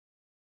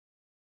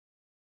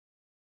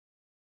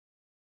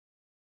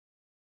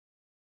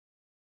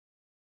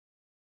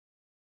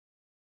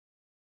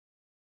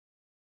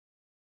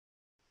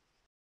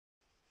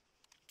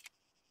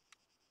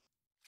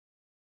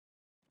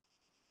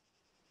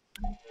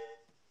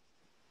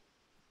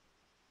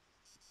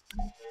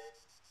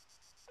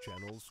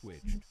Channel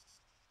switched.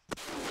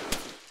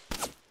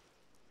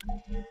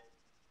 Maybe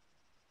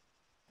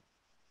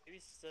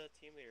it's the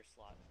team leader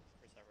slot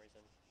for some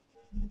reason.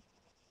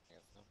 Yes,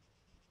 no.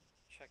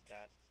 Check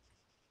that.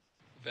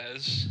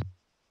 Vez.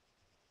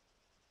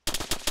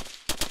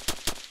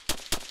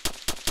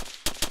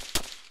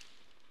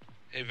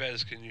 Hey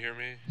Vez, can you hear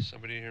me?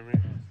 Somebody hear me?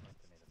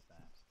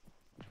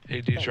 Hey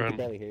We can Detron.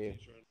 barely hear you.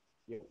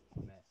 You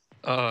missed.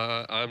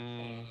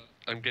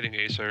 I'm getting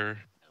Acer.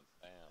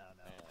 Bam, Oh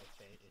no, bam, it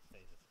phases through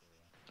you.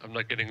 I'm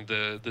not getting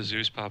the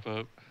Zeus pop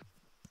up.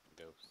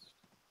 ghost.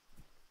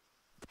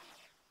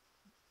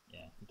 Yeah,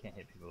 you can't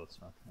hit people with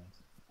smoke things.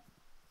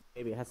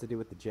 Maybe it has to do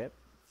with the chip.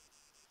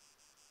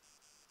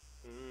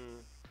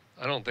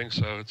 I don't think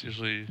so. It's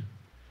usually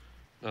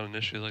not an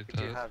issue like We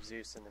do that. have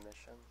Zeus in the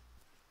mission.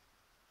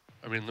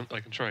 I mean, I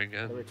can try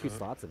again. There were two but-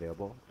 slots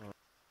available.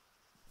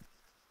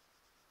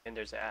 And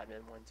there's an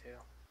admin one too.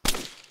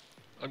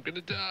 I'm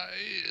gonna die.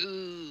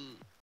 Ugh.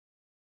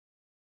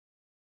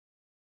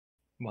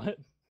 What? What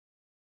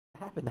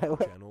happened that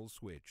way? Channel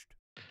switched.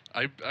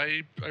 I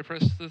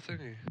pressed the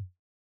thingy.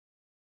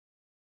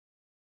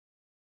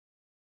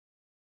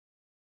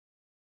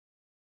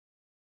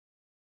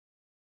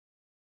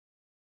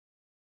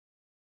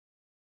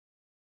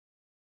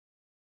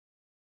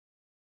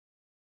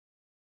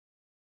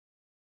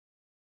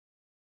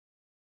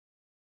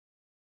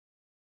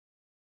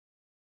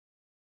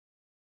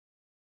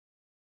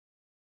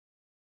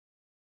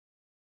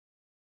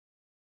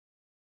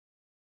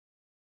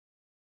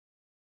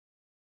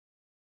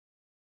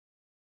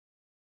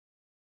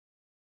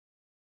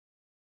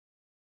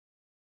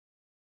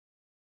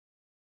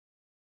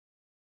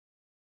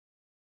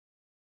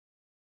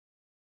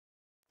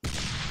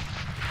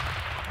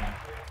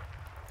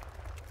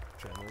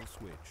 Channel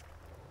switched.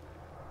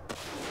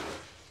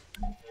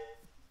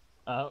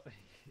 Oh,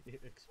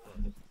 it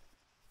exploded.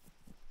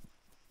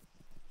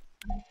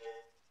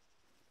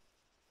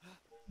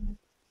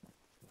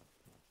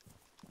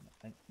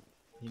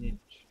 You need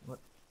what?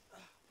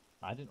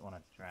 I didn't want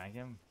to drag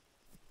him.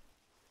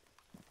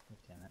 God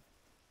damn it.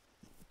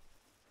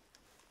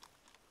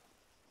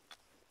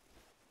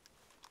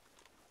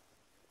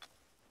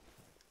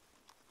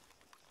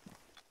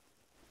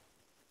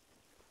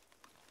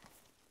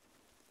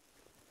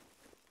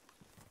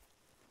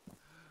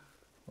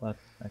 What?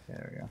 Okay,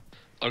 there we go.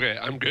 Okay,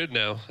 I'm good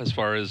now as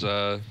far as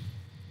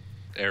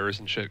errors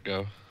and shit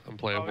go. I'm All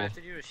playable. we have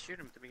to do is shoot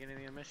him at the beginning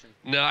of the mission.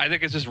 No, I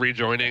think it's just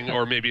rejoining,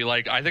 or maybe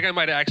like I think I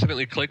might have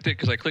accidentally clicked it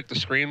because I clicked the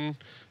screen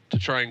to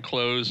try and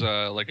close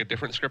like a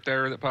different script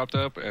error that popped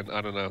up, and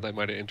I don't know, that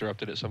might have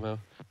interrupted it somehow.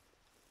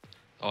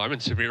 Oh, I'm in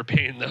severe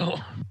pain though.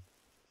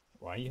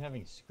 Why are you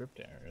having script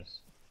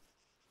errors?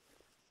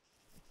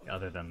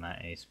 Other than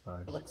that ace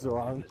bug. What's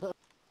wrong?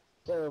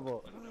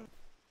 Terrible.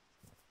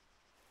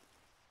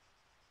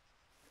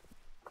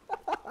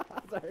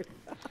 Sorry.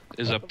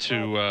 Is up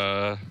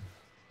to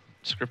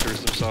scripters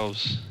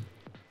themselves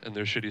and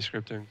their shitty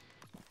scripting.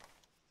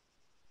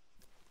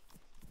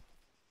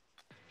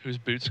 Who's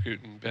boot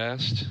scooting?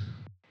 Bast?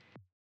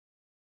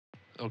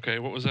 Okay,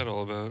 what was that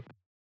all about?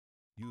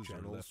 User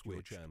channel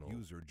switched.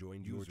 User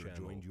joined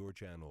your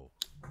channel.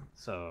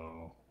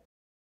 So,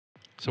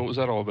 So what was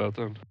that all about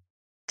then?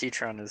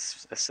 Detron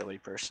is a silly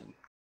person.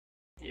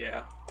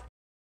 Yeah.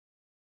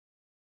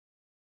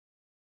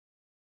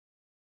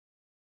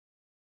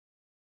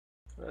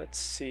 Let's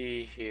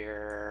see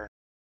here.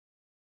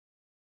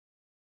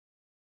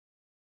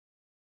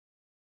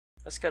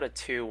 Let's go to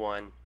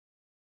 2-1.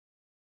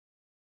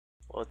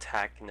 We'll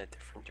attack in a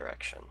different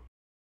direction.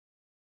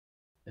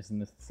 isn't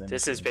this the same?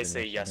 This as is we did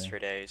basically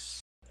yesterday? yesterday's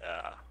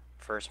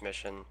first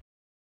mission.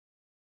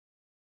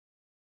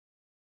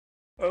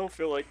 I don't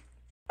feel like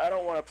I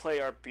don't want to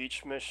play our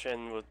beach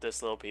mission with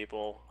this little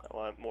people. I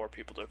want more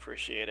people to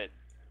appreciate it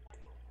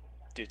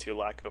due to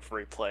lack of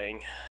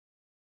replaying.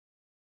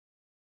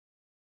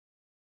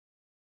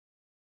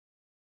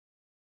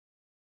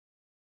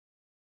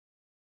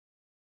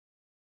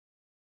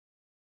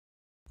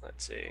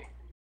 Let's see.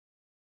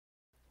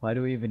 Why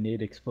do we even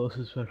need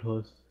explosive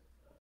specialists?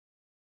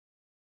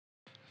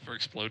 For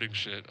exploding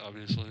shit,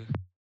 obviously.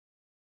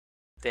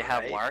 They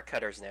have Right. wire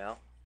cutters now.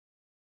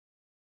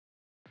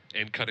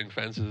 And cutting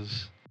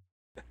fences.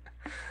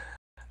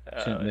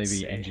 Shouldn't they let's be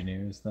see.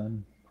 engineers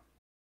then?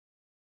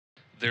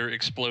 They're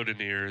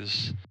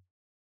explodineers.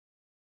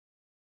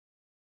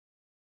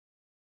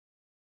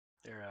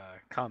 They're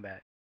a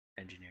combat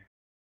engineer.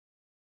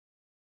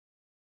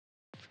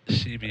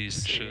 CBs Let's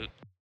and see. shit.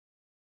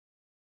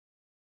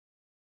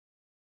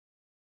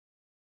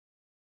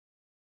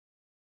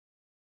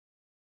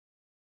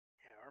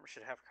 Yeah, Arma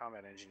should have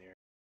combat engineer.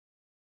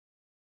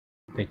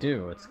 They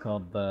do. It's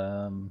called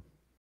the.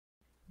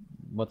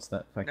 What's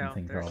that fucking No,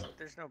 thing called?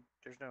 there's no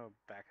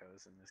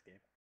backhoes in this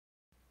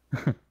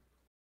game.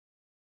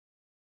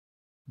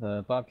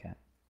 The Bobcat.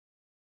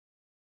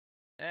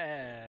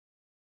 Eh.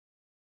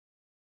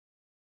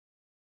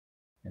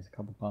 There's a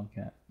couple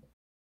Bobcat.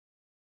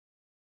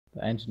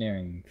 The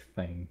engineering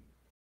thing.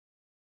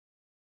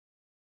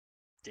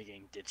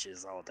 Digging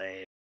ditches all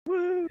day.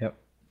 Yep.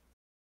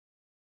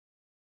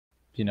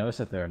 you notice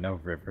that there are no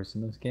rivers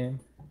in this game?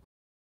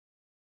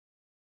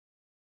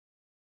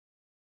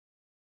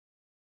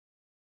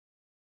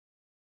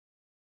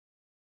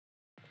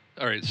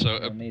 All right, so I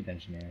don't need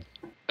engineers.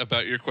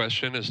 about your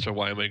question as to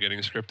why am I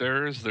getting script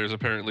errors, there's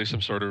apparently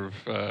some sort of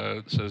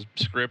says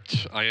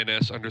script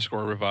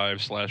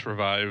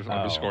ins_revive/revive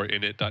underscore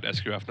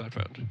init.sqf not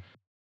found.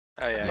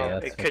 Oh yeah, Yeah, yeah.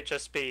 that's It could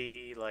just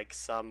be like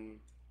some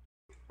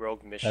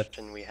rogue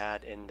mission we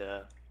had in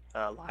the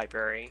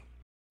library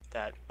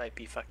that might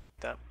be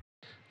fucked up.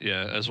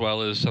 Yeah, as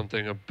well as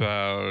something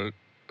about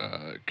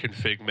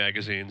config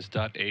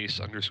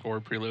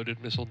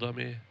magazines.ace_preloaded missile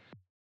dummy.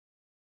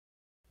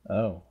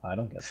 Oh, I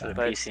don't get So the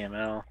that.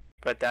 BCML.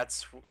 But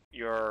that's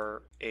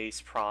your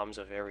ace proms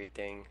of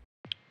everything,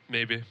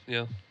 Maybe,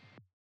 yeah.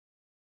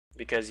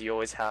 because you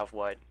always have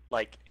what,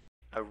 like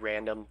a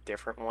random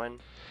different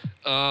one.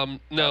 No,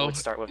 would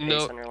start with no,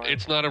 ace underline?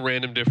 it's not a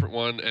random different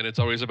one, and it's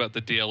always about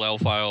the DLL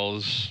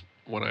files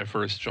when I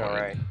first joined.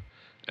 Alright.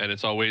 And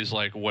it's always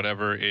like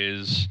whatever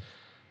is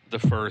the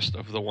first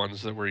of the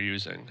ones that we're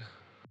using.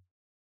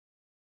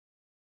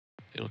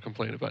 It'll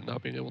complain about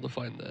not being able to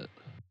find that.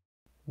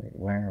 Wait,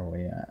 where are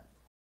we at?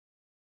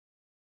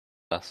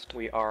 Best.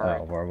 We are.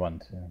 Oh, we're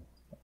 1-2.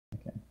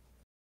 Okay.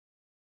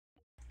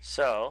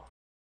 So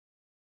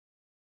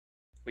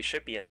we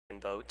should be in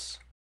votes.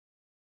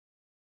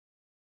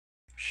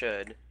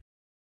 Should.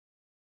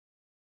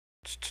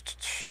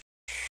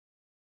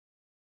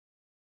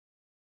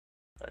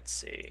 Let's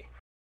see.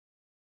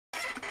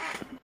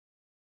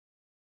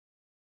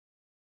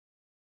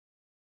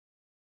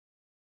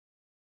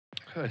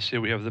 I see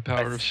we have the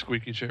power of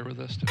Squeaky Chair with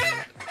us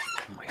tonight.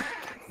 Oh my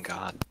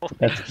god.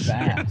 That's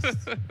fast.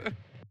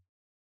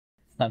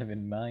 It's not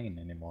even mine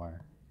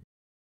anymore.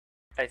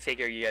 I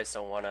figure you guys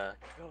don't want to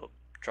go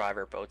drive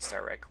our boats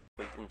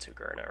directly into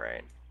Gurna,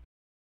 right?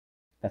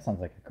 That sounds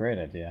like a great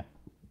idea.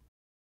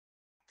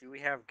 Do we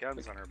have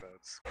guns on our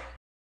boats?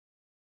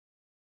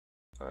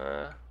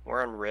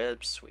 We're on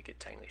ribs. We could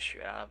technically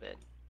shoot out of it.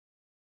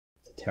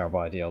 It's a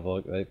terrible idea.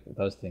 Although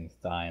those things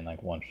die in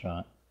like one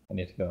shot. I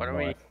need to go Why don't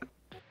we- north.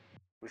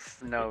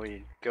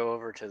 We go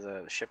over to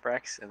the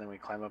shipwrecks and then we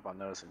climb up on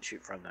those and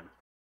shoot from them.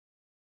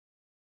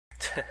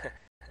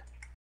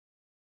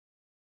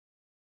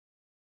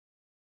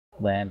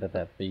 Land at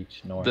that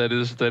beach north. That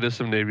is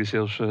some Navy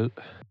SEAL shit.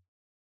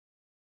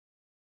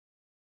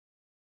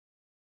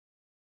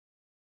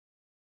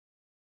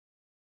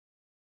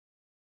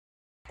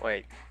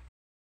 Wait.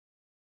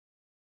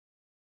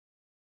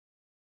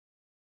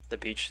 The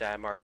beach that I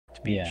marked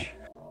beach. Yeah,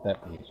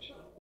 that beach.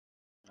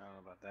 I don't know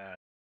about that.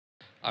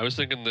 I was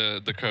thinking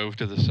the cove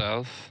to the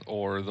south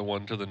or the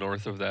one to the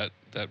north of that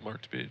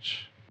marked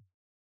beach.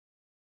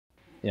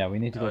 Yeah, we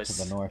need to Oh, go to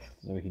the north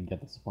so we can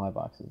get the supply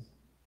boxes.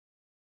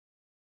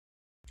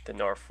 The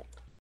north.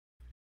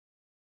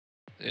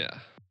 Yeah.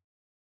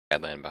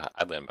 I'd land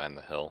behind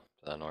the hill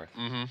to the north.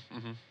 Mm-hmm.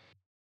 Mm-hmm.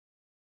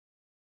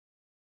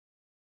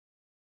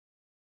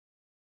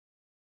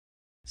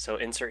 So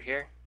insert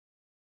here.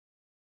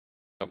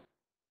 Nope.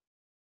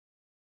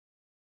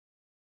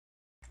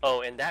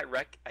 Oh, and that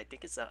wreck, I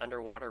think it's an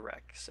underwater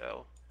wreck,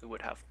 so we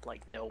would have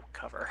like no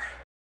cover.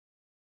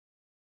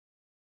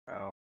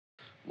 Oh.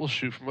 We'll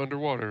shoot from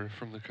underwater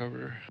from the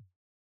cover.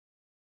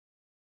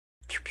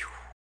 Pew, pew.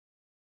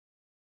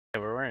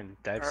 Yeah, we're wearing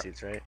dive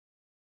suits, right?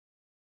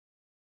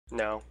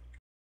 No.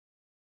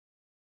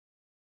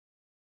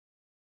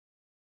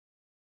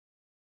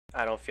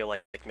 I don't feel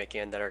like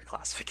making another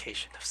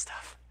classification of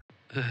stuff.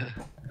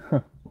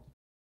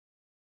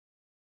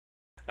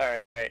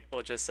 Alright,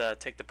 we'll just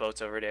take the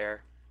boats over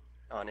there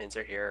on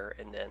insert here,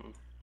 and then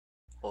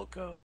we'll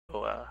go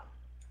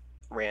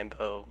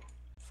Rambo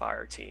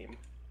fire team.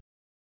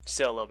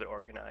 Still a little bit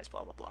organized,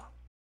 blah blah blah.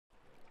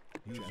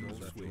 User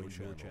left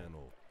your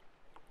channel.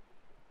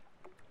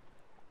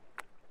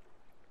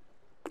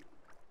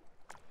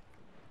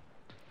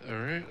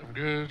 Alright, I'm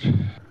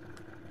good.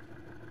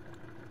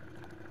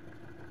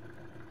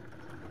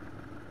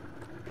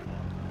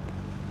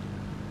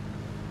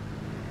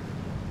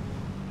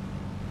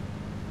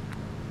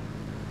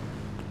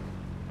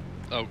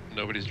 Oh,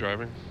 nobody's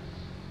driving?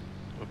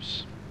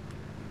 Whoops.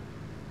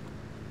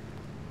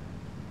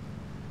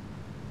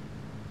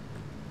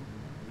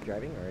 You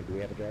driving, or do we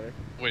have a driver?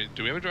 Wait,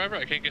 do we have a driver?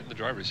 I can't get in the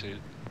driver's seat.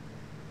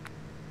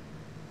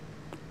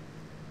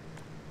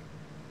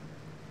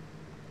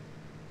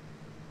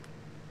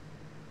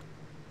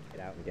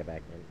 Get out and get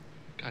back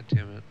in. God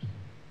damn it.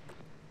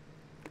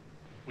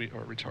 We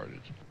are retarded.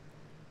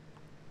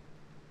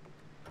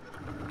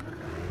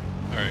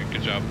 Alright,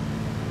 good job.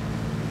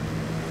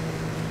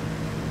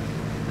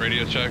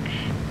 Radio check.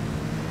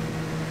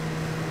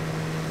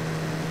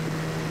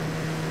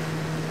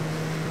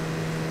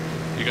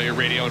 You got your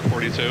radio on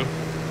 42?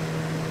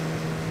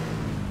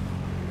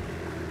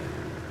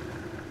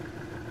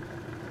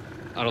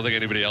 I don't think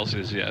anybody else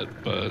is yet,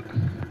 but...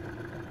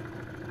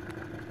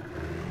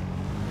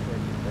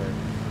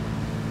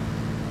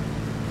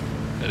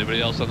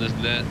 Anybody else on this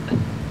net?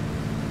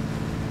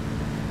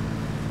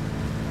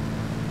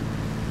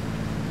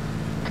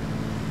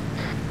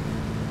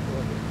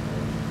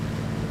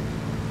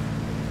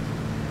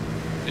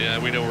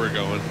 we know where we're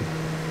going.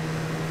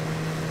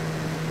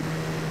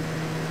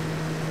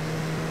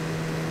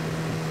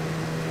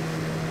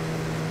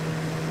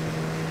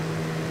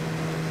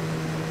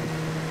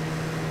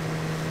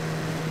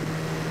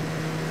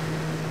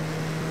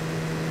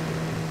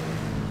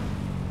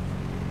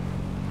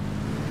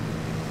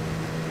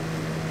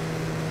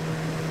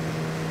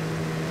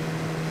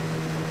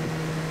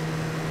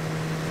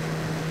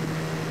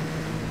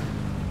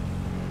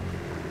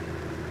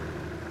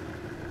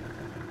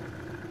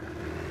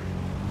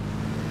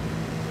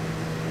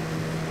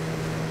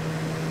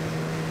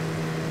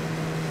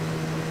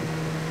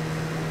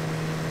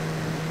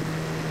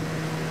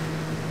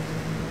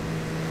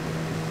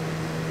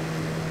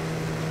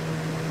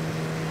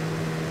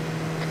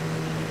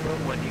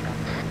 What do you got?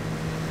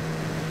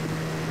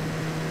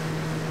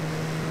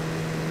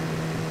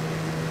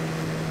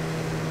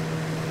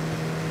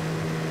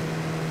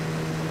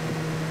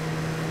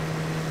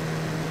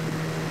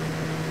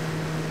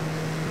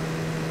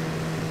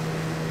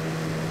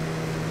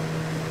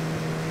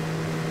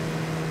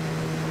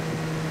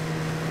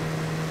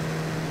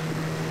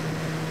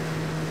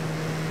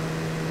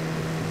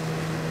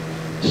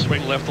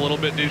 Swing left a little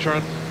bit,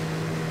 Neutron.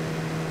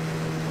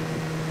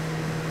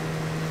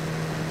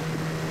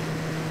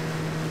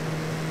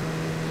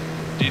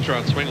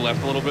 Neutron, swing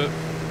left a little bit.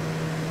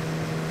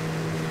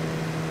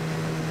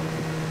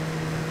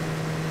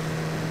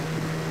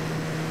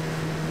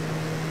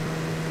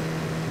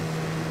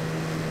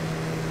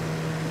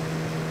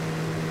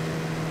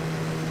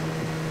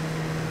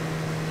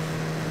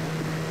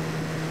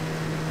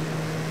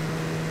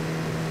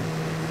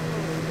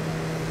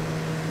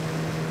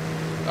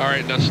 All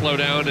right, now slow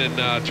down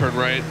and turn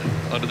right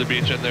onto the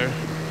beach in there.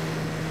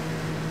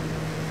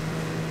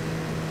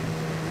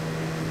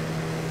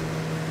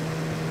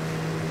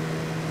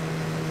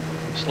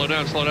 Slow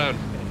down, slow down.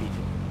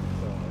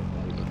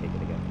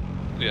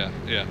 Yeah,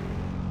 yeah.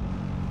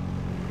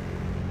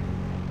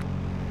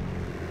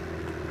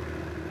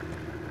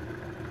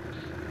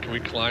 Can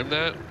we climb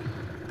that?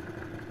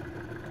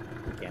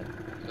 We can.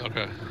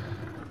 Okay.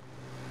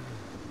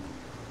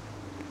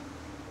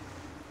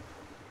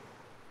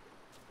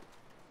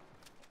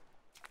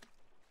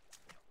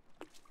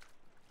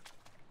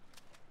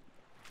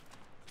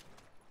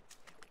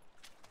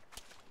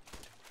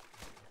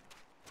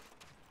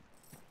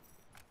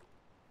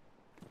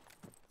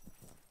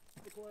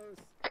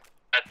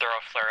 I'd throw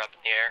a flare up in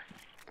the air.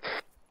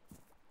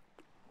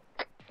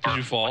 Did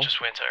you fall?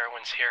 Just wait until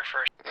everyone's here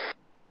first.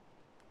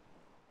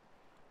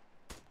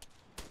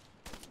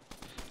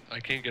 I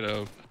can't get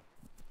up.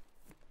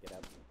 Get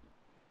up.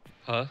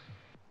 Huh?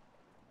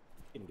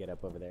 You can get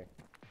up over there.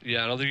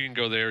 Yeah, I don't think you can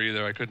go there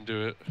either. I couldn't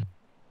do it.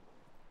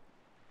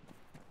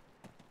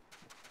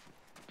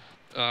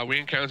 We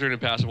encountered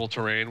impassable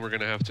terrain. We're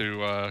gonna have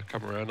to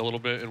come around a little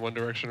bit in one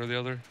direction or the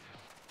other.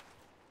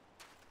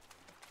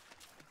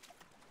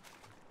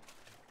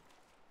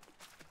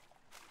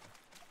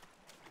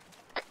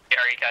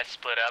 Are you guys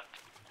split up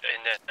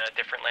in a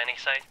different landing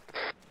site?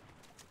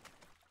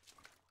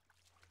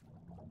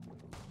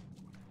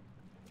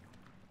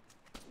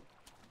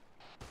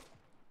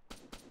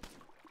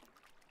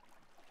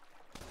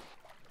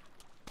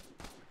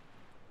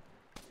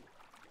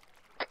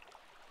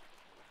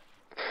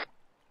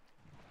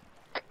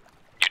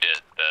 You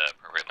did. The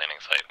appropriate landing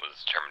site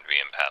was determined to be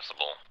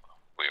impassable.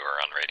 We were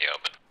on radio,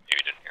 but you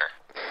didn't hear.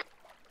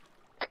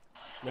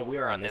 No, we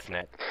were on this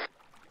net.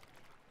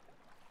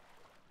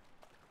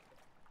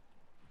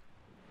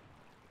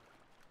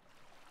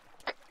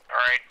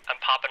 Alright, I'm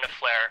popping a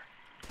flare.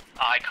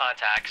 Eye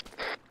contact.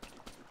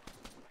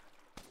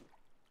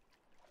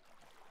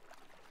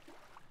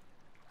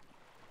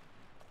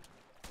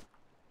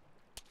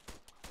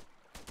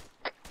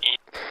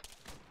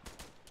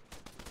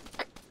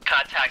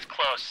 Contact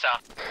close,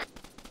 south.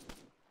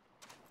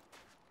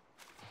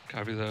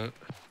 Copy that.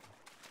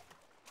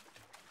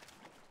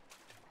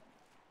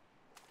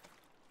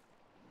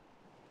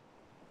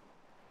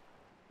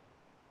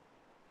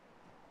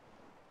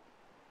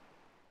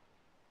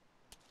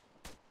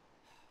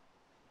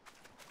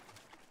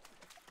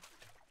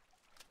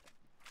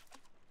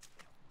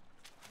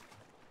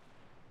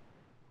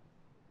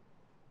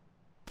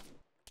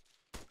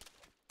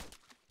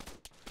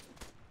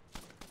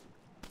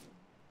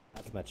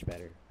 That's much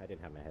better. I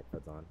didn't have my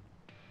headphones on.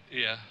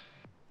 Yeah.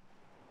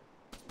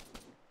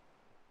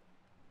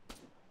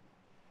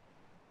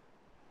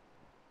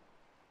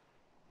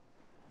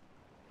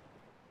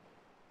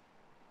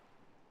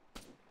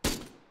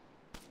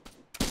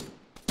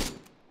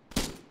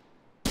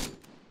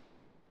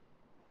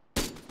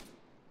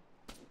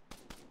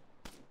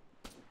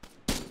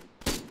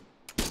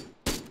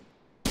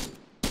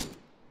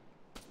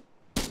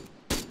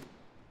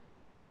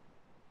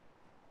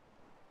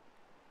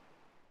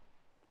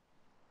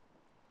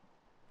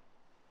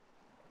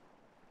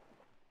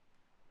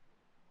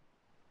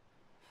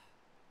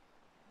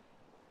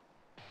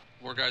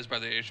 More guys by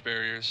the H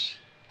barriers.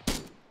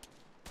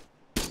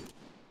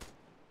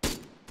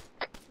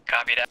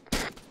 Copy that.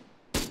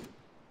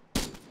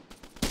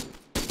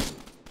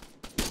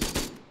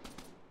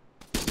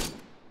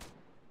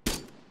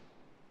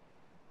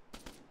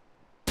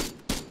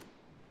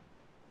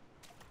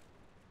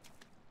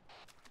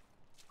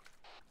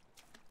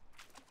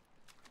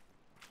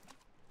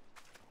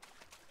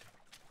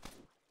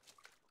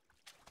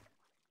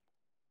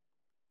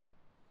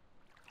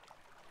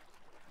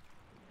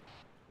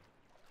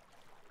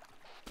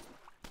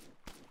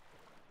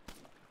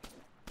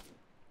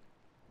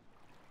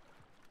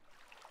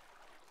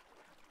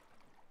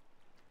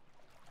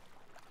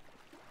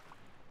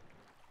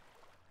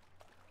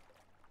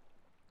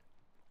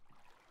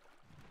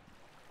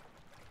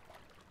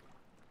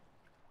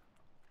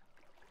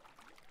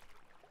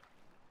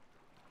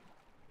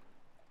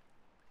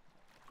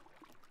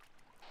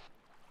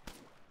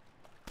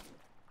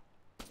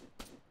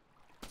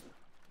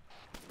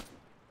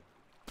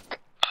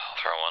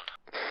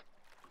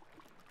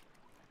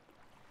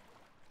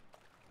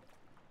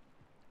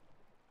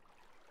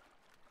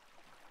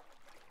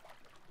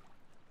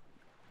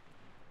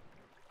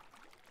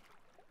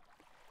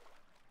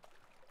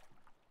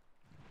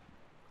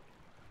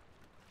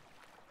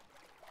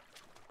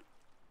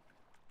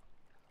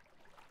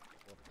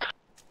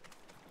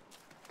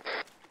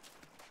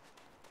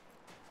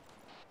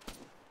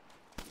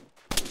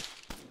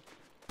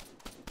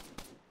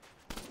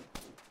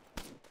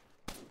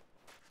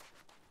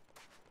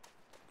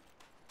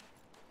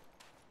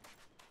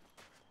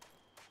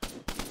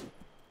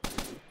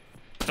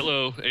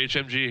 Kilo,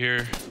 HMG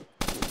here.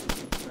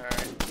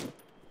 Alright.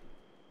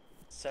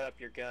 Set up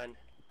your gun.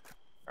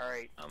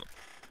 Alright.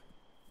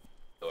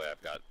 The way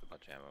I've got a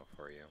bunch of ammo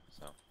for you,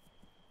 so.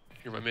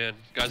 You're my man.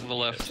 Guys on the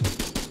left.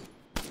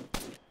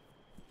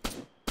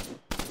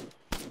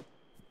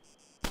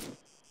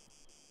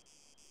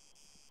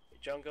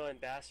 Jungle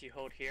and Bass, you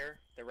hold here.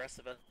 The rest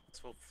of us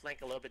will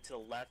flank a little bit to the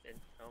left and...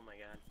 Oh my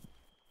god.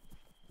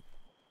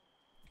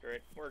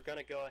 Great. We're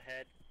gonna go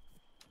ahead.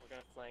 We're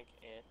gonna flank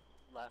and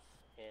left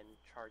and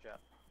charge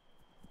up.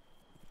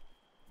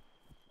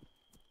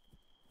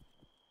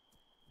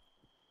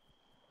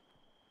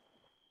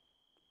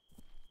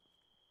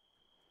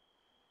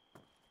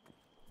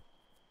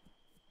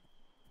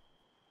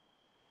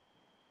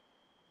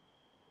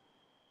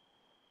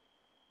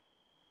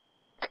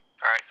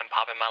 Alright, I'm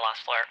popping my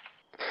last flare.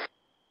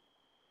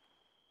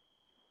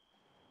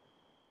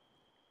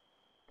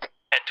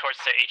 Head towards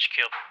the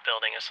HQ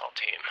building, assault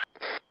team.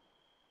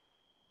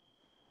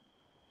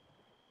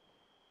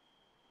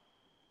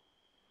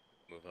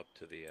 Move up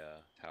to the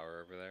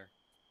tower over there.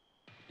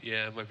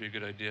 Yeah, it might be a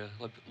good idea.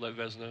 Let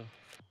Vez know.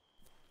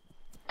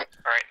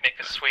 Alright, make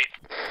a sweep.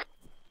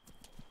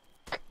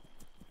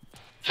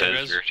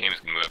 Says your team's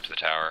gonna move up to the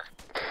tower.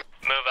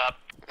 Move up.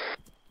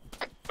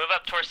 Move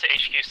up towards the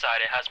HQ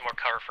side, it has more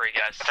cover for you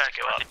guys to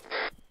go up.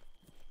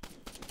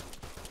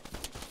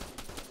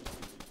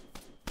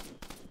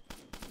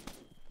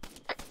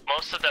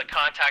 Most of the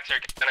contacts are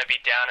gonna be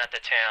down at the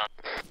town.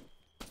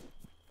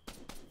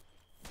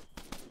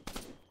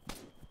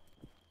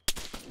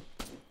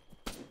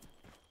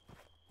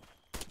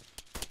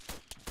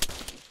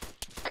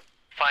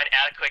 Find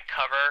adequate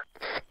cover.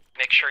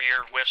 Make sure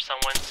you're with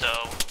someone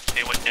so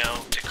they would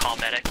know to call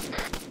medic.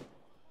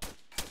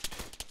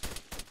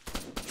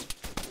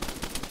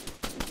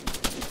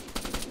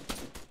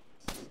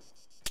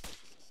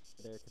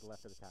 There to the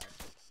left of the tower.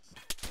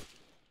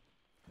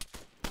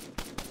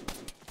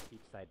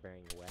 Each side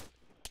bearing west.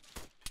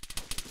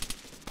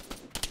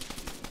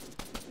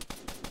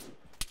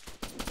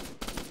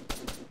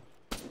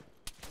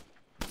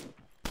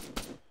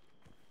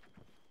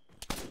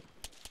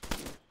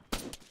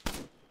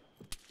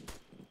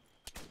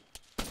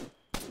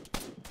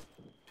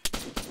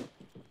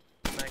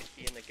 You might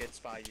be in the good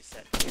spot you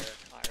set here,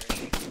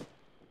 Irish.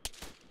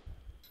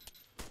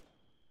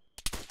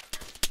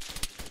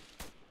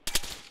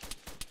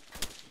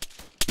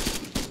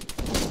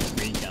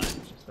 Green gun,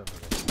 just over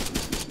there.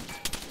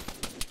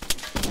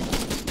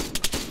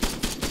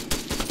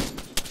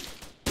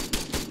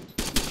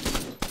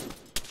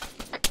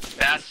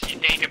 Bass, you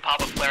think you could pop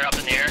a flare up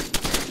in the air?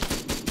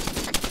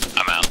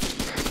 I'm out.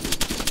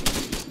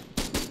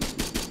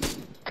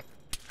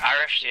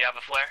 Irish, do you have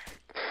a flare?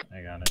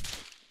 I got it.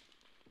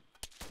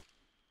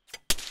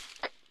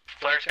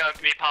 Flare's gonna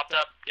be popped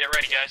up. Get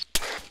ready, guys.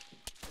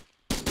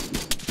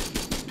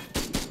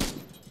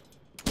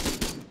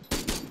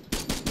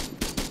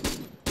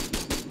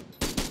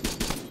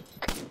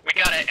 We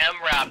got an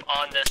MRAP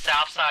on the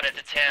south side of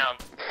the town.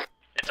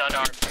 It's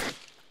unarmed.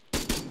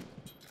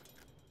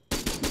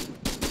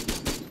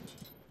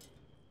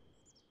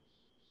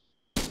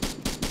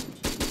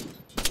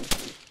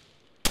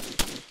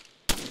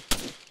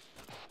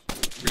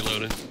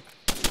 Reloading.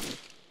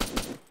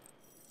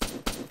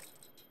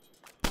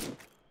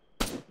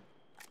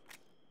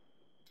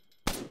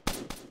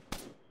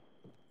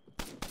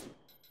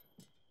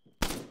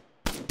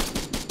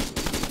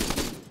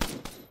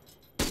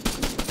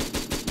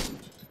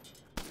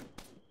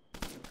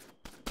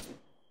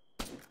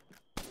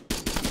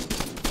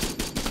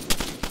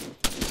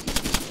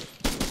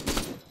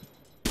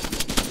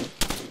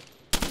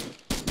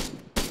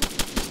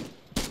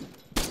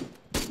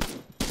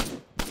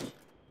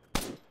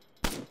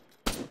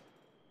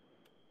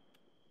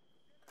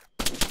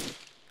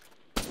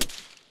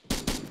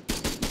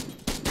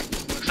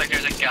 Looks like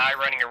there's a guy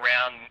running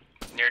around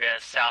near the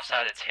south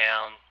side of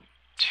town.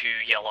 2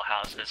 yellow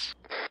houses.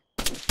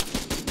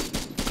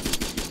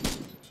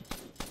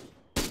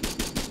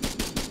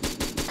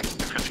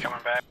 Chris coming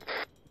back.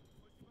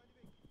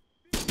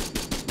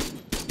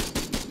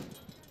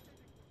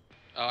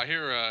 Oh, I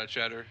hear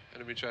chatter.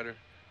 Enemy chatter.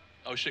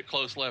 Oh shit,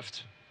 close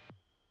left.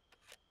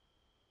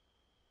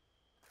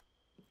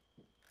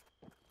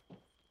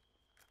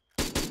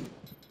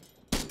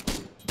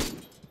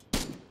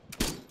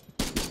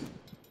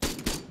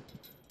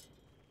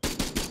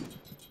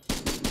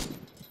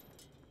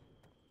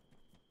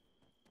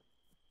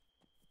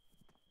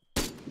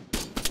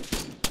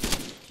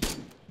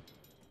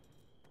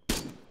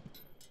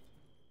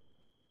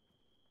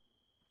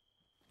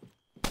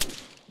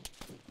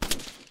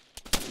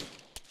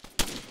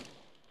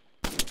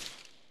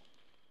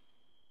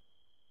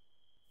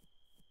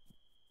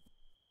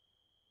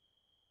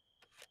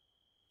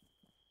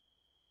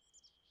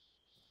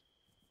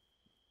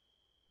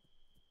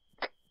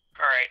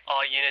 Alright,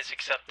 all units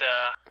except the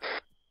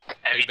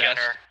heavy Hey, Bass.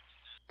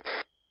 gunner.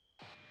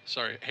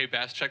 Sorry. Hey,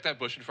 Bass, check that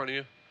bush in front of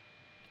you.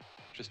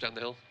 Just down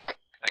the hill.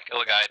 I kill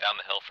a guy down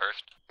the hill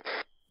first.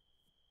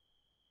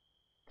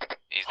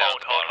 He's down at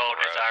Hold, the hold, bottom hold,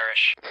 of the it's road.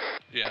 Irish.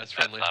 Yeah, it's That's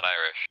friendly. not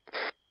Irish.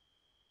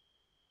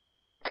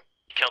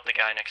 killed the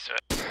guy next to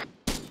it.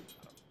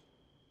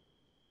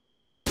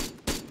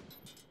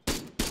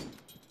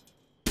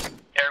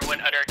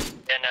 Everyone under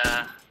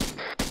in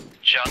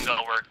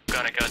jungle, we're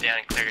gonna go down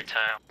and clear your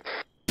time.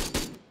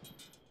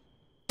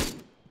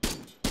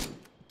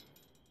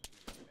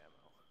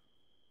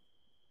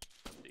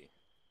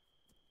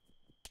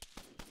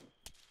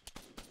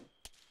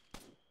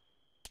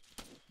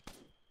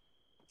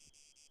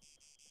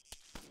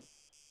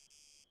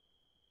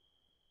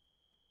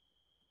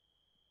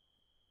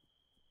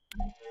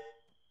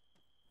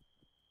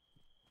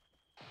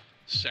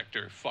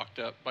 Sector fucked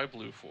up by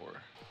Blue 4.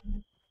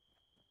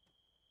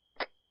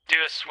 Do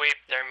a sweep,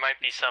 there might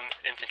be some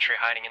infantry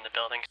hiding in the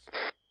buildings.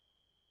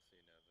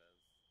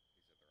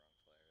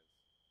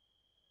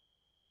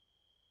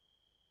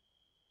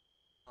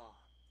 Oh,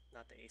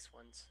 not the ace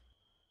ones.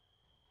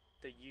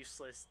 The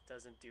useless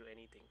doesn't do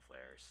anything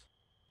flares.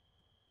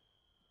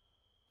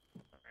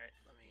 Alright,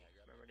 let me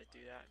remember to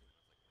do that.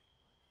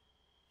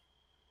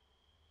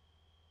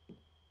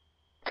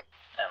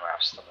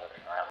 MRAP's still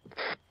moving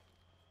around.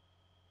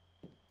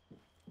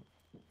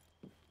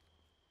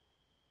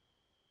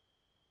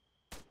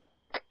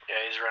 Yeah,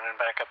 he's running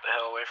back up the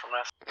hill away from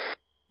us.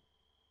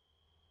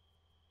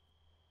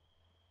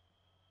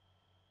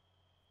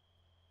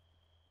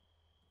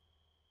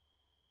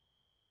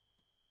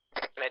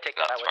 Can I take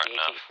that out with the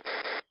AT?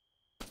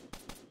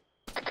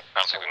 I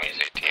don't think we can use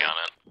AT on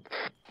it.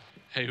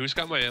 Hey, who's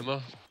got my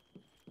ammo?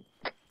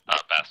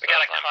 Bastard. We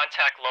got a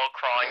contact low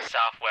crawling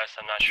southwest,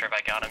 I'm not sure if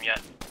I got him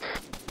yet.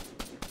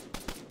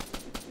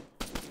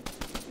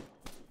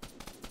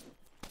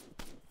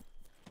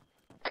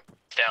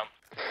 It's down.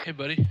 Hey,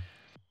 buddy.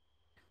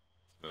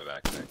 Move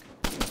back, Nick.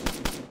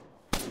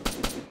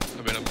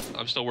 I mean,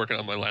 I'm still working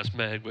on my last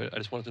mag, but I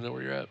just wanted to know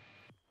where you're at.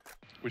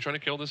 We trying to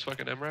kill this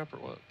fucking MRAP or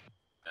what?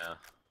 Yeah.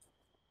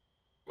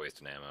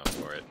 Wasting ammo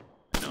for it.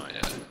 No,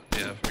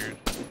 Yeah, I figured.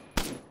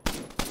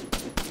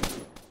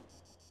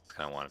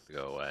 kind of want it to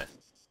go away.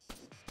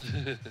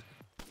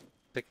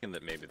 Thinking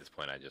that maybe at this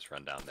point I just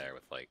run down there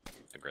with like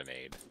a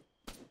grenade.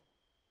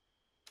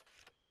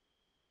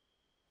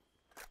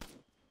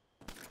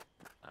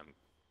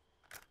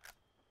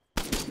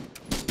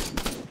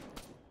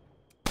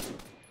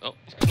 Oh,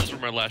 those were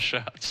my last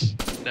shots.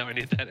 Now I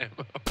need that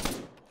ammo. I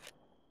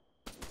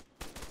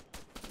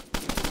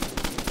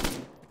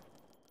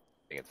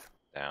think it's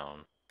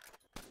down.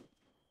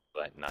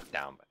 But not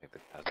down, but I think the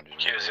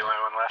passengers. He was the only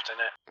one left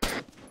in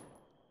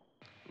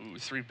it. Ooh,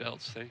 3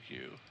 belts, thank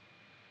you.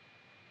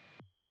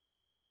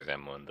 There's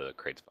ammo in the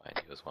crates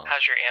behind you as well.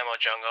 How's your ammo,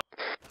 Jungle?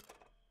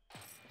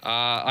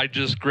 I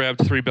just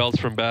grabbed 3 belts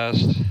from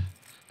Bast,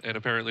 and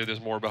apparently there's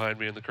more behind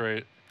me in the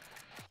crate.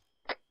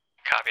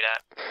 Copy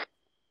that.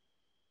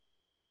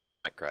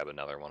 Might grab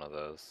another one of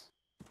those.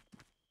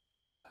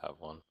 Have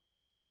one.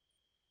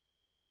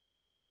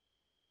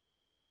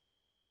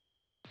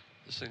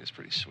 This thing is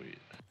pretty sweet.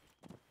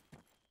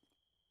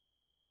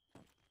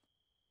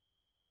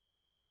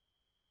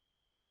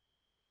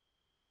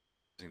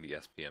 Using the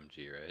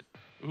SPMG, right?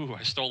 Ooh,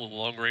 I stole a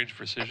long-range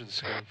precision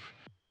scope.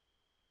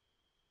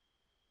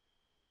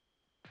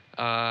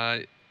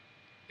 Yeah.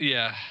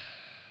 Okay.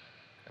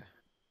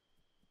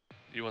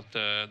 You want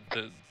the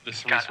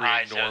Got 3-3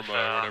 eyes Norma of,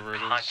 or whatever it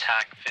is?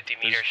 contact 50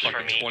 meters There's from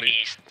fucking me 20,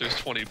 east. There's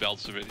 20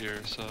 belts of it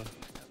here, so.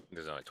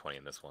 There's only 20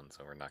 in this one,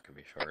 so we're not gonna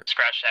be short.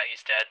 Scratch that,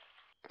 he's dead.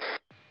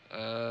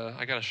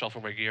 I gotta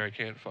shuffle my gear. I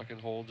can't fucking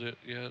hold it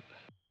yet.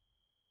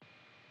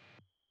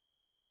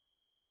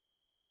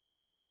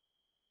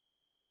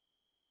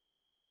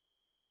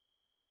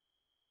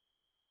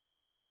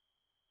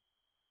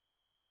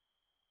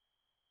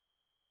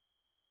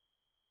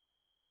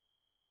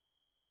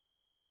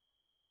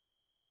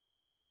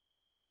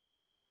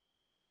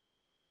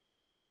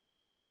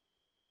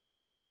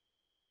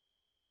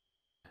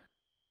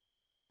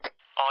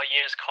 All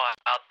units call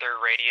out their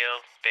radio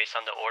based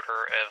on the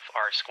order of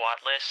our squad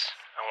list.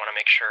 I want to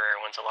make sure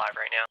everyone's alive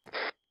right now.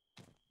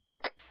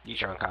 You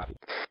sure on copy?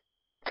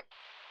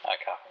 I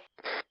copy.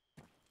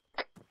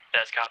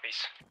 Best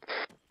copies.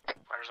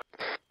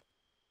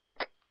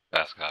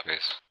 Fast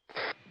copies.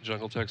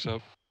 Jungle tech's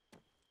up.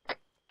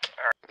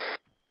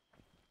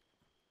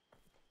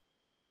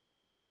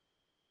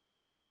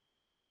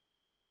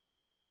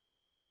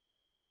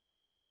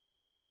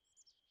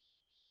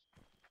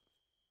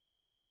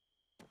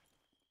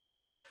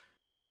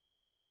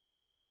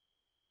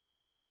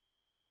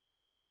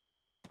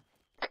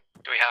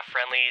 Do we have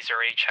friendlies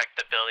already checked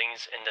the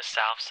buildings in the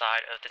south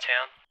side of the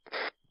town?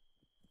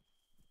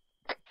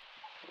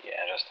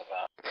 Yeah, just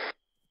about.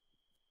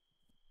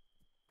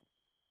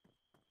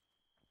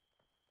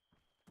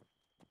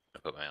 I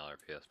put my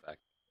LRPS back.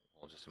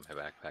 Well, just in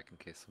my backpack in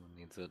case someone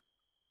needs it.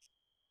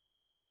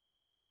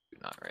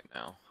 Not right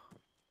now.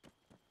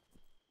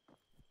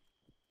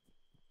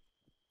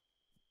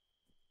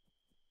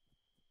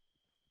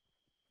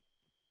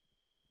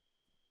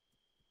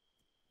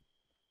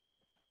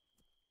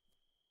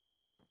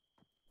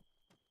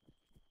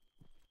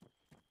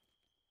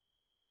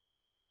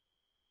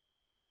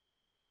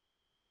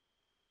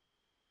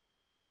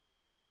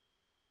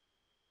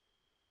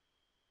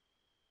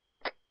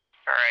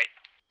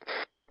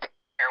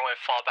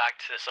 fall back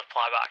to the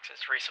supply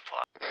boxes,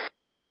 resupply.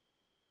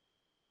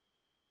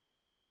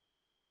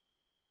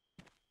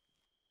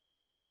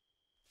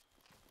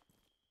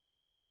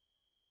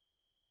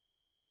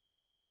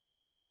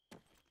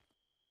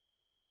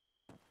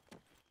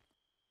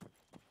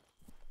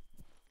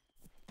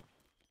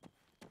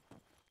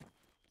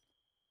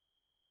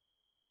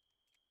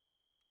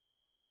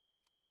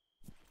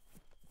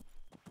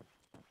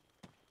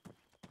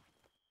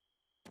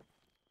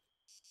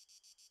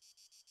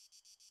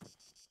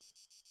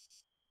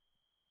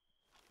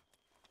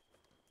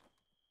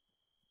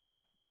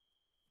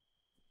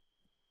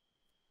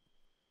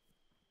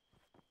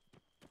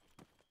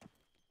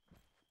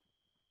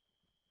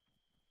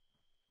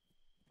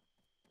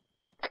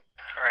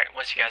 Alright,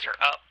 once you guys are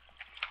up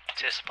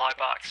to the supply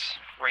box,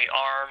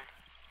 rearm,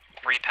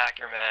 repack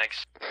your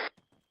mags.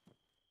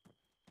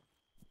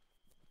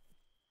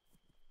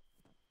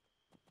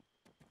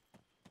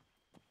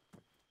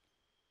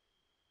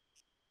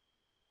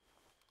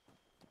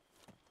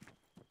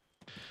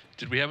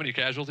 Did we have any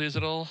casualties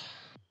at all?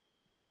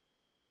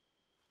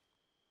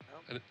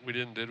 Nope. We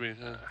didn't, did we?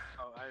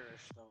 Oh,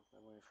 Irish, though,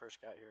 when we first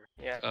got here.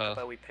 Yeah,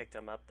 but we picked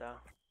them up though.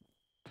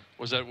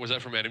 Was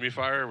that from enemy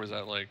fire, or was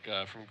that like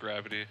from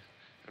gravity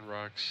and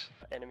rocks?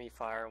 Enemy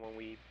fire when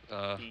we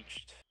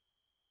beached.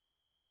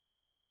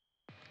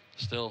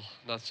 Still,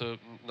 not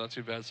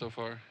too bad so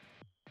far.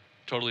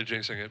 Totally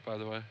jinxing it, by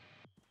the way.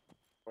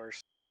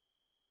 Worst.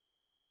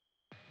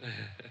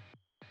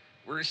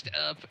 Worst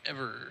up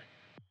ever.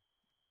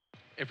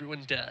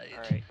 Everyone died.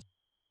 Alright.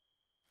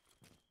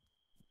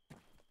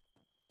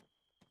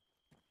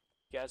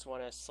 You guys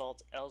want to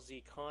assault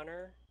LZ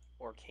Connor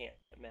or Camp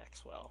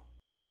Maxwell?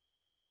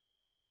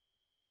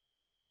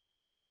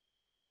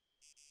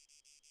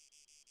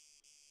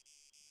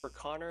 For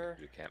Connor,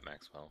 You can't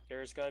Maxwell.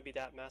 there's gonna be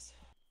that mess.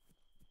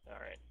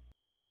 Alright.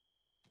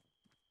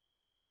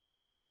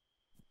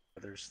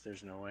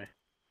 There's no way.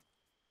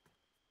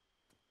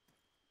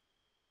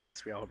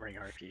 So we all bring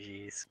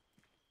RPGs.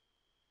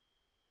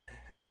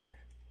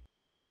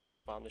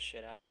 Bomb the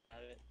shit out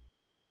of it.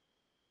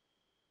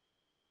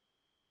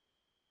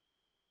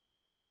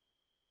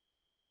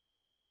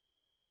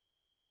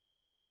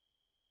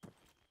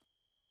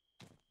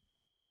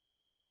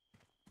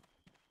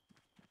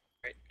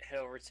 Alright, head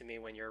over to me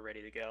when you're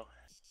ready to go.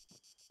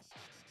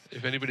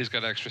 If anybody's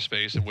got extra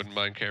space and wouldn't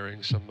mind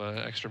carrying some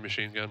extra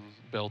machine gun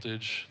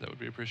beltage, that would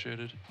be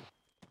appreciated.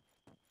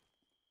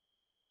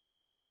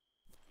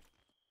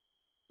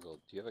 Well,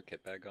 do you have a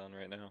kit bag on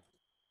right now?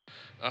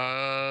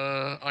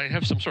 I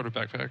have some sort of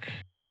backpack.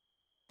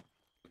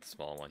 The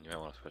small one. You might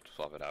want to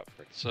swap it out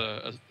for. It's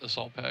a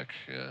assault pack,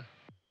 yeah.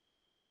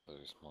 Those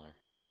are smaller.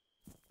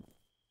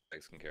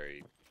 Bags can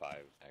carry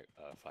five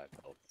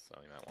belts, so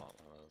you might want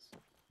one of those.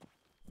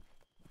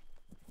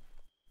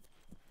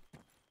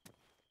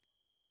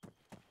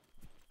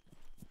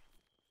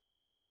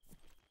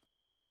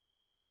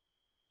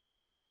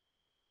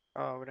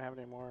 Oh, we don't have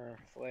any more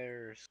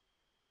flares.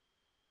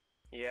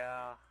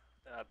 Yeah,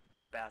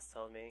 Bass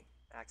told me.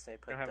 Accidentally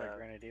We put don't have the... a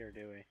grenadier,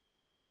 do we?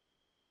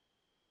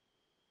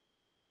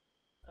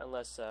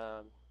 Unless,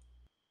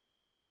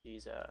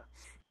 these,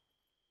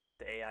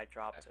 the AI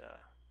dropped,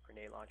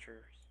 grenade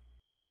launchers.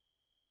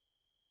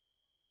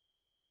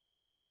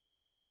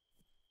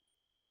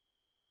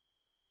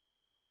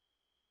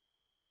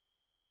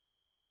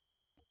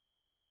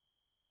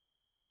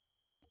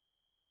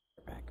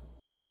 Back.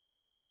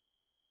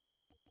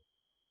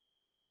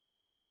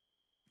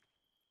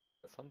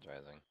 The sun's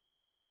rising.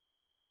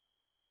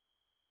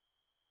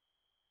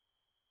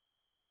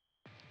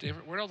 Damn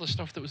it, where'd all the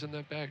stuff that was in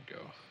that bag go?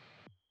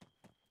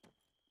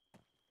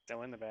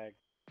 Still in the bag.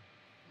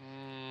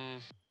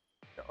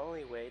 The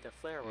only way the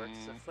flare works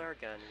is a flare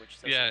gun, which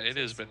doesn't Yeah, it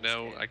is, exist but in this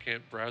now game. I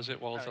can't browse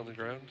it while it's Oh, on the you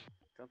ground.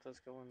 Don't those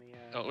go in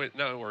the, Oh, wait,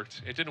 no, it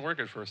worked. It didn't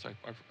work at first, I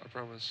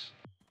promise.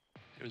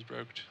 It was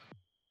broke.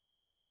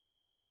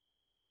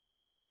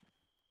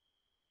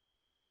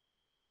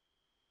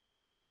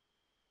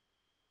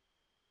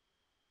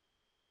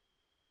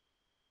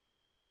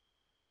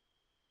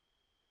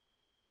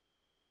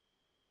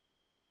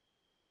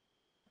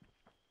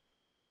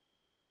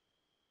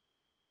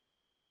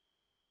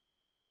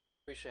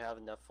 We should have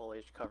enough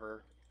foliage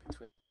cover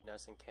between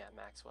us and Camp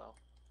Maxwell,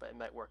 but it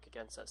might work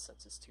against us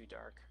since it's too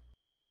dark.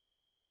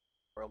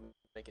 Or it'll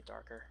make it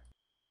darker.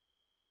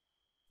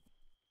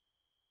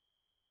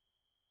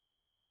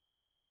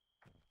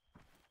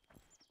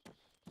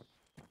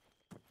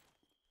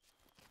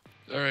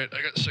 Alright,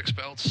 I got 6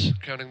 belts,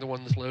 counting the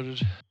one that's loaded.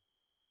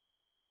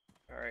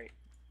 Alright.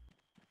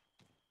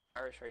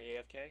 Irish, are you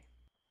AFK?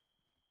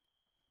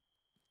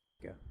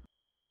 Go.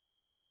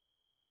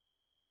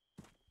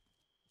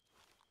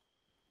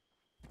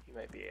 You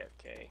might be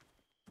AFK.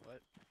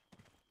 What?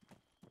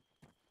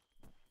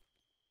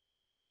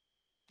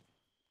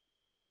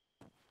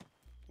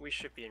 We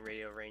should be in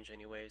radio range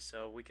anyway,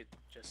 so we could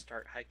just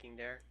start hiking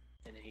there,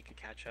 and then he could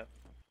catch up.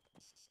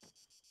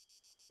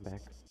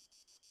 Back.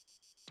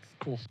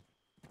 Cool.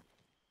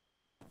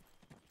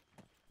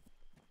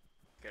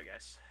 Go,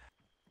 guys.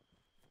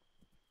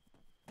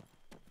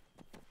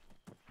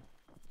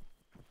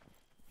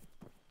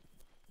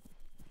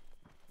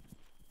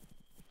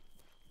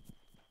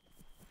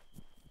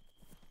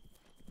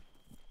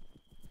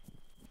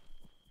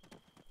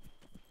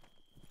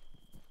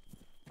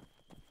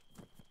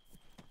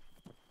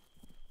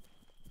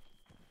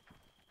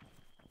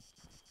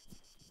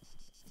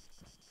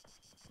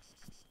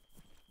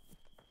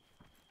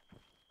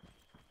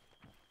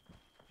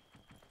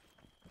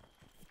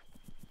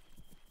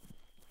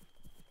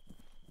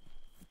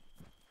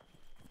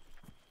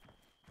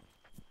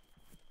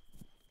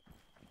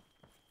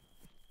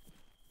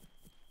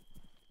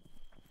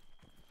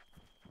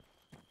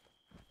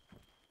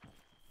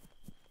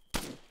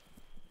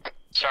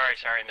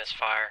 sorry,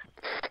 misfire.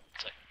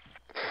 It's like,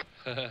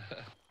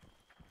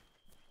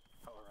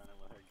 All running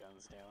with her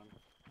guns down.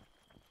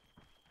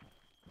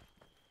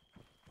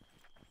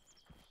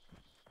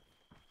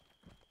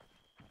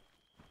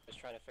 Just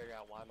trying to figure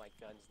out why my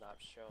gun's not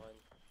showing.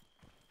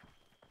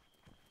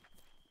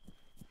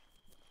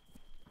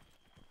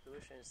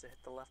 Solution is to hit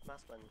the left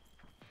mouse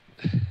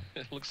button.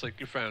 It looks like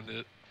you found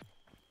it.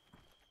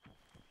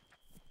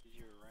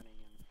 You were running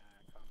in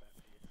combat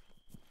phase.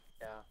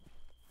 Yeah.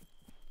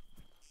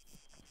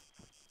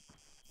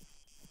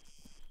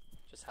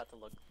 Just had to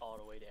look all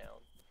the way down.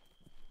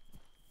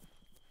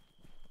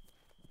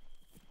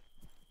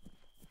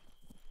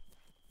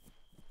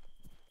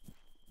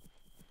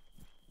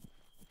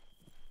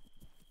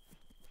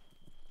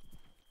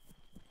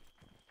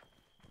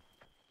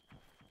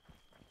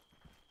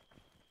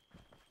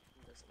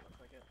 Doesn't look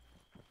like it.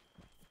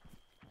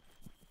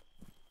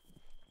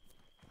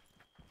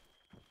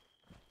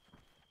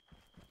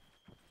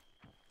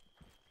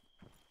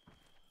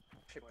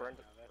 Actually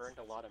burned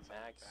a lot of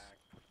mags.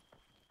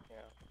 Yeah.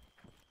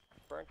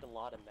 Burnt a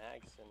lot of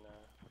mags in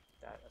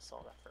that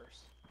assault at first.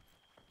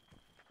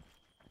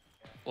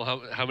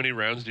 Well, how many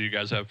rounds do you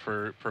guys have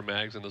per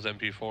mags in those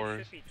MP4s?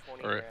 Should be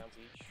 20 or rounds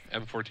each.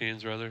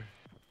 M14s rather?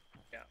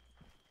 Yeah.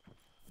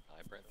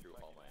 I burned through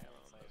all my ammo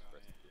on those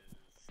first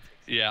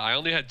two. Yeah, I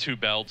only had 2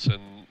 belts,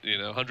 and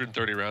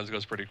 130 rounds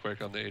goes pretty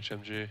quick on the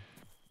HMG.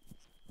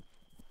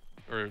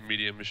 Or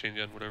medium machine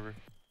gun, whatever.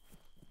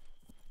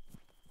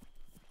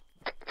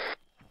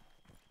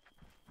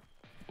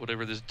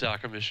 Whatever this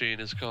DACA machine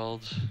is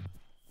called.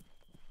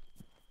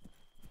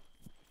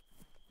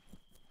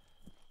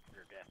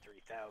 Your death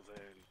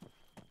 3000.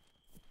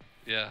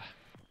 Yeah.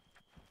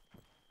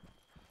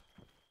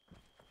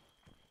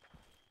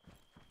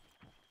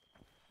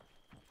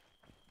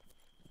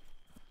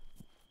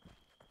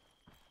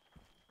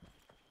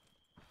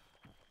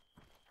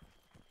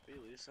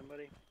 Did we lose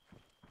somebody?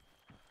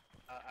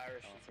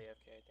 Irish is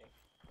AFK, I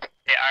think.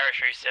 yeah,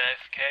 Irish, are you still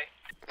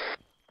AFK?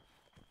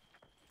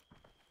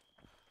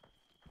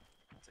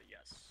 It's a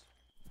yes.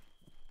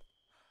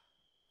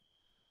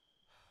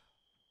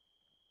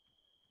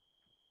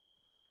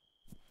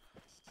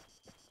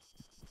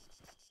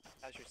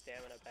 How's your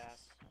stamina,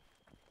 Bass?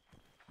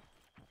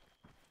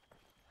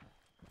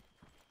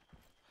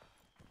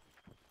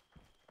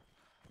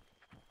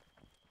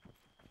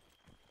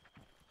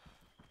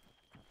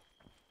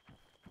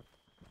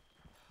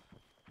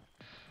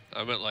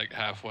 I'm at like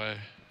halfway,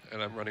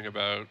 and I'm running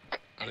about,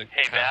 I think,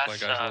 Hey, half my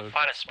Bass, guys load.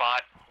 find a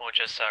spot. We'll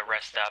just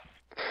rest up.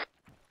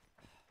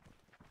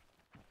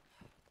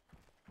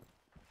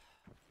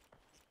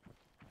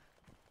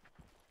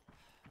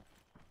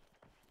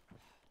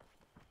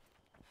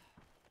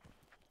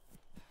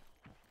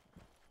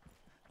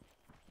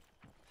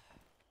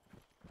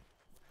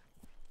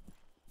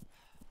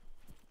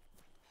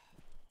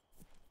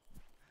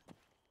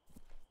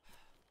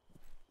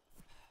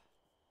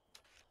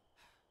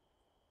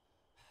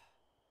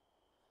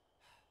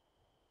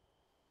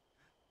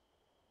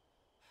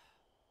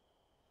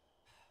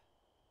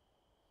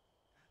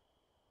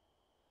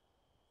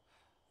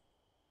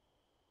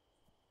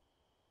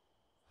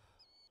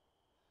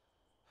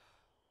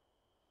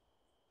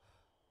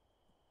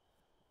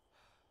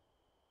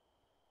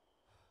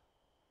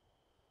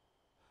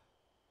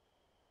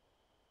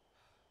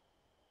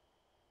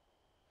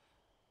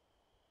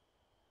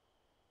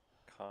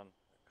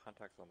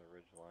 Contacts on the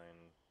ridge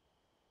line.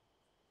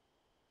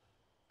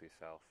 Be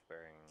south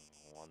bearing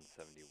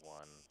 171.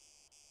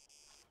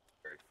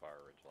 Very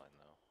far ridge line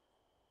though.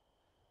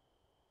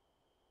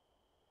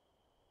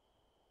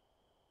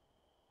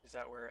 Is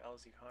that where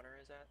LZ Connor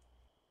is at?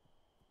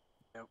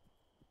 Nope.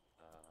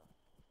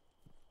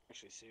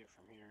 Actually see it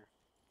from here.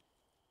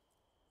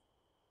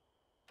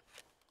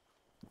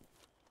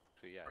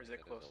 So yeah, Or is it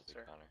that closer?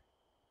 LZ Connor.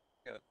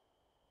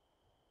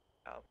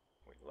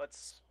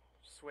 Let's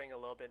swing a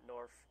little bit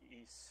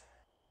northeast,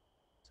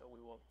 so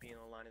we won't be in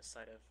the line of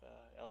sight of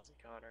LZ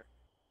Connor.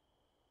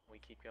 We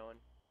keep going.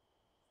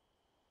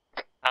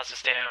 How's the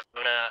stamina?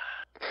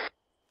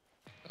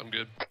 I'm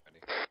good.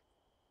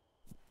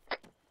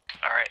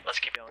 Alright, let's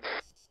keep going.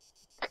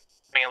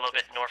 Moving a little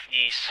bit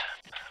northeast.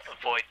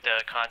 Avoid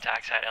the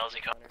contacts at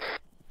LZ Connor.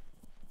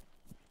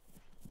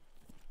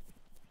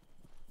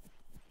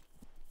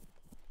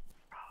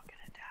 We're all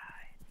gonna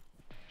die.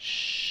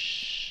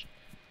 Shh.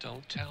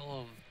 Don't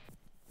tell them.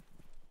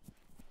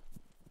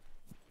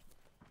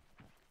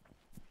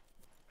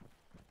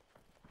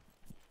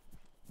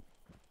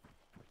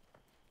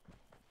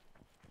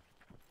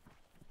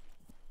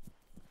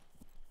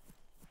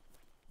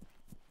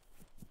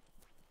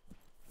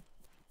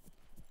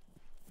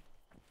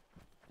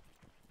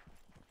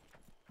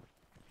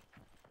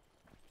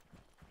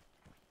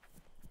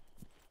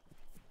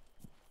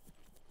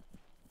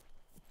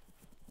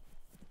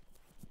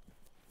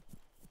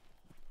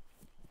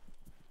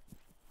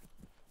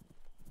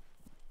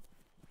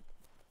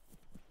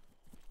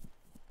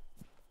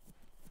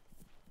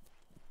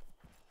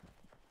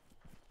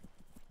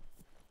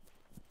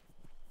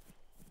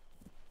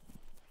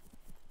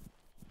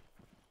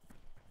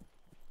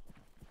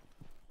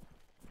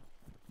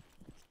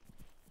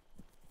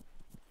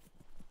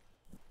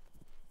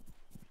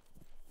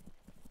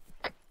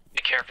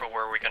 careful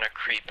where we're gonna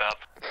creep up.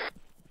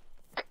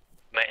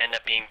 Might end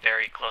up being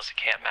very close to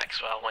Camp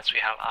Maxwell once we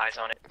have eyes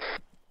on it.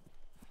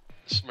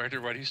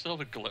 Smarter, why do you still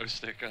have a glow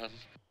stick on?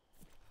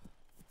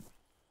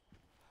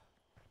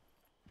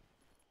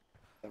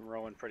 I'm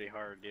rolling pretty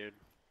hard, dude.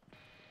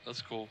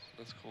 That's cool.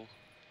 That's cool.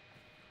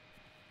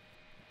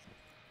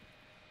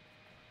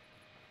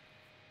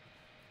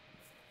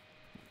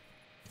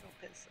 Smell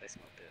piss. I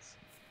smell piss.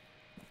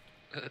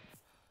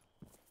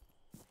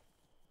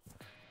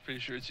 Pretty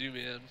sure it's you,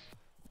 man.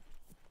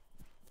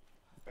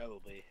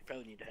 Probably.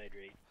 Probably need to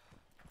hydrate.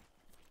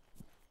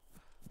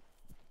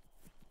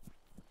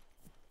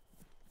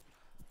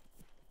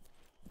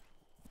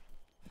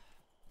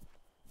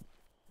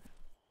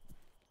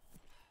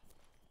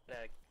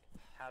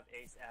 Have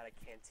Ace add a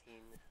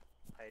canteen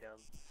item.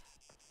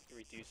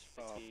 Reduce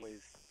Oh, fatigue.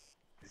 please.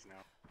 Please no.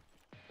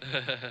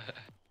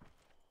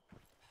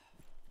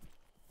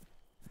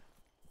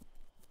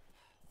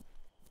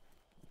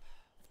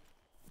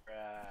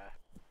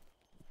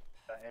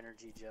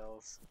 Energy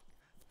gels.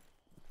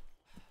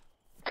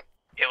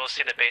 Yeah, we'll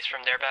see the base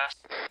from there, Bass.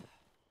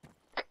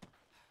 I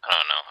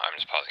don't know. I'm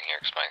just pausing here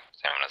because my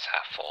stamina's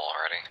half full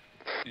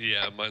already.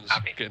 Yeah, mine's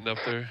Copy. getting up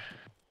there.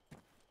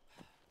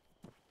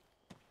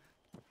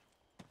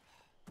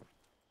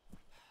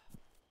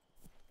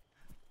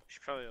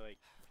 Should probably like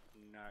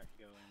not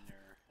go in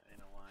there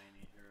in a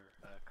line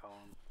or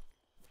column.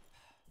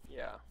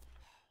 Yeah.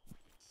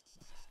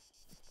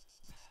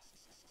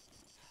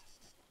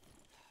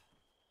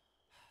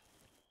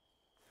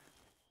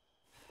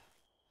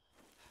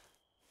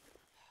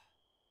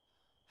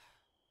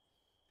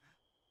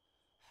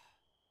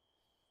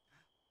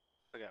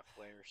 I got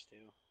flares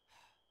too.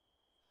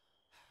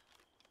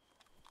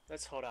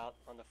 Let's hold out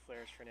on the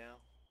flares for now.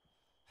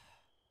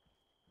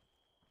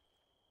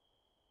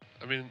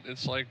 I mean,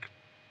 it's like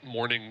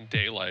morning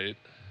daylight.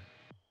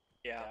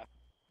 Yeah.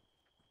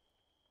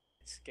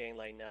 It's getting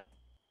late now.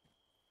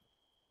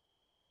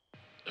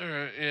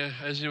 Alright, yeah,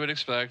 as you would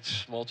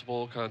expect,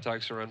 multiple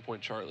contacts around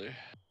Point Charlie.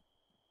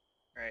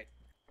 Alright.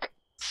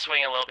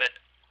 Swing a little bit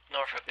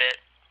north a bit,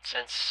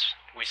 since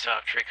we still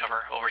have tree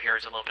cover. Over here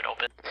is a little bit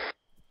open.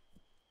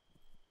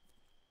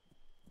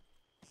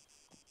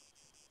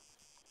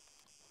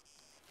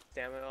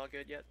 Damn it, all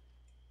good yet?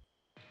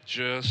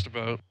 Just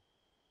about.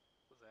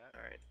 What was that?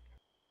 Alright.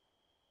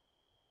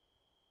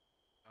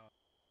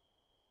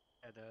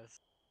 It does.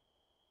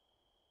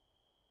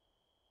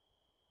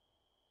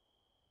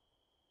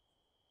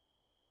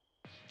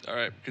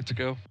 Alright, good to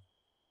go.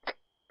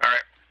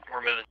 Alright,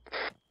 we're moving.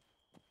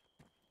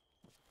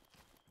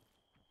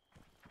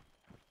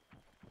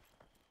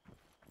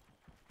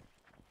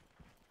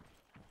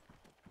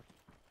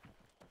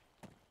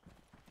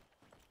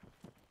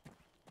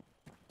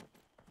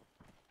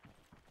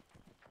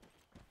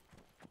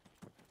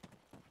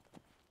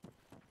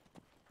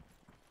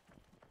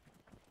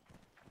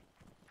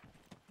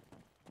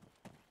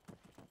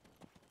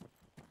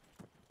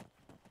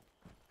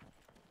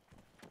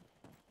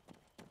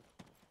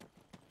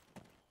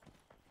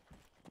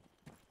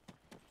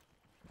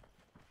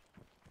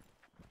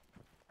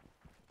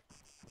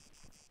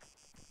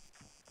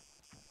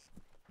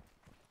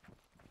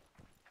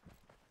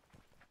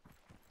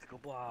 Tickle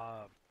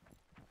blob.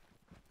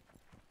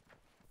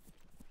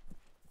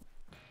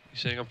 You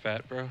saying I'm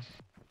fat, bro?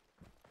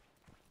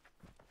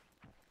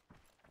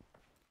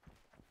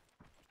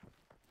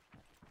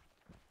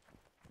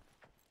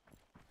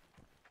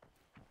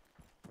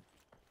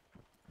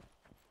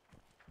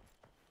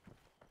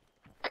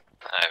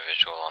 I have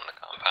visual on the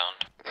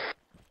compound.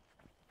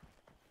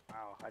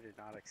 Wow, I did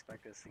not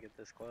expect us to get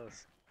this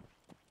close.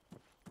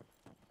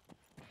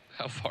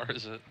 How far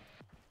is it?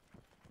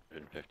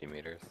 150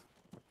 meters.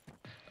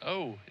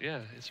 Oh,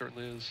 yeah, it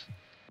certainly is.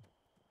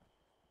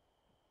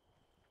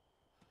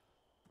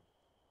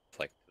 It's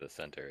like to the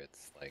center.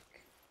 It's like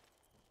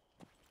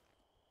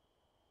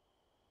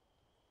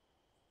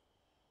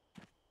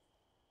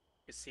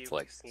You see, it's we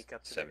like can sneak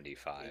up to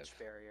 75. the H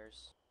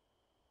barriers.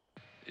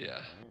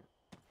 Yeah.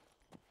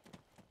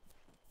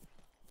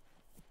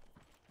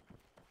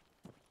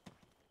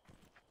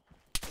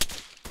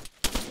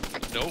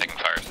 Nope. taking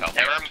fire south.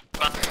 Never mind.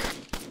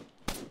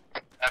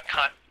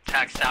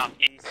 Contact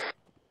southeast.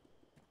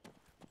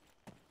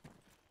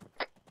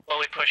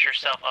 Slowly push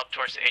yourself up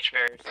towards the H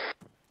barriers.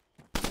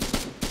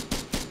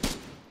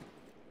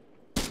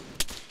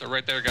 They're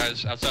right there,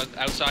 guys.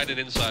 Outside and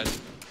inside.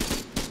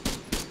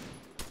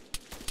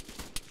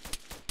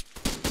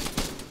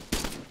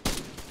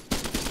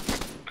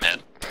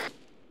 Hit.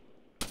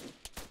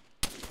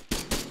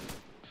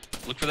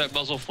 Look for that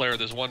muzzle flare.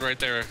 There's one right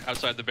there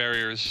outside the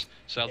barriers,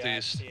 Yeah, I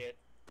southeast. see it.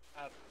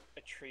 I have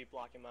a tree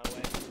blocking my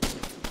way.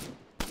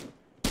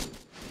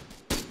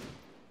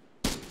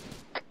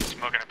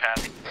 Smoking a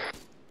path.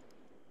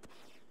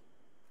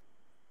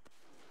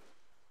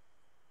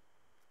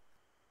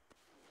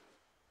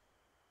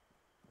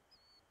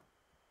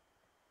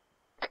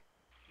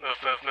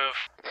 Move.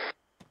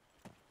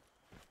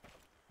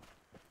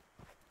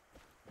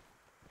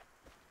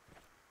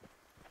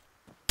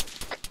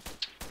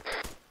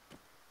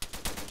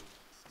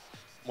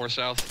 More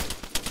south.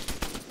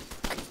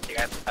 You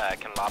guys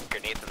can lob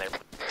grenades in there.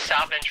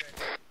 South entrance.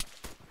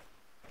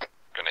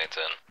 Grenades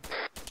in.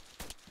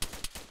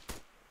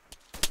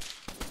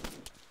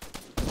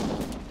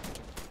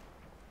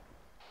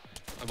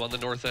 I'm on the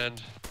north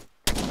end.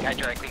 Guy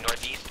directly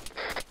northeast.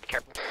 Be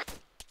careful.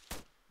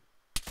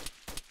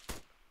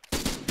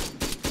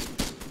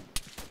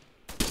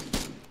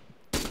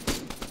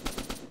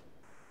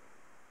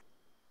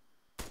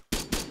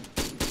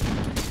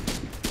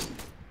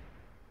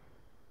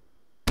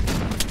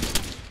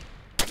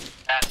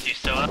 Bass, you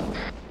still up?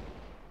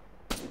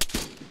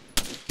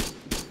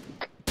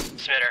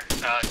 Smitter,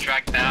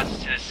 drag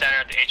Bass to the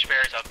center of the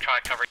H-bears. I'll try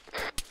to cover you.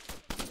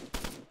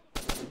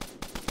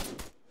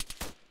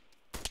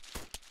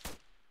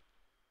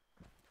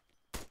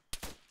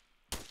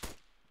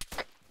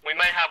 We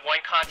might have one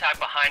contact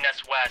behind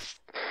us west.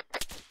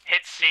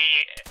 Hit C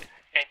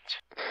and...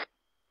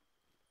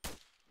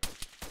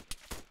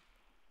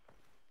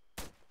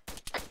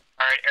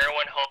 Alright,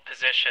 everyone hold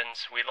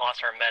positions. We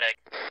lost our medic.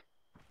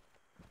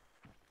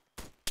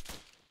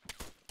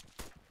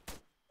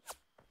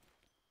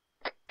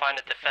 Find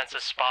a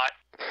defensive spot.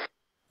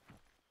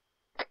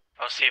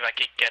 I'll see if I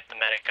can get the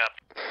medic up.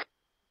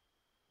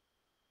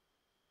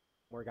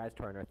 More guys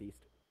to our northeast.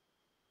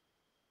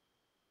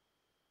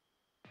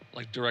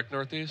 Like direct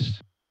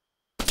northeast?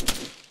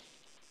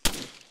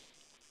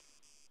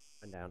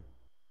 One down.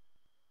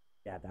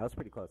 Yeah, that was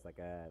pretty close, like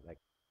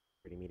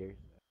 30 meters.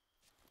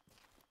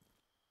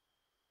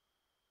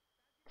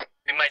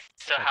 We might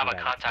still have a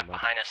guy contact come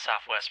up. behind us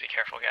southwest. Be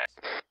careful, guys.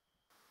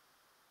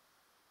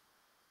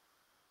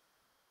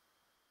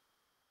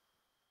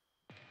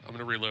 I'm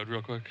gonna reload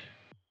real quick.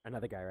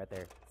 Another guy right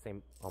there.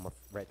 Same, almost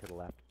right to the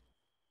left.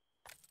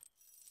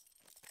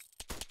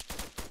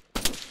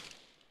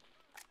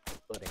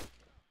 Loading.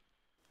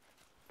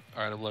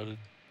 Alright, I'm loaded.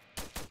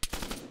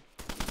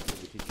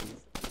 Maybe 2 cheese.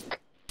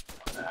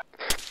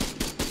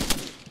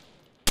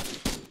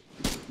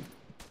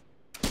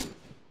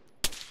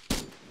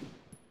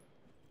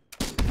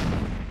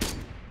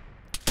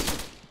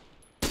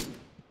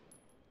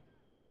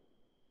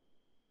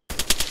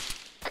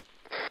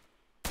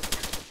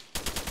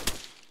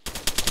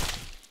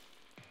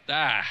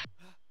 Ah!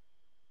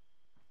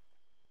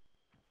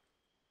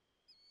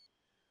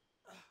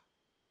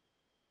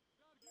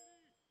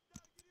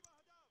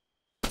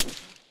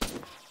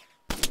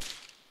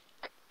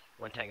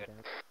 One tango.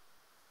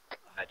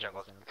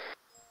 Jungle.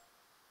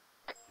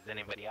 Is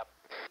anybody up?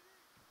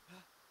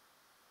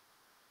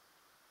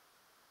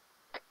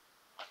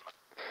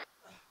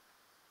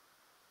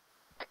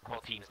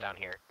 Whole team's down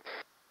here.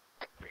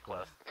 Pretty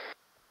close.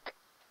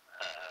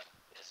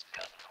 It's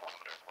got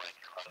kilometer point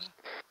close.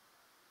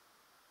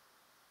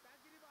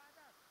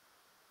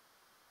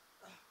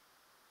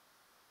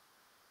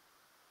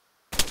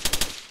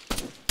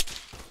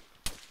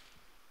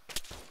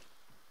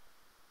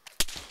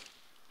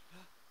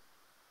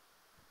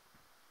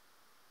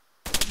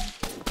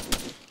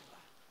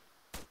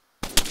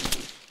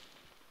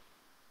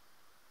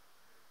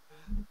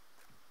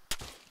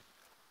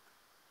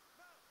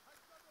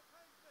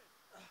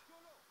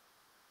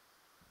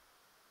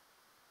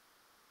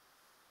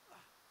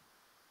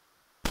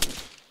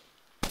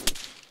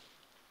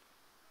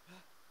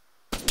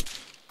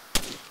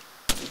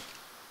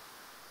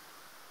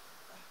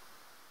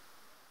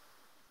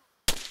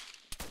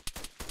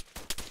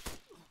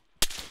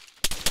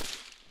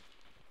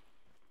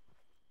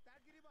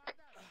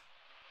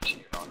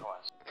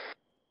 Northwest.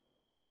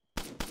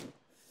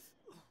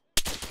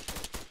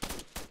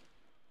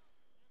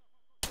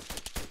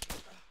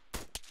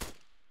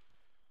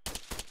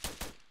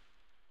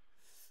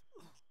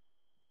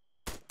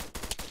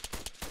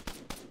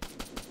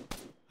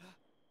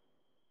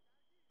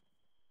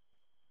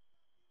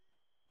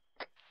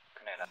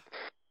 Grenade up.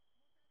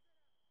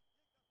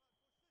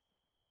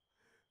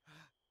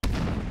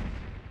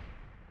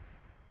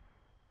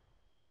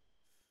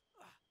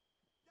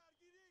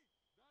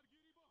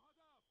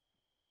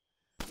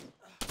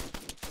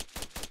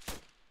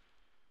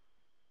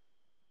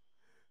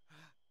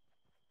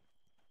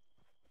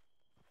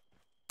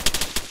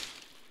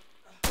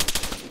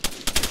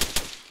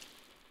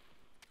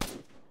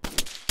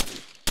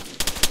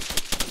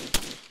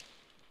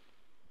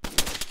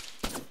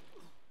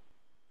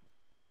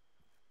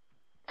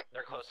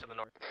 They're close to the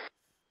north.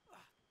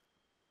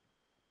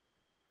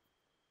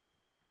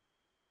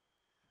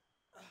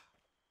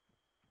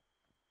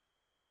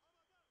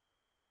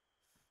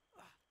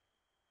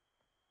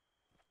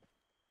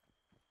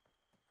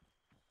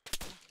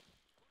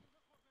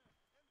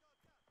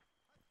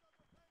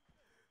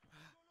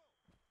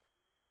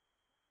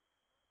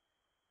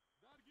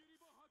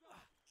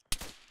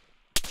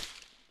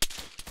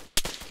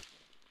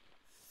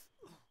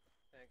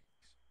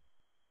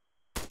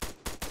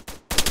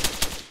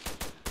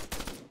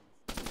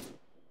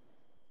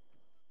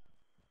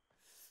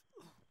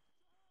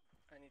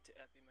 I need to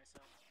epi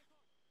myself.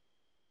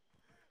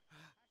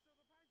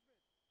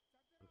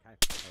 Okay.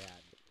 Oh, yeah,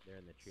 they're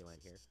in the tree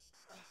line here.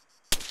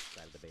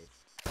 Side of the base.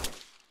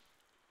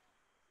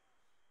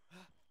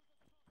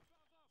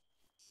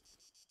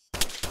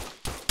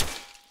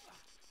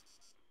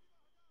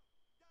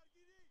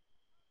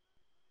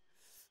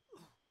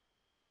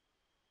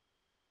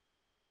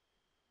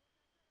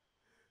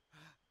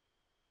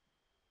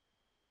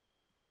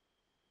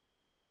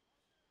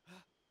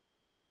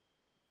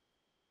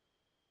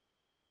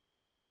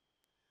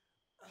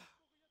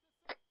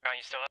 Crown,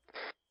 you still up?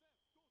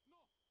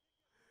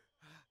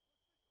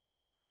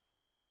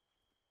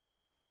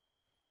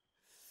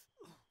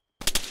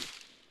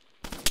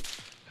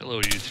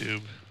 Hello,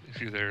 YouTube, if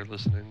you're there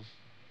listening.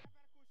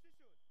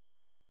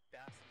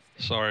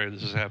 Sorry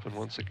this has happened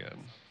once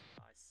again.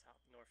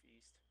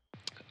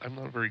 I'm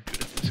not very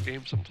good at this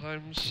game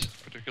sometimes,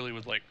 particularly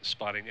with like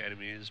spotting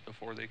enemies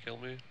before they kill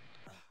me.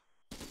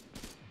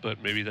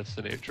 But maybe that's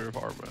the nature of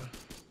Arma.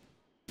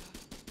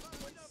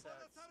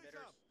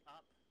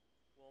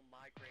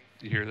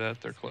 You hear that?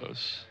 They're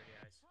close.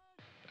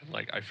 And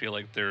like I feel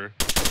like they're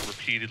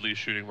repeatedly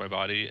shooting my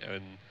body,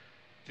 and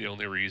the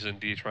only reason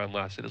D-Tron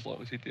lasted as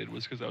long as he did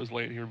was because I was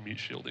laying here meat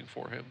shielding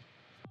for him.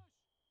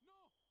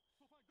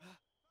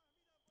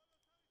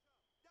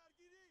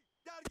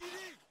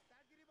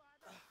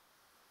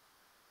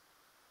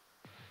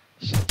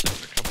 Sounds like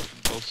they're coming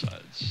from both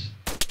sides.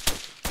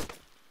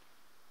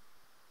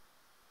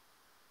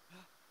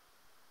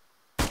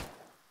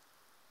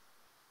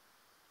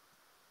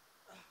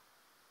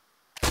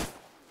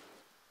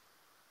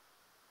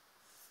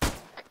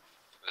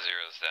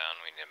 Zero's down.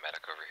 We need a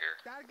medic over here.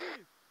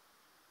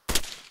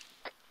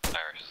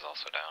 Irish is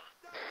also down.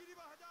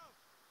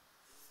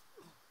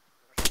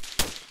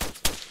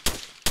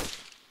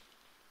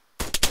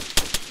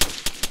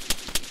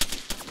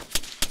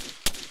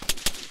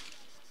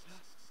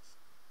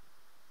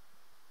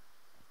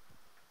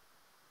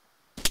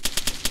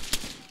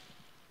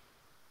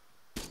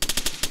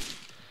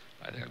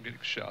 I think I'm getting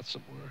shot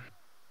somewhere.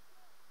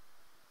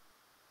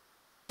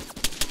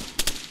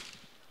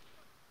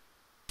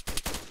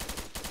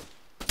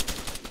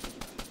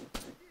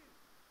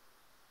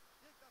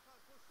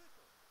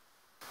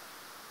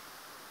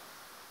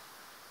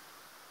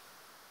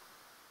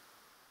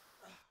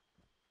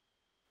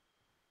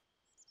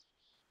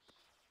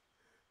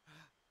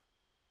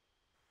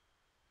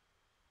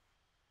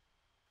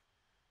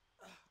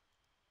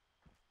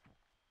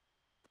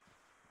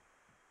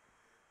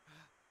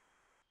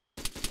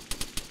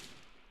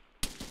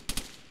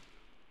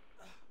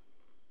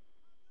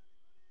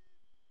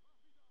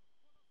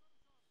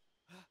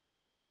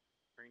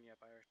 Bring you up,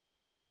 Irish.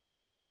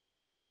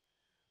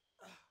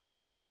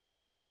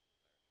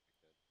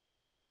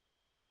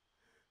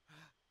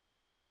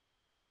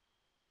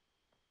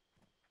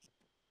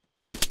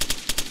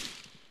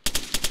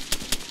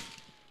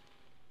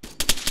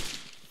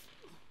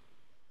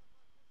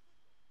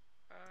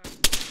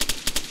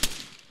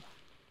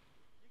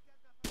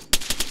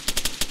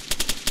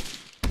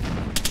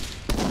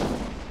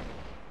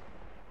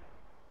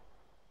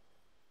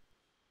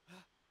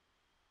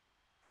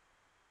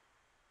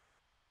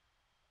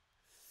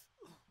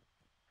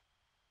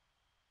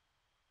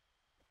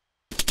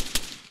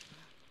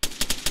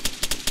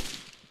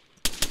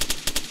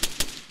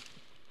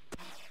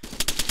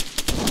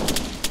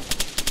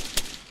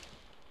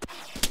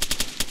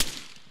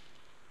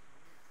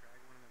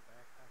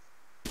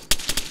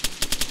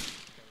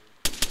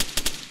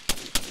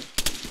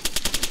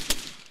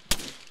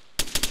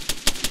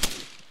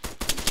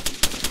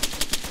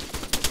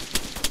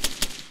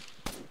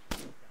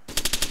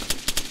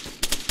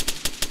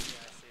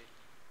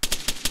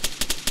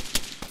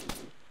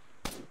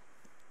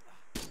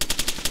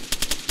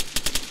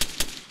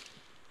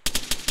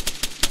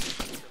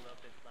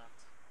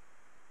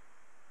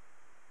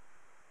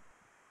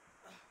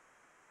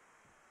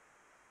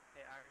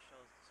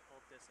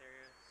 This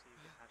area so you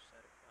can hatch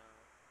that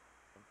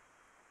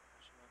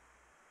hatch him up.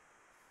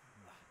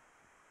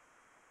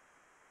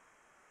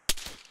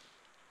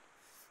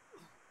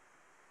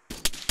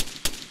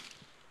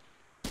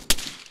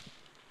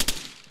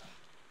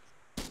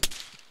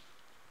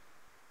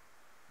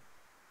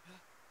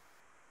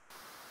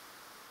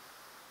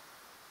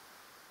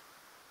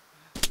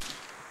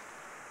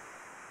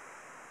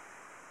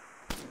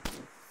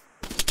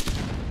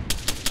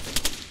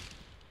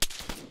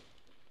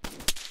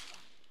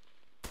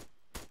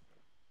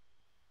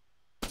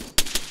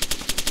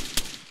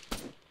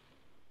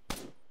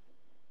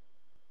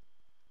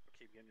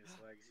 Getting his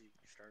legs, you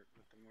start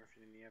with the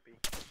morphine and the epi.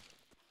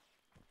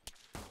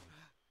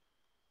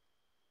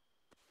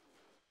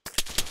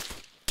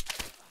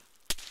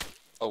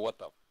 Oh, what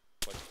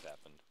just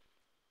happened?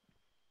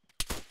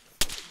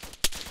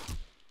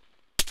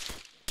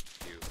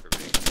 You for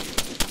being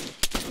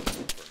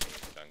for me,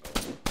 jungle.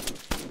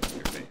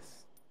 Your face.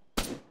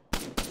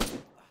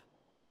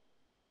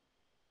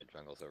 The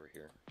jungle's over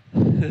here.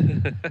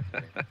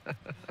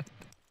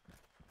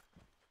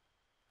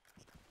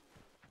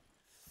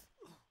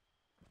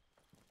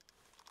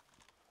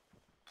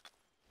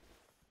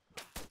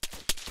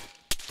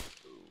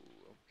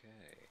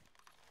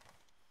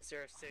 Is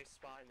there a safe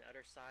spot on the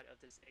other side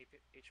of this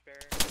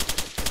H-barrier?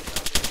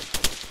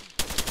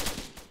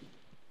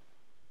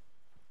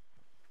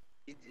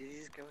 Did he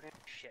just go down?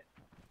 Shit.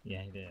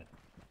 Yeah, he did.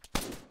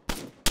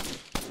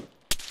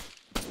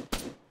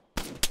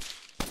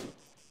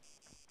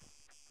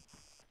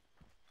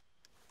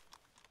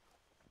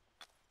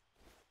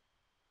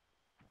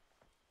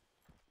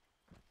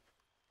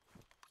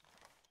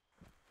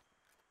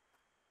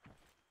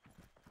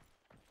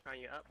 Are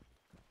you up?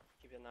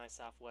 Keep Keep an eye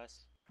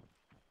southwest.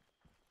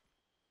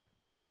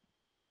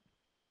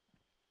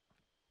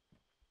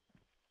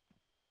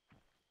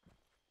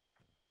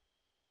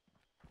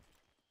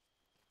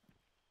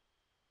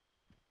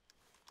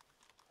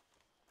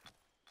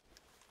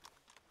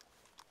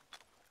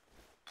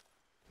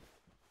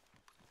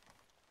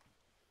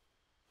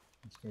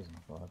 Excuse me,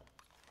 bud.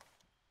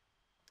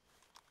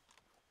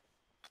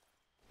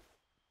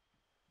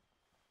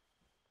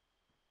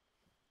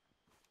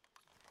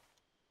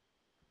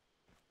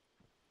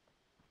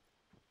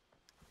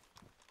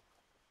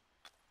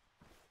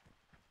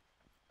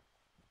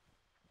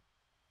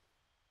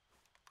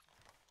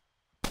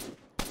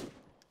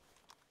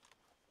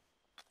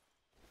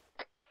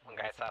 One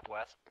guy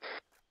southwest.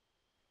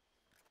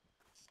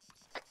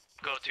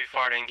 Go too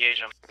far to engage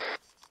him.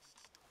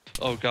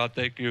 Oh God,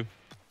 thank you.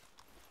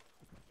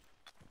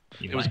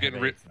 You It was might getting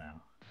have re- AIDS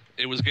now.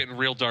 It was getting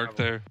real dark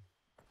there.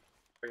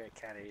 We got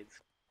cat aids.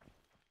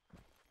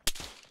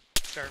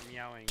 Start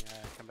meowing,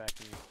 come back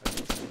to me.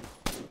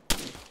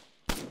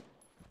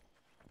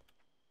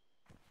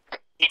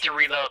 Need to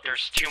reload.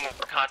 There's 2 more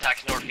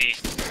contacts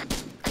northeast.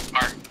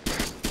 Mark.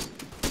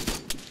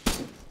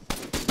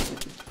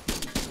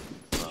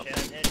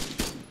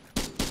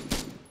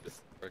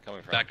 Where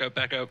coming from? Back up,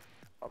 back up.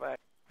 All back.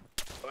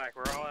 All back.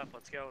 We're all up.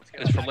 Let's go. Let's go.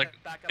 It's from Back like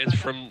up, back up, it's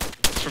back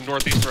from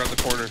northeast around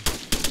the corner.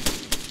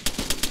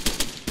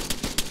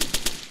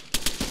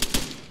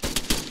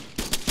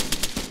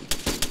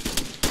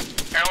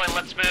 Erwin,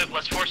 let's move.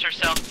 Let's force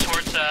ourselves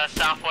towards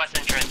southwest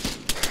entrance.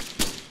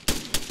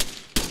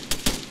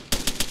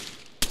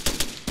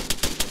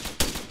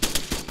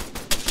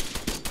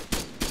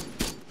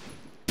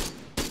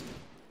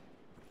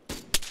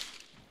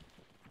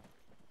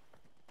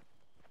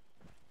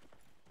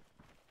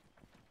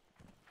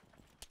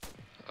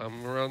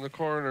 I'm around the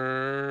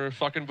corner.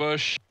 Fucking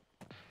Bush.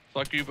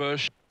 Fuck you,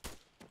 Bush.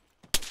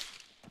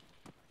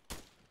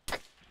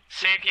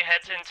 See if you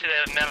heads into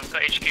the medical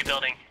HQ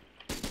building.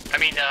 I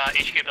mean,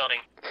 HQ building.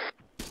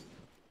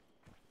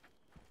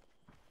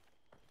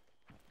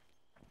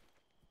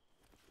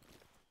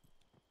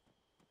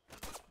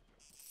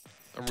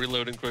 I'm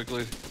reloading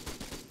quickly.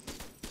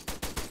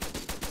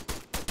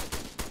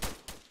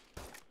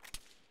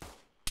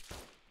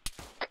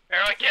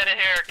 Everyone get in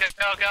here.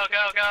 Go, go,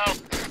 go, go.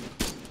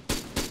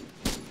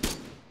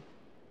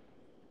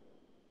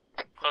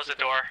 Close the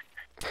door.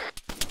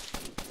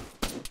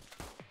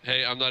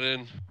 Hey, I'm not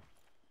in.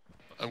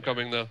 I'm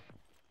coming though.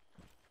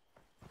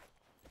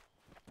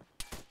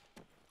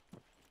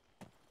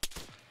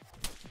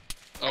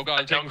 Oh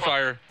God, I'm taking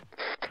fire.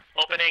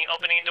 Opening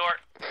door.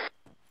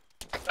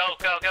 Go,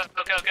 go, go,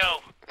 go, go, go.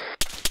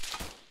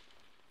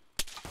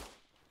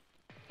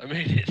 I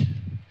made it.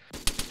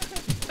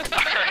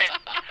 Alright.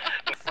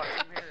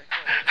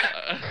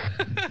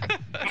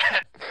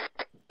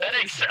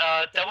 Medics,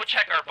 double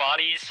check our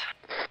bodies.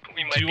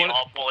 We might be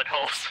all bullet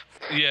holes.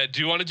 Yeah,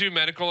 do you want to do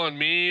medical on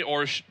me,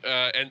 or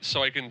and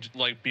so I can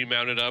like be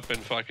mounted up and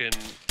fucking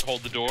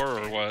hold the door,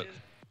 or what?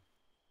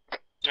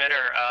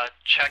 Better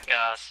check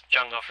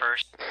jungle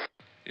first.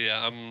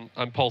 Yeah,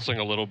 I'm pulsing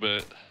a little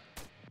bit.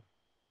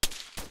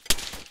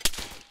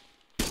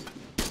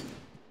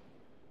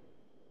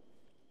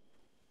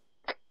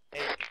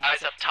 Hey,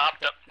 guys up top,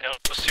 no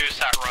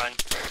suicide run.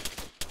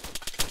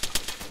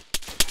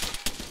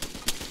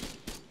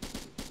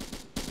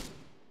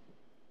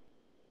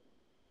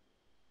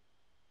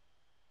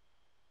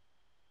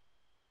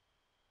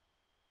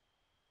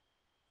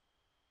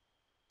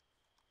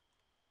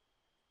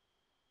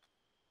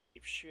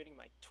 Keep shooting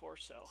my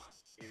torso.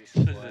 Maybe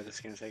some blood. It's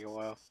gonna take a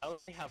while. I only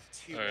have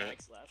 2 Alright.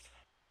 mags left.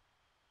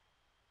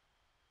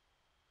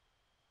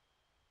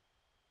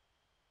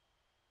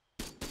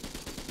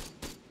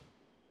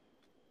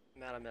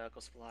 I'm out of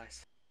medical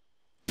supplies.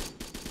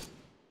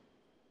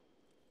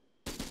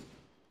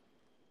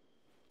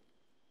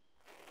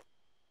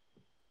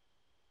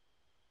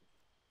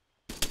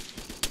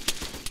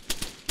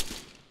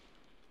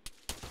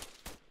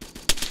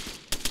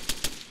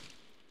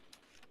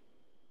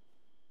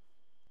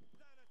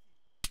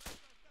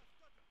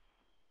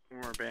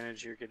 One more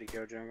bandage. You're good to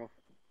go, jungle.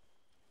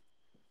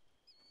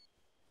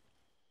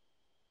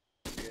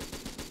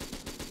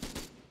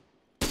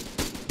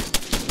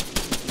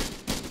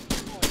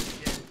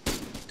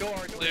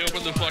 They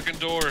opened the fucking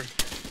door.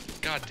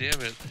 God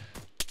damn it.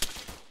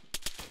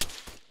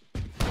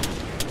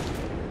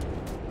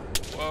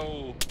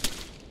 Whoa.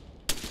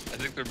 I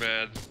think they're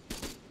mad.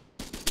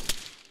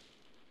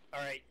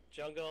 Alright,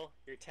 jungle,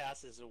 your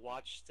task is to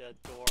watch the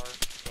door.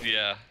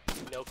 Yeah.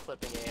 No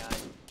clipping AI.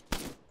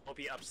 We'll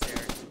be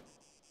upstairs.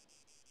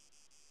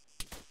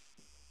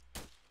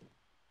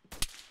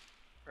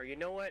 Or you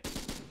know what?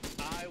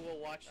 I will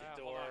watch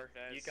the hold on, door.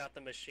 guys. You got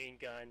the machine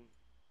gun.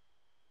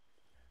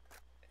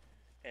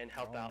 And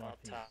help out up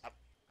top.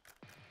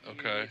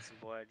 Okay. You need some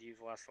blood.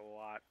 You've lost a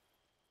lot.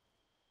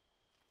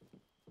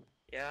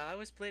 Yeah, I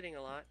was bleeding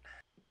a lot.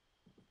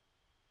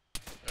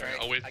 Alright,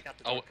 I'll wait. I got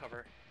the door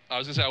cover. I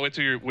was gonna say I'll wait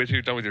till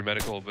you're done with your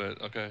medical,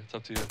 but okay, it's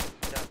up to you.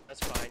 No, that's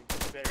fine.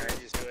 You better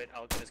just do it.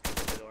 I'll just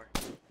cover the door.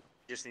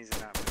 Just needs to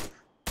not move.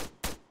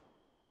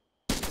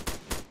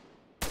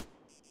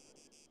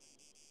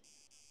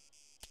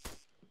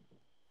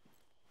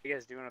 What are you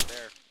guys doing up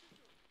there?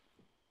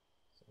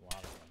 There's a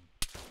lot of them.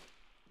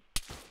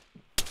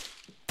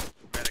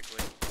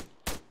 Medically.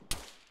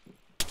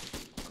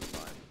 I'm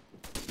fine.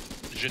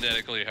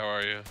 Genetically, how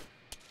are you?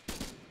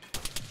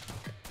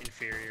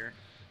 Inferior.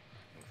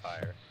 I'm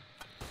fire.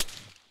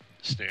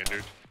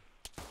 Standard.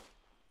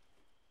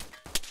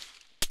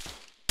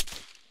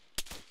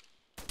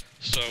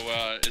 So,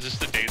 is this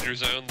the danger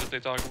zone that they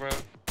talk about?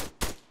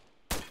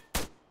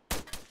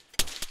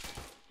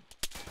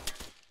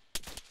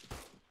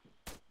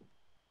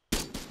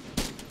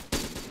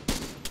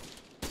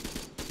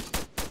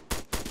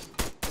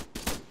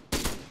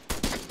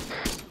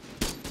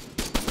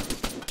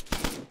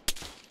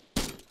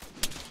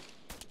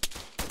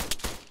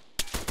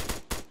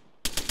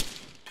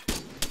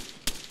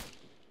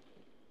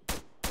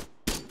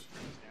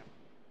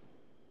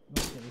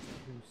 Must be at least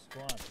 2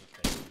 squads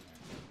if they in there.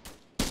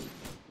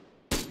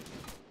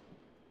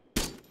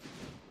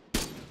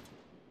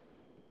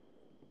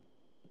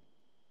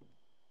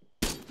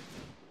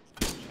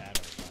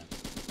 Shadows on.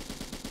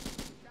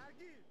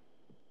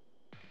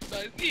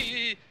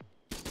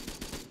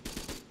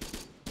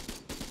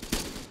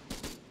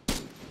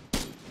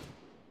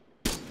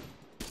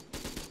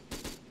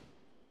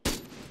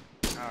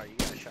 Oh, you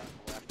got shot in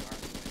the left arm.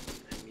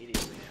 Went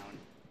immediately down.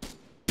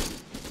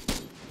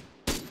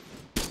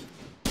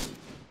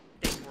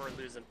 I think we're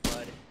losing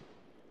blood.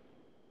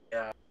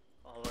 Yeah.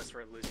 All of us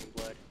were losing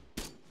blood.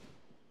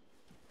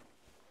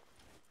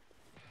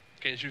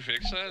 Can't you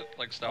fix that?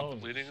 Like, stop the Oh,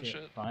 bleeding and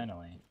shit?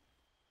 Finally.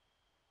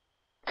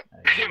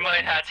 We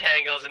might have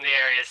tangles in the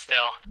area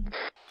still.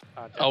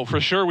 Oh,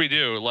 for sure we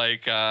do.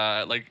 Like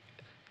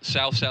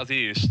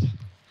southeast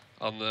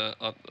on the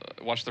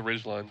watch the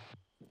ridge line.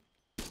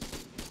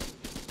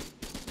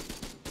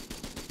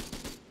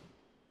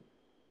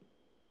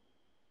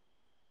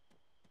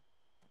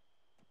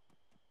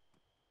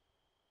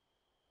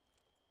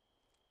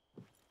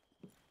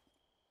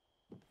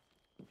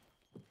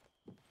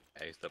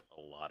 I used up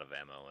a lot of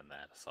ammo in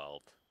that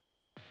assault.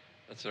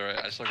 That's alright.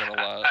 I still got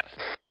a lot.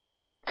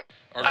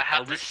 I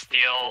have to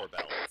steal.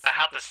 I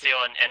have to steal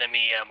an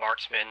enemy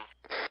marksman.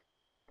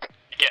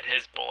 Get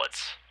his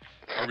bullets.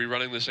 Are we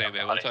running the same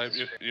ammo type,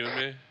 you and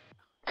me?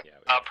 Yeah.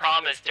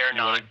 Problem is they're You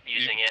not wanna-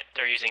 using it.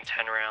 They're using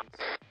 10 rounds.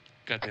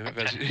 God damn it,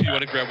 Vez. You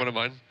want to grab one of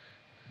mine?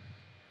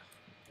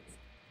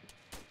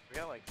 We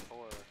got like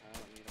 4. I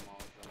don't need them all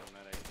for the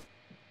medic.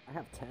 I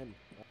have 10.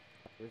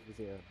 Where's the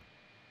 0?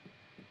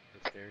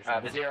 Upstairs.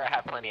 The Zero, I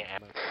have plenty of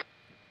ammo.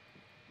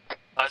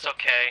 That's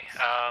okay.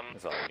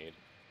 That's all I need.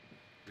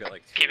 We got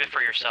like Keep 2 it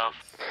for yourself.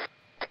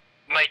 I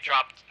might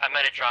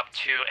have dropped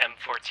 2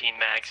 M14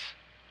 mags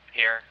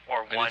here,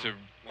 or I one need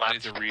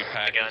left. to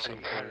repack Again. at some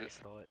point.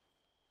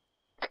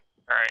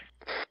 Alright.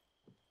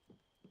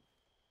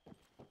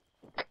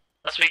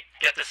 Once we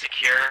get this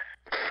secure,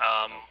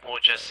 we'll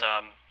just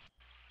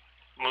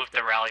move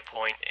the rally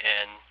point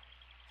and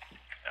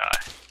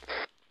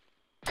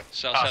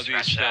Southeast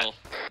scratch that. still.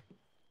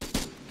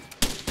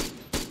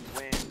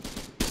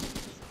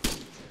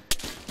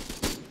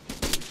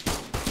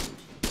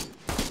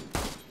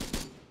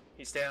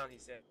 He's down,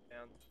 he's down.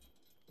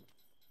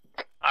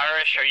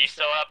 Irish, are you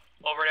still up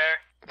over there?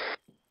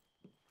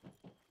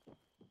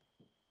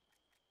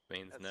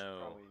 Means That's no.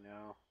 probably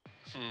no.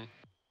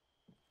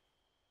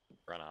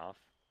 Run off.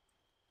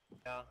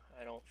 Yeah,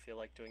 I don't feel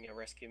like doing a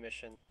rescue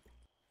mission.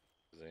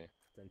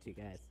 Done 2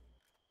 guys.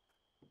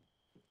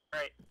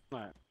 Alright.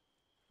 What?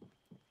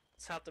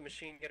 Let's have the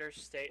machine getters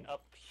stay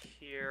up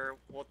here.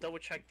 We'll double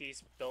check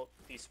these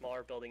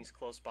smaller buildings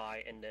close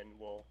by, and then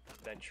we'll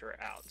venture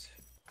out.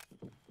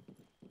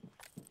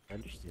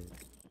 Understood.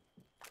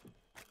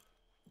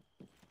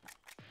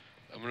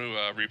 I'm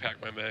gonna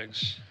repack my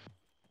mags.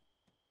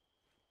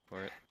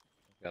 For it.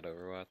 Got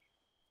Overwatch.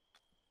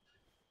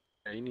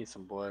 Yeah, you need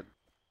some blood.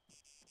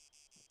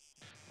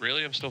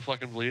 Really? I'm still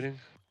fucking bleeding?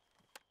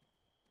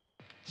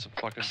 Some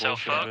fucking So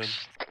bullshit, man.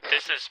 folks,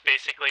 this is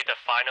basically the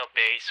final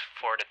base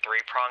for the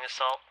 3-prong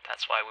assault.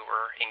 That's why we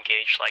were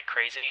engaged like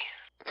crazy.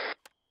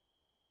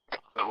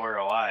 But we're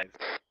alive.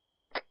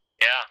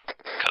 Yeah,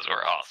 because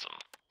we're awesome.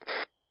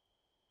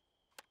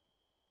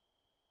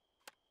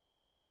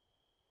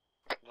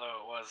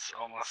 Though it was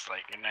almost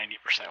like a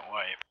 90%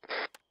 wipe.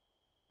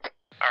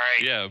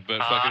 Alright. Yeah, but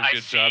fucking I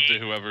good job see to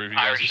whoever of you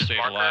guys who Irish's stayed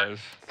marker.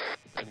 alive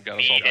and got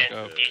us Me all back and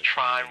up.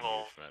 Detron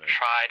will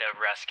try to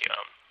rescue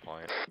him.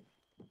 Point.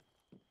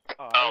 Oh,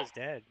 Oh. I was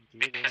dead.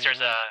 Because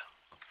there's a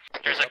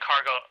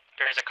cargo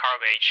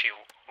HQ.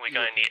 We're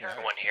gonna need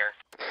everyone here.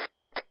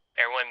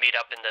 Everyone meet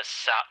up in the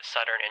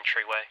southern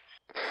entryway.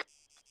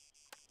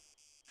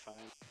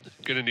 Fine.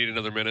 Gonna need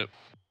another minute.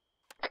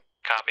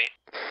 Copy.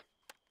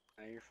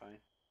 No, you're fine.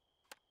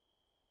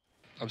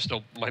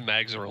 My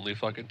mags are only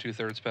fucking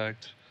 2/3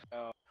 packed.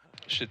 Oh.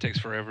 Shit takes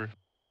forever.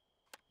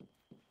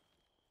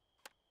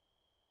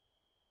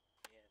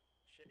 Man,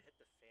 shit hit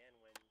the fan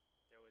when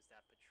there was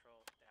that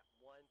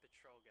one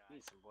patrol guy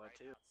Need some blood right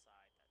too.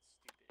 outside.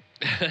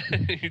 That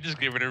stupid. You're just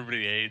giving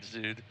everybody AIDS,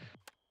 dude. I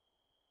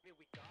mean,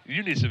 we got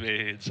You need some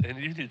AIDS, and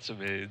you need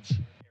some AIDS.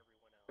 everyone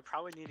else.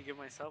 probably need to give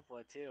myself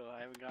blood too. I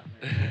haven't gotten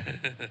there.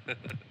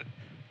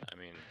 I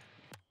mean,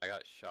 I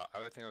got shot.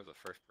 I would think I was the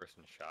first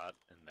person shot,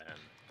 and then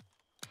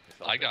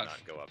I got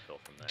not go uphill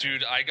from there.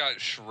 Dude, I got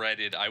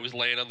shredded. I was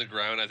laying on the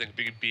ground, I think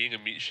being a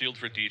meat shield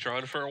for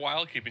D-Tron for a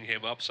while, keeping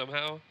him up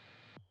somehow.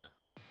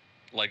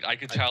 Like, I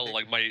could tell,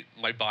 like,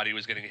 my body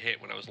was getting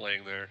hit when I was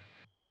laying there.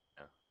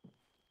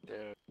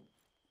 Dude.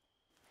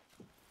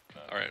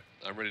 Alright,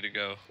 I'm ready to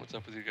go. What's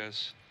up with you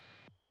guys?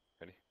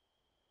 Ready?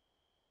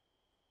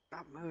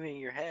 Stop moving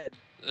your head.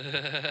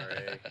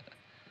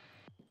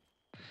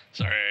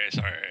 Sorry.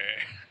 Sorry.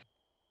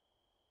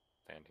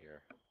 Stand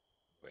here.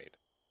 Wait.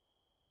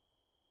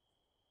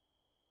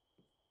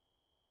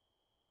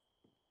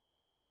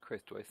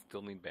 Chris, do I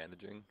still need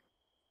bandaging?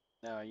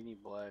 No, you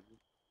need blood.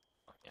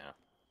 Oh, yeah.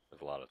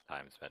 There's a lot of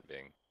time spent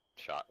being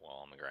shot while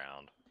on the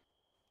ground.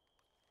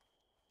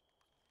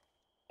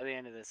 At the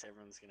end of this,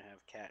 everyone's gonna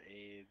have cat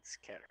AIDS,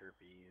 cat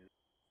herpes,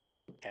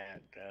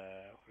 cat,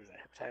 what is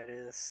that,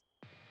 hepatitis?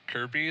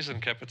 Herpes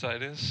and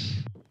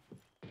hepatitis?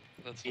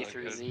 That's E not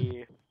through good.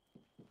 Z.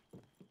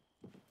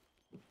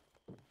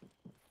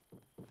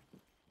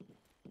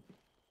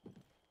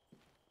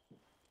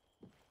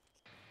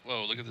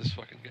 Whoa, look at this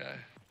fucking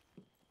guy.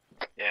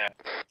 Yeah.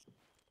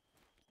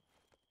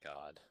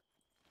 God.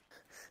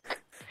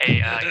 Hey,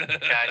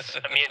 guys,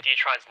 me and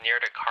D-Tron's near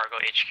the cargo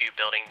HQ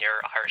building near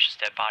Irish's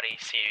dead body.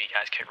 See if you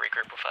guys could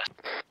regroup with us.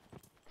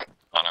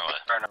 On our way.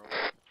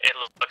 It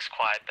looks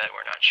quiet, but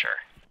we're not sure.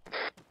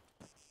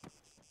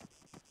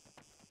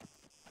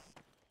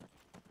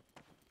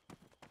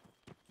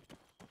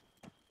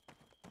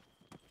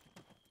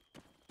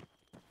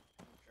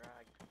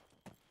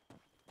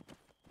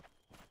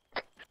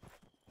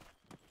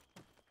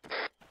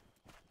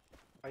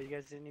 Oh, you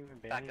guys didn't even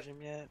bandage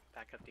him yet?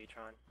 Back up,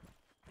 D-Tron.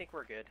 I think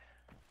we're good.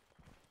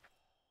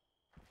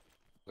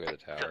 Look at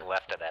the tower. To the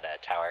left of that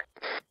tower.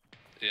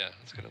 Yeah,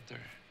 let's get up there.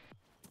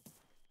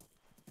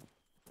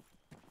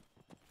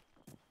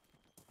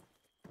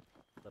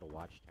 Little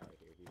watchtower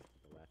here. He's to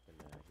the left, and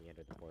he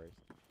entered the forest.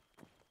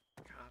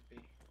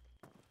 Copy.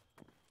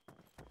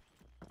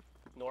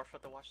 North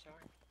of the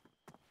watchtower?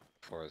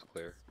 Floor is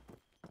clear.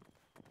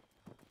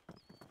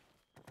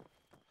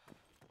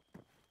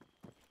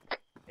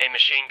 Hey,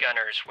 machine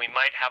gunners, we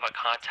might have a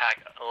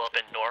contact a little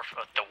bit north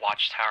of the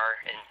watchtower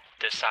in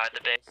this side of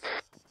the base.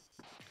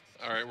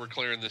 Alright, we're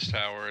clearing this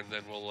tower, and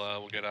then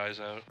we'll get eyes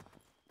out.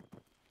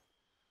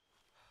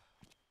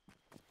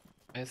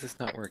 Why is this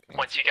not working?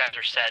 Once you guys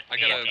are set, I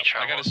me and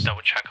D-Tron will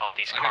double check all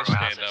these I cargo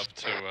gotta stand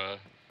houses. up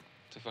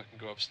to fucking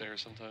go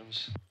upstairs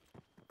sometimes.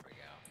 There we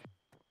go.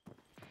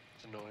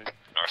 It's annoying.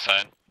 North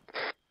side.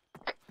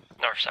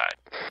 North side.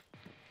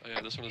 Oh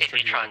yeah, this one is Hey,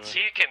 tricky D-Tron, anyway. see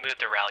if you can move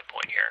the rally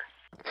point here.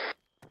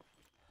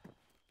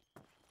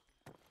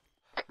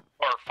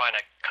 Or find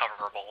a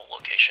coverable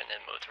location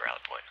and move the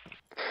rally point.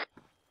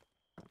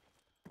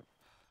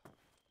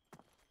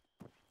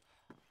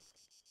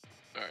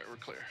 Alright,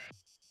 we're clear.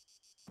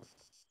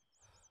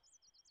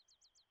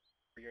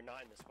 You're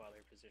not in the squad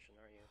leader position,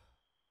 are you?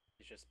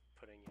 He's just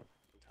putting you on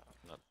top.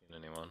 Not seeing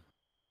anyone.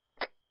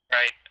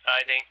 Right,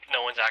 I think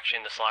no one's actually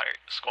in the squad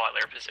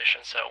leader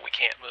position, so we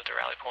can't move the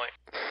rally point.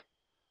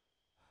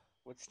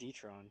 What's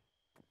D-Tron?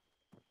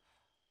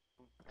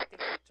 I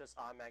think he just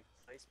automatic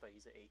place, but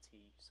he's an AT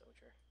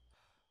soldier.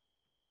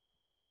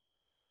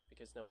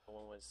 Because no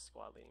one was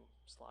squad leading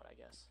slot, I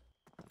guess.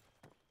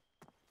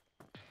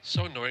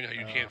 So annoying how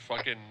you can't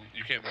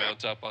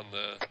mount up on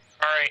the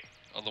Alright,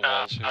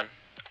 walls here.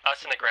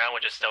 us in the ground will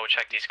just double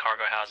check these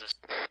cargo houses.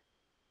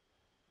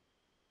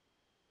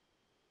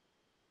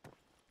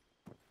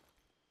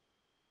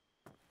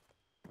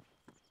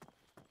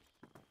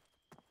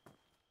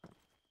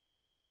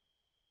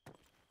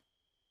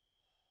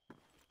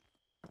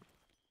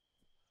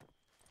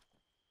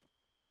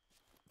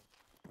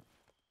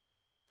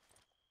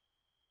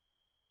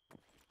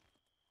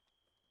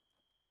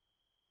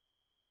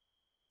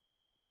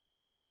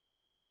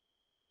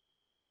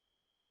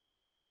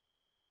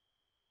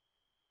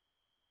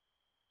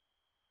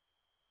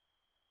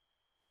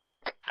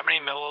 How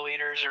many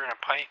milliliters are in a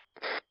pint?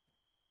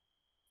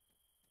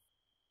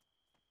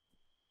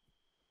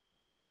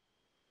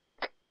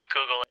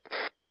 Google it.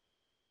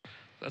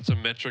 That's a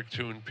metric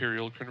to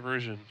imperial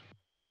conversion.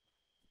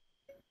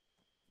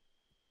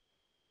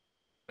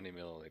 How many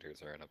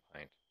milliliters are in a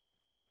pint?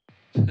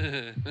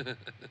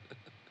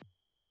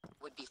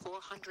 Would be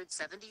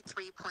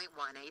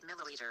 473.18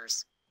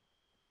 milliliters.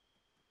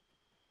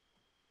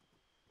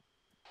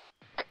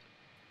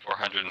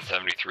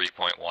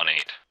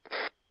 473.18.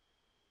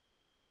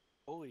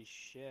 Holy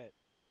shit.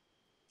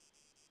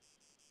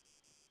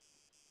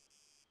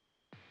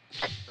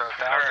 So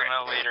 1,000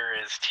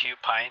 milliliter is 2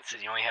 pints,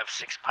 and you only have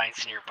 6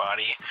 pints in your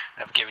body.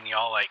 I've given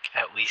y'all like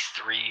at least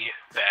 3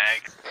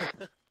 bags.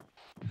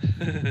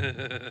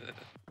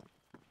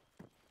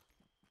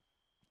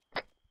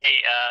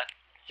 Hey,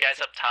 you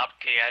guys up top,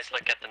 can you guys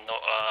look at the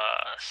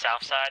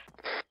south side?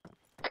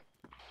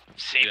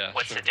 See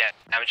what's the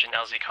damage in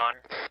LZ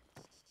Connor?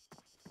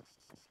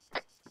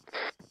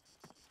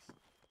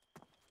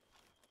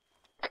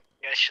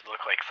 You guys should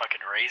look like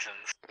fucking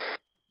raisins.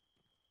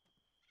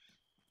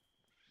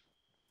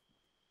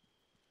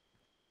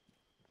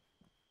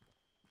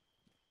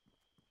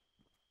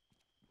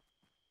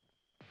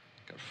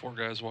 Got 4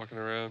 guys walking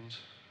around.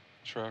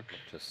 Truck.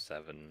 Just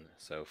 7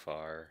 so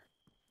far.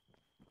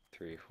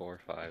 3, 4,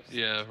 5. 6.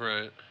 Yeah,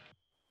 right. It's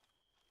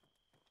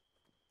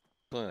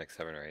only like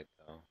 7 or 8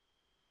 though.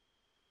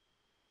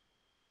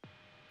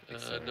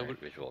 Like 7 or 8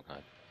 visual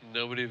content.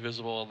 Nobody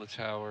visible on the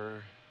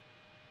tower.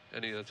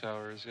 Any of the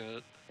towers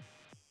yet.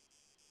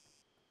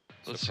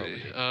 Let's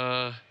see.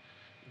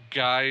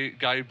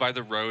 Guy by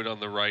the road on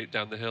the right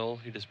down the hill.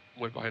 He just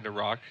went behind a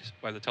rock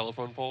by the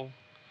telephone pole.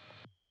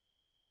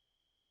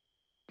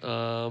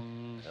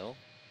 Hill?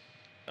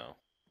 No.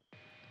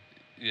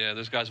 Yeah,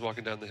 there's guys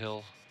walking down the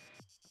hill.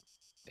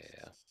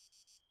 Yeah.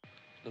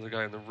 Another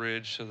guy on the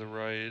ridge to the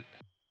right.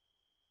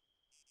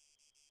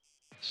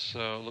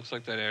 So it looks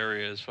like that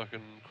area is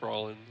fucking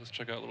crawling. Let's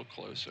check out a little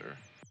closer.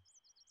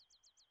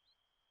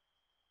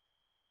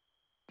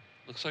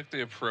 Looks like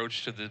the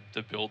approach to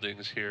the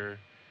buildings here,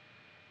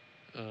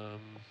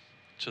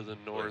 to the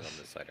north. On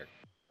this side or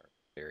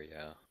here,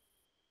 yeah.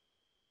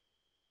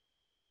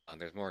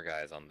 There's more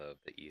guys on the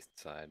east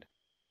side.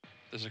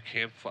 There's a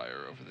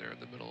campfire over there in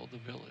the middle of the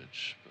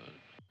village, but...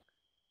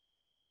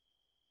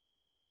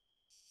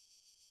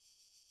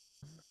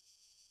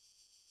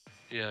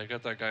 Yeah, I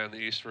got that guy on the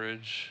east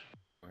ridge.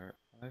 Where?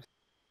 5,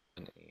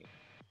 7, 8.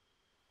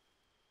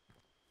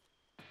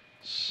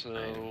 So...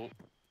 9,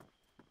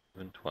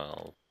 11,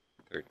 12,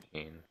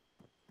 13.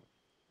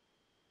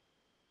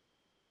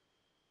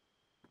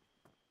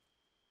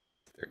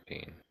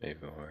 13, maybe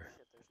more.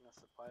 Shit, there's no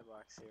supply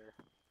box here.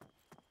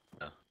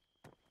 No.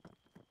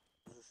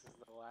 This is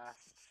the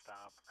last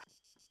stop.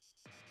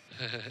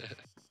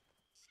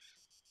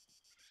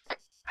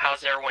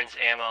 How's everyone's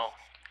ammo?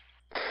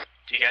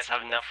 Do you guys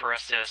have enough for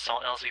us to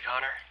assault LZ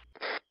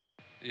Connor?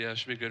 Yeah, it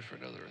should be good for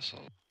another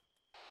assault.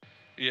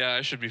 Yeah,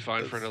 I should be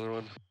fine for another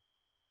one.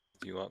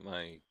 Do you want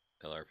my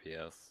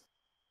LRPS?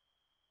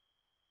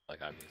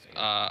 Like I'm using.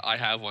 I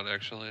have one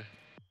actually.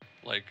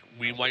 Like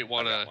we might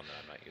want to. One that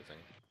I'm not using.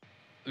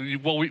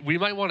 Well, we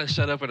might want to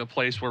set up in a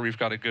place where we've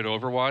got a good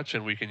overwatch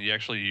and we can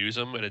actually use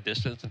them at a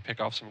distance and pick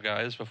off some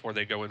guys before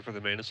they go in for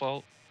the main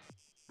assault.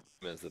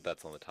 Is that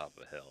that's on the top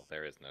of a hill?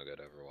 There is no good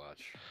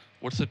overwatch.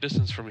 What's the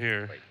distance from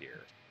here? Right here.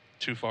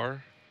 Too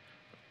far?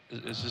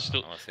 Is this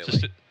still?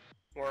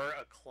 We're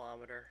a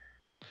kilometer.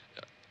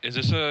 Is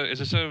this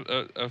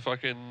a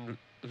fucking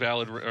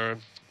valid or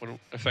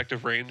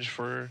effective range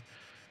for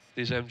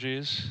these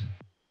MGs?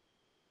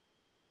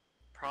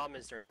 Problem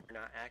is they're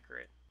not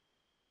accurate.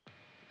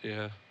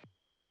 Yeah.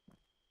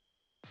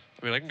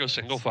 I mean, I can go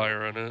single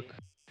fire on it.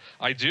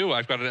 I do.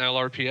 I've got an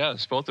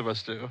LRPS. Both of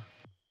us do.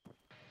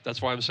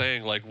 That's why I'm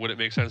saying, like, would it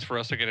make sense for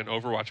us to get an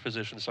Overwatch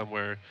position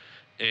somewhere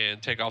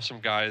and take off some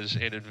guys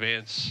in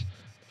advance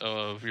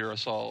of your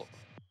assault?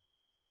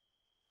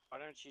 Why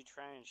don't you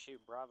try and shoot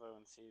Bravo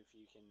and see if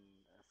you can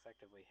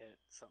effectively hit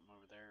something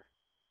over there?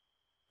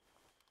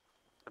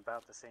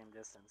 About the same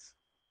distance.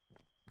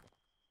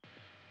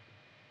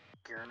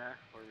 Gurna,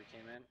 where we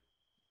came in.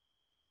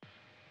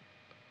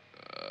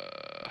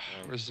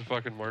 Where's the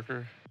fucking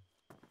marker?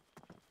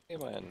 Hey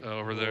man. Oh,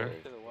 over there.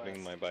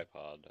 Putting my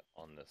bipod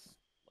on this.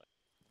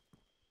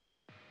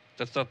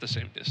 That's not the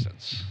same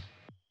distance.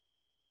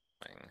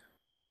 Thing.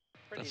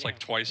 That's like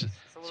twice.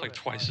 It's like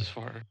twice as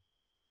far.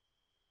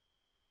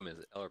 I mean,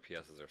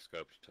 LRPSs are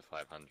scoped to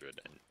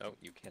 500, and oh,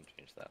 you can't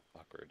change that.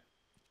 Awkward.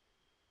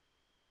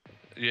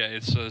 Yeah,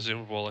 it's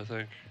zoomable, I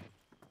think.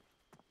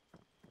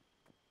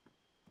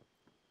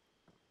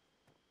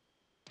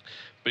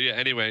 But yeah,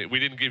 anyway, we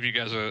didn't give you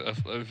guys a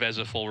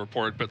Veza full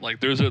report, but like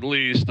there's at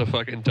least a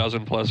fucking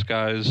dozen plus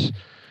guys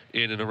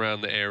in and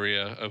around the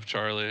area of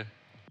Charlie.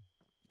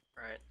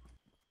 Right.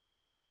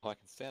 Oh, I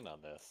can stand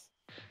on this.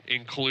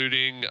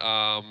 Including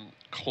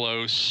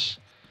close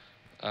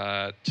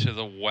to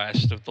the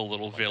west of the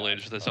little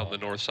village that's on the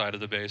north side of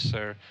the base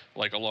there.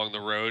 Like along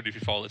the road, if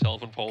you follow the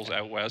telephone poles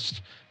out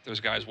west, there's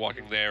guys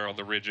walking there on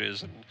the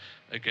ridges, and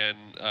again,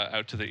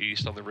 out to the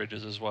east on the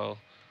ridges as well.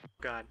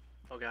 God.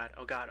 Oh god.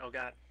 Oh god. Oh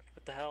god.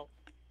 What the hell?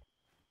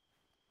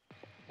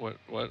 What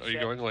are you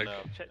going like?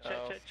 No.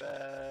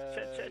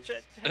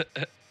 Shit.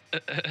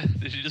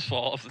 Did you just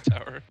fall off the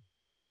tower?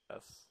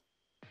 Yes.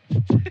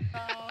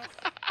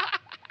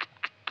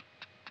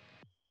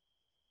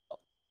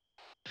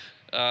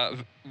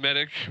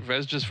 Medic,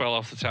 Vez just fell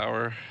off the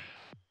tower.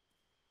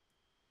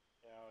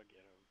 Yeah, I'll get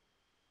him.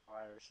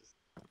 Viruses.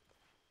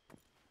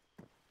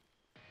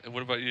 And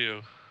what about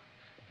you?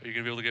 Are you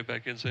gonna be able to get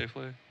back in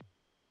safely?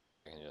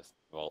 I can just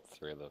vault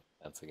through the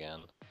fence again.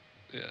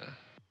 Yeah.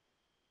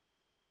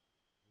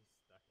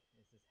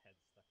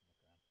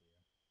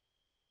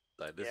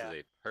 Like, this is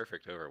a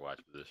perfect Overwatch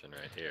position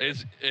right here.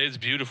 It's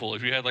beautiful.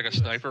 If you had like a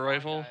sniper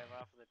rifle. Off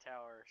of the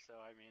tower, so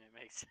I mean it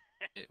makes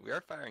sense. We are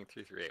firing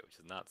 338, which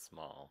is not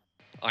small.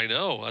 I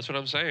know. That's what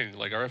I'm saying.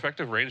 Like our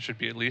effective range should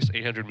be at least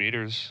 800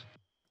 meters.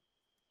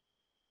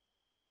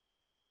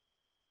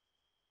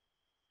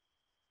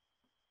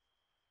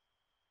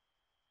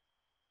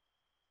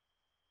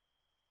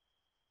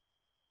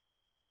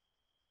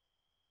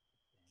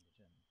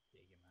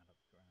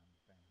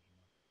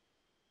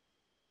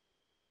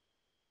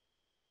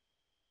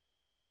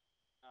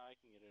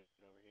 can get it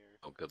over here.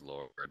 Oh, good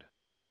lord.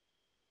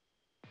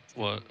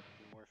 What?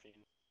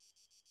 Morphine.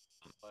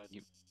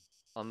 You,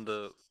 on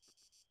the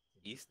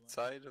east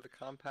side of the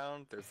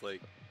compound, there's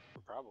like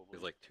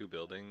Probably. 2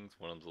 buildings.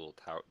 One of them's a little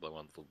tower, the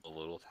one's the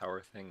little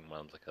tower thing. One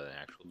of them's like an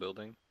actual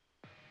building.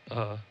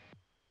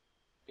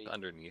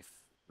 Underneath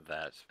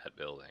that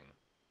building,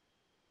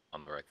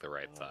 on the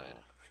right side.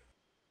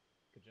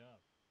 Good job.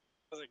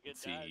 That was a good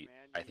See, dive,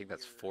 man. I think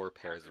that's You're 4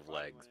 half pairs your of body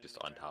legs went just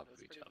into on the top ground. of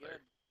That's each pretty other.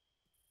 good.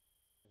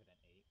 Give it an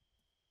 8.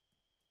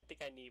 I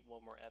think I need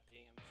one more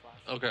epi and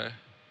flash. Okay.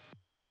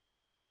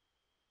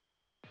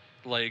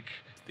 Like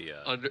The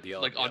under, the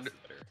like LRPS under, is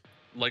better.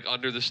 like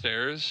under the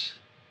stairs.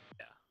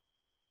 Yeah.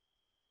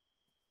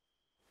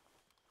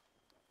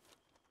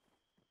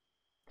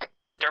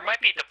 There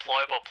might be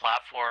deployable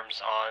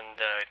platforms on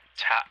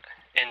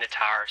in the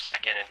tower,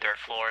 second and third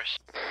floors.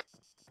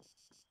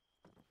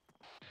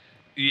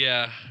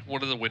 Yeah,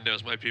 one of the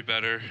windows might be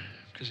better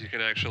because you can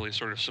actually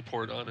sort of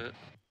support on it.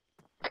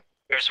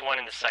 There's one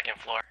in the second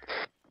floor.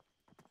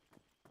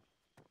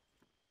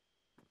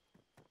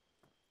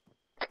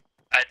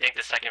 I think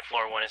the second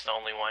floor one is the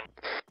only one.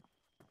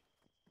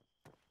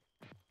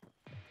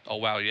 Oh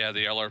wow, yeah,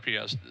 the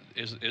LRPS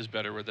is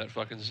better with that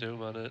fucking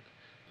zoom on it.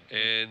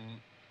 And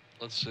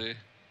let's see.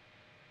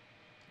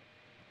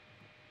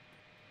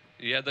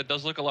 Yeah, that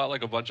does look a lot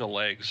like a bunch of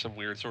legs, some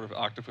weird sort of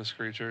octopus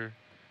creature.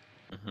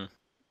 Mm-hmm.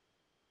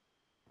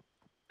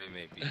 They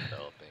may be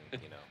developing,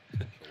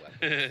 potential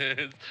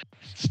weapons.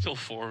 It's still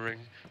forming.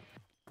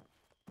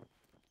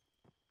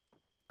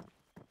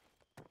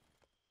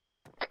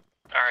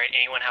 Alright,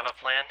 anyone have a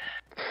plan?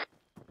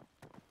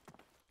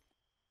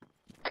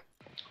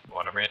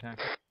 Whatever.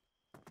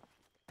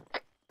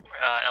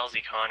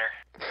 LZ Connor.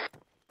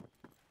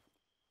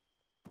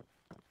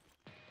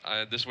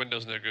 This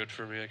window's no good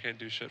for me. I can't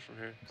do shit from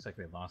here. Looks like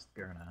we lost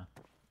Gurna.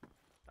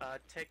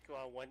 Take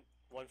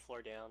one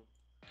floor down.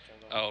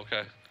 Jungle. Oh,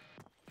 okay.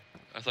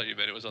 I thought you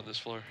meant it was on this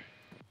floor.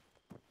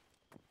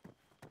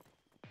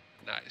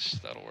 Nice,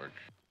 that'll work.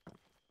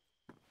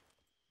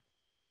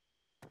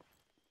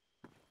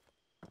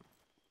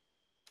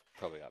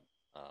 Probably got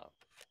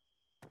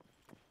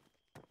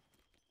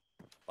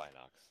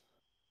Binox,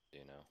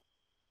 you know.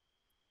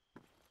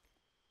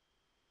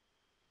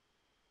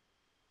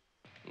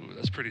 Ooh,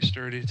 that's pretty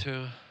sturdy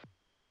too.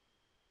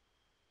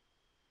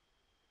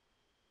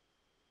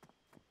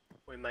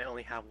 We might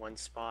only have one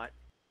spot.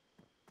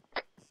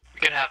 We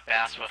could have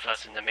Bass with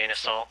us in the main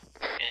assault.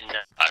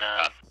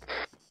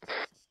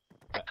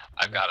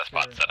 I've got a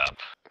spot set up.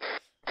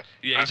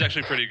 Yeah, he's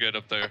actually pretty good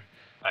up there.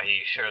 Are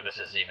you sure this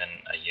is even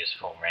a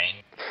useful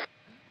range?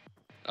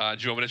 Do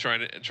you want me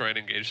to try and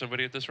engage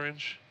somebody at this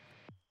range?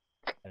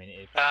 I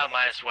mean,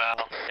 might as well.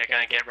 They're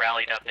gonna get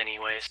rallied up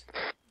anyways.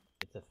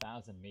 it's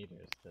 1,000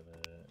 meters to the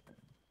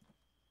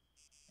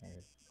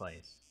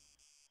place.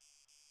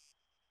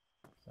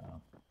 So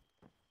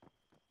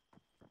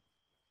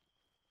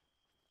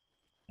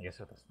I guess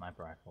with a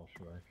sniper rifle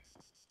should work.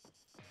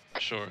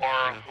 Sure.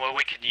 Or what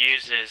we could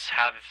use is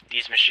have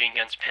these machine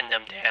guns pin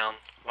them down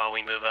while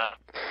we move up.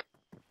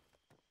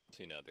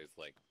 So there's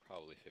like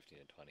probably 15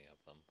 to 20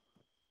 of them.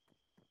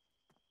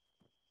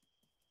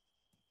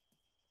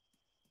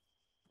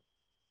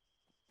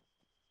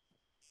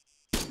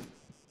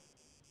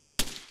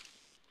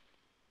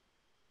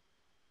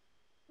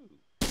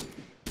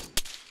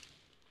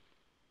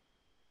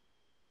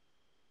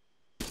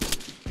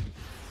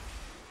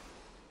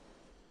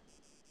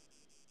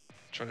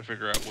 Trying to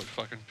figure out what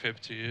fucking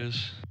pipped he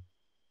is.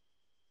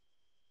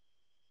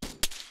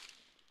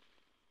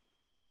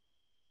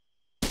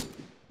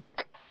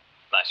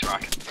 Nice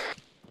rocket.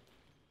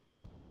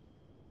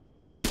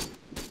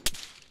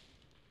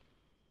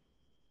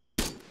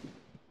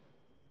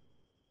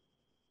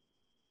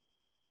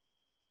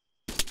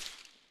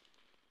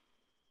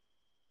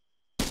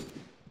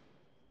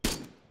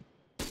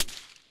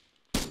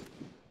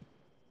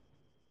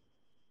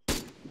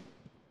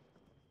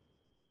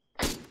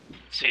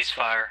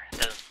 Ceasefire.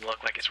 Doesn't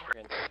look like it's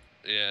working.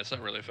 Yeah, it's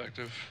not really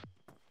effective.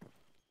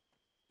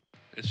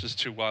 It's just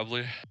too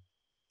wobbly.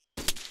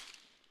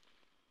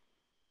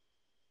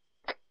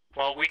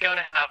 Well, we're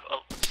gonna have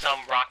some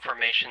rock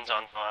formations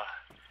on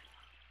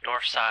the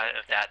north side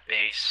of that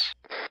base.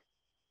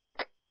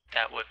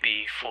 That would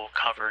be full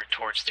cover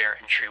towards their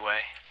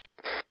entryway.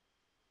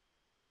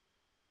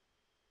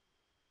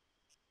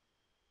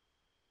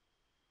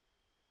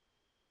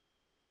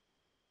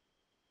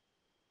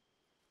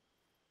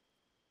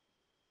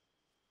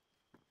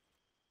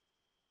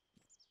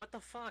 What the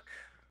fuck?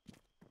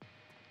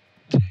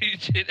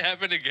 It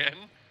happened again?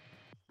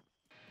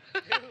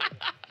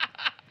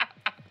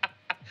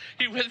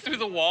 He went through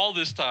the wall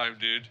this time,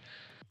 dude.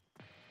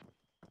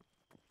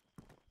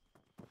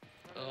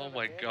 Oh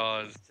my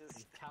god.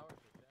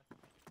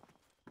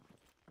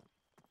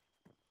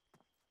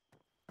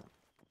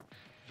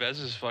 Vez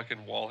is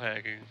fucking wall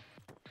hacking.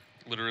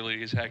 Literally,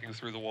 he's hacking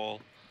through the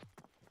wall.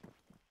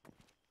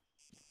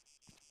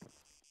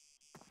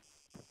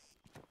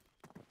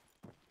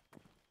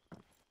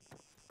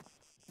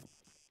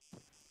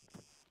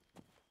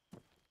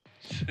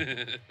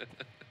 The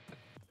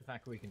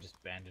fact that we can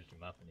just bandage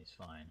him up and he's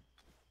fine.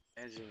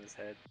 Bandaging his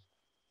head.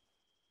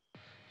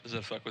 Does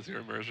that fuck with your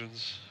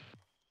immersions?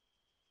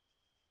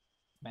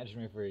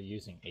 Imagine if we were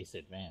using Ace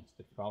Advanced.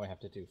 They'd probably have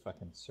to do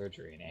fucking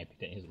surgery and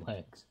amputate his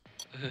legs.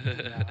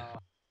 No.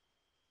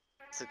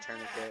 It's a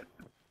tourniquet.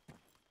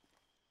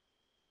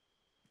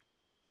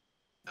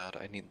 God,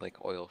 I need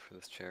like oil for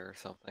this chair or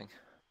something.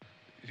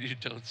 You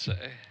don't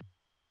say.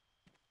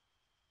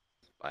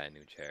 Buy a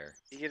new chair.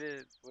 You get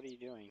it. What are you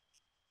doing?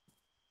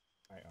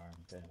 Right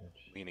arm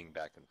bandage. Leaning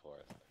back and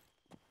forth.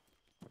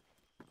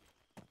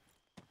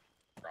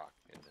 Rock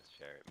in this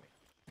chair at me.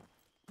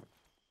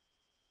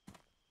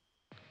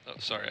 Oh,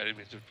 sorry, I didn't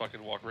mean to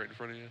fucking walk right in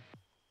front of you.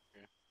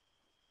 Yeah.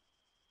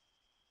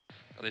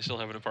 Are they still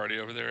having a party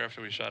over there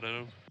after we shot at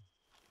them?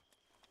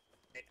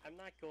 I'm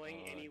not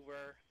going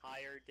anywhere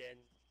higher than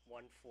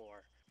 1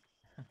 floor.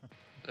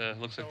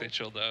 Looks like they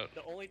chilled out.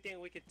 The only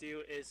thing we could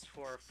do is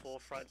for a full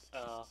front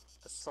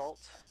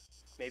assault.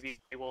 Maybe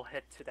we'll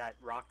head to that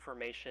rock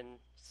formation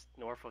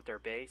north of their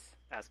base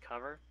as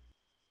cover.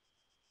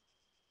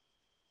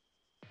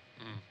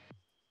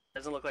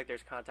 Doesn't look like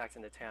there's contacts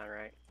in the town,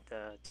 right?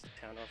 The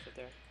town north of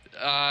there?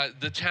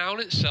 The town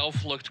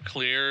itself looked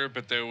clear,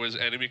 but there was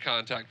enemy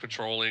contact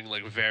patrolling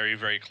like very,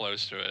 very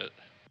close to it.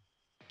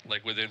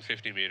 Like within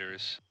 50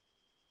 meters.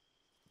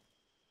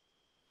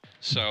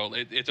 So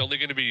it's only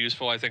going to be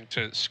useful, I think,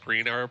 to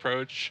screen our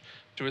approach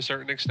to a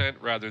certain extent,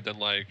 rather than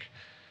like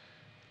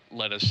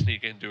let us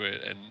sneak into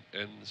it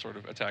and sort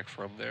of attack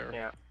from there.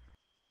 Yeah.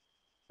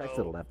 That's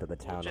to the left of the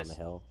town on the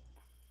hill.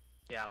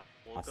 Yeah,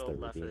 we'll Past go the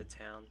left of ravine. the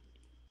town.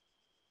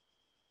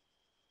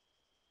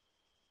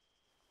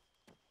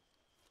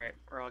 Alright,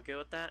 we're all good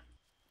with that?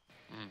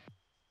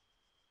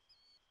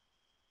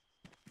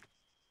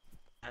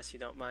 As you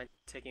don't mind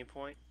taking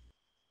point?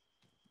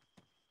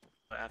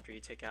 But after you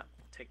take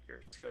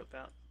your scope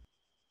out.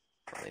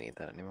 Don't really need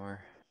that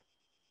anymore.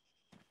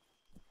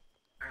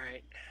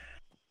 Alright.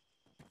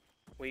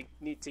 We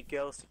need to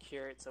go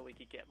secure it so we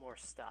can get more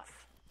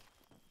stuff.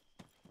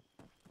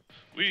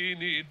 We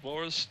need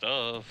more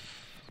stuff.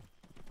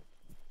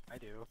 I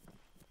do.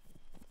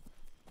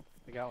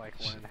 We got like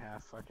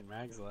 1.5 fucking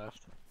mags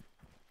left.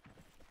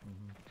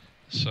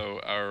 So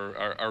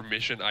our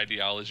mission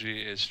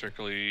ideology is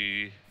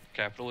strictly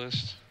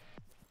capitalist.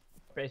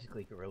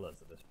 Basically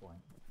gorillas at this point.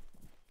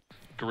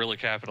 Guerrilla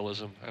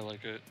capitalism, I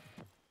like it.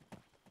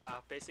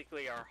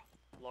 Basically our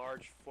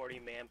large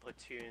 40-man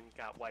platoon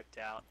got wiped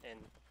out and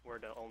we're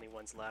the only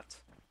ones left.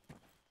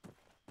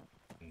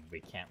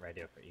 We can't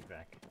radio for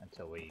evac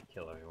until we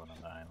kill everyone on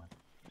the island.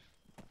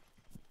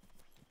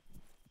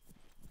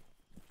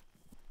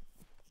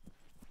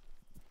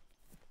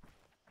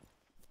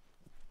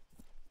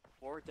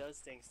 War does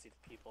things to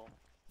people.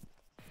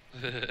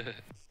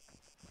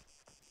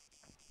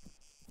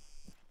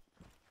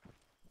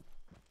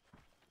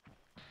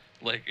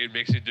 Like, it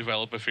makes you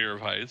develop a fear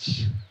of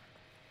heights.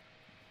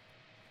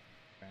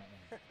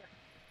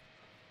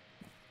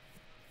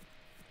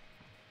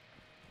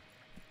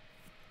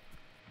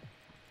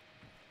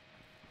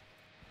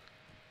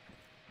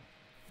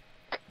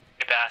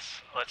 Hey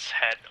Bass, let's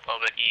head a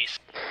little bit east.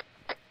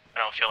 I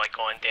don't feel like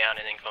going down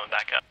and then going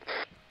back up.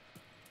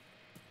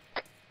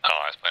 Oh,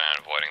 I was planning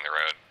on avoiding the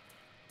road.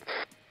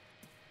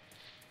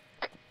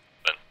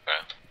 But,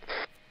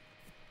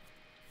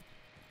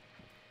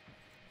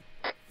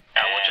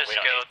 Yeah, we'll just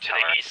go to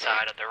the east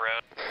side of the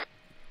road.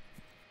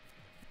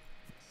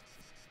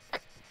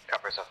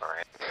 Copper's up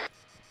alright.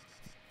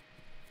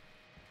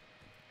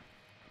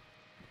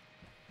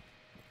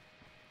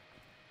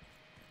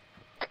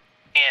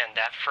 And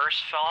that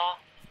first fall,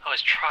 I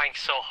was trying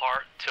so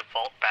hard to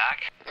vault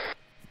back.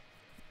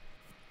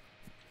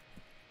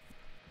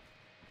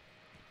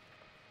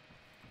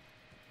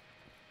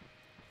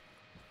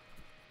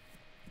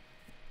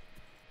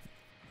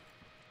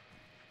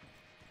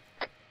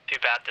 Too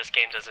bad this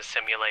game doesn't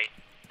simulate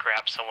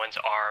grab someone's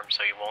arm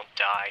so you won't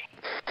die.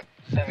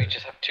 Then we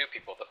just have 2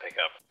 people to pick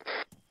up.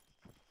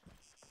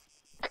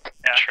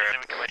 Yeah, true. Then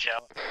we can glitch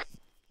out.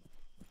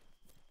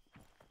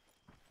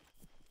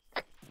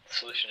 The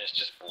solution is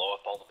just blow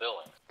up all the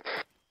buildings.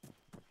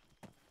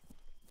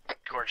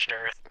 Scorched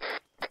earth.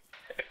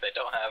 If they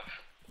don't have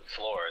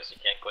floors,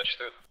 you can't glitch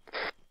through them.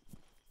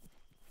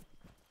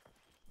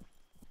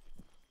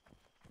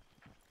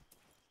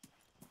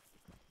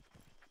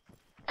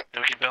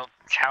 Then we can build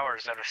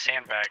towers out of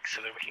sandbags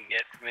so that we can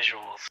get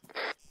visuals.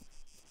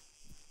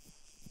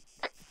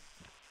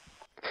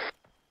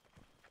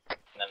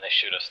 And then they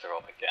shoot us through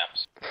all the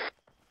gaps.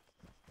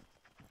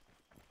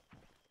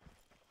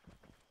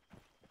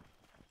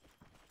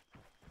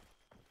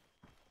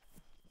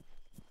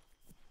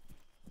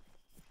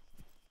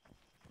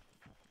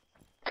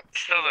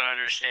 Still don't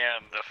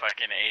understand the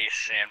fucking ace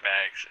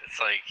sandbags. It's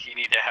like, you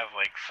need to have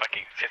like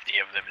fucking 50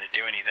 of them to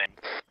do anything.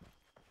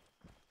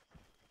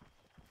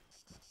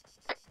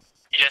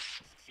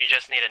 You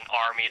just need an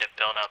army to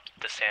build up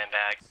the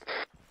sandbags.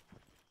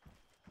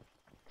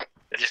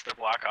 Just to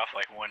block off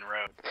like one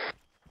road.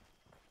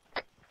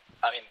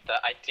 I mean, the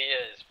idea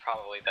is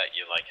probably that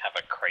you like have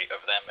a crate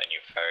of them and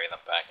you ferry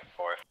them back and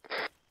forth.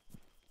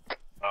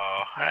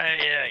 Oh,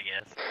 yeah, I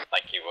guess.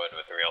 Like you would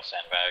with real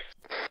sandbags.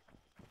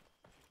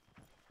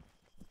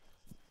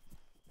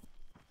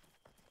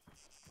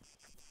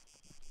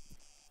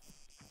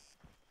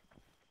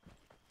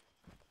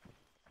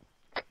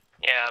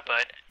 Yeah,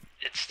 but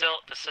it's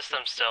still, the system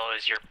still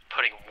is you're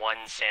putting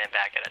one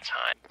sandbag at a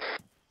time.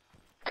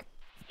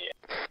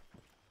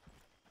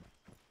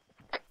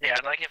 Yeah,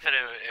 I'd like if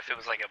it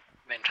was like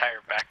an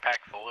entire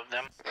backpack full of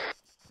them.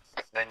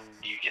 Then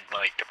you could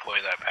like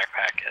deploy that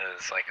backpack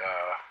as like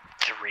a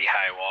 3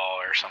 high wall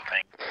or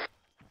something.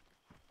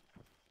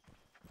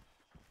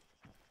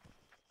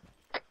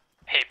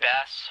 Hey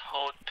Bass,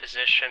 hold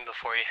position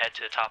before you head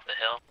to the top of the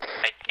hill.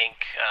 I think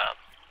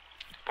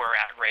we're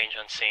at range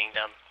on seeing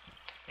them,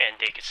 and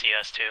they could see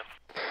us too.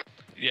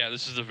 Yeah,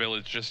 this is the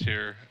village just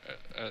here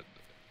at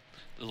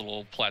the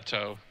little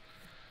plateau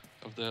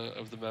of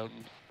the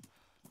mountain.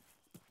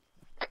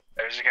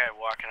 There's a guy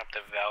walking up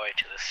the valley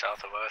to the south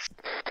of us.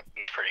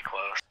 He's pretty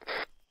close.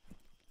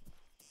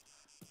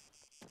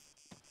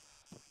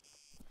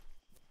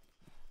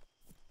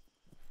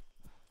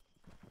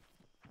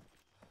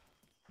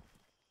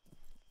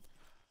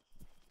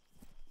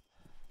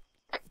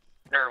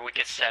 Or we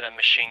could set a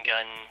machine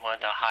gun in one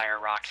of the higher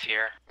rocks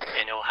here,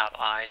 and it'll have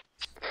eyes.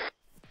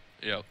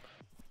 Yep.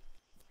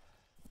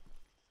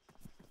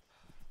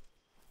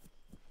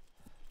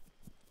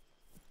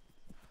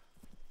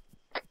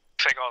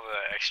 Looks like all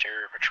the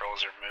exterior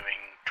patrols are moving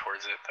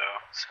towards it though,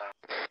 so.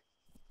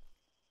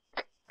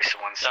 At least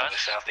the ones to the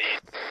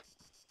southeast.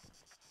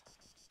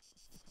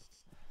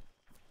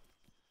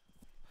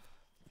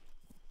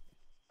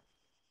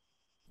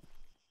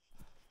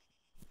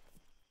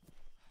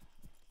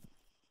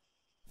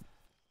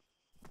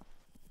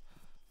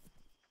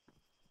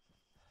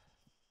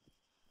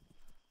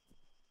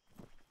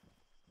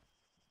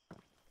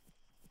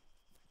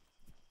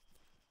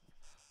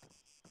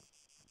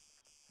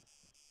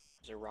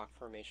 There's a rock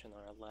formation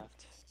on our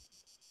left.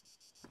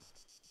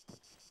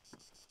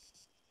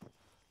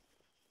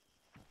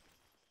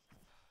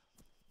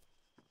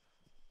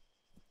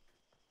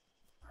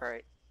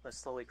 Alright, let's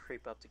slowly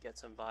creep up to get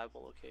some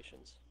viable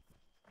locations.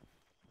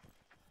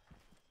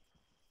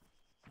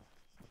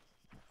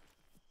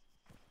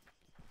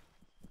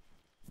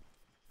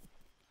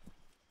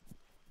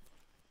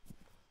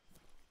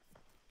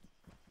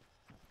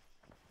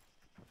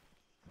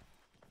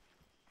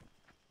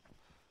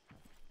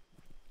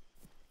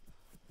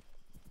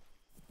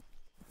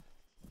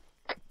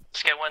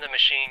 Let's get one of the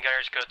machine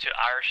gunners go to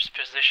our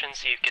position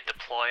so you could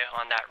deploy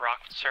on that rock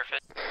surface.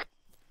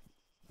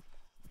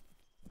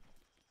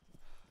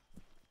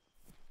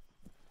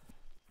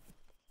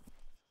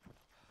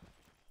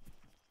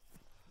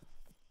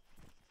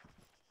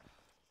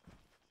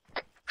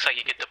 Looks like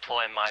you could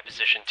deploy in my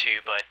position too,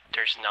 but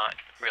there's not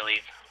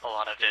really a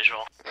lot of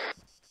visual.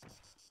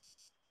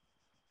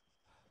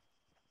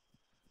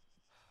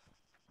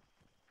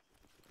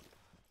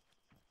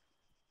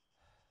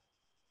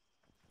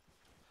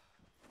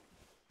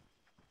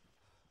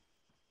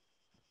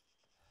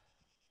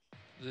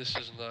 This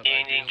is not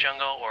Anything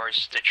jungle, or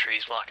is the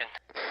trees blocking?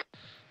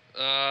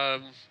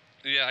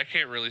 Yeah, I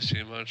can't really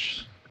see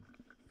much.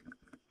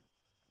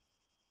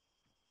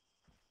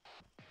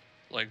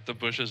 Like, the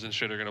bushes and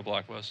shit are gonna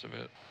block most of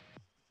it.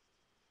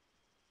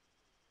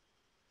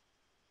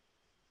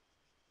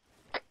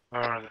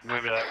 Or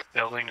maybe that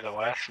building to the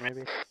west,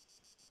 maybe?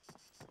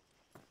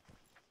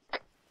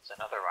 There's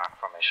another rock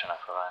formation up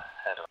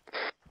ahead of.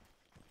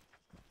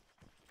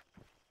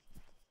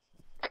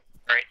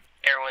 Alright,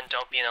 everyone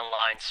don't be in a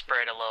line,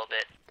 spread a little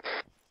bit.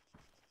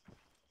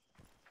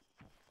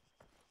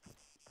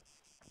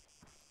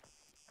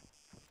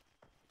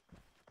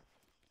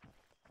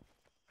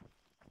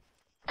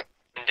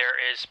 And there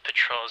is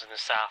patrols in the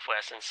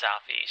southwest and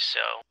southeast,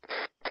 so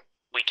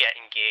we get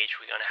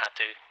engaged, we're gonna have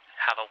to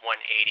have a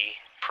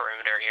 180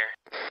 perimeter here.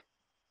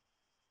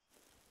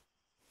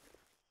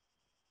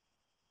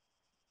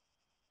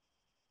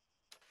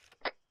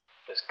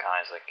 This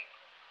guy's like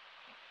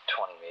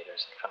 20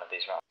 meters in front of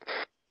these rocks.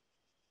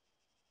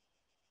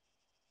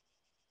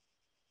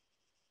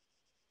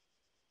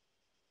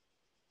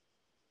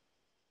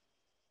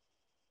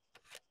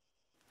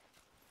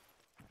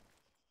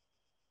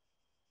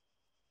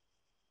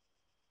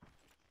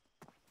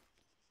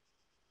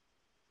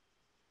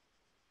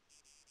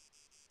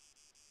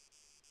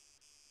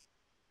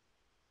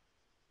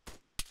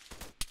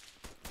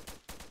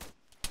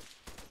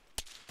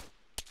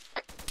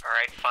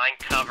 Alright, find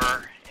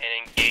cover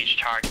and engage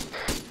target.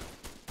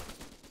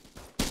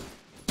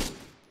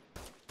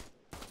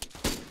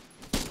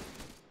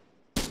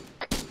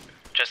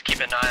 Just keep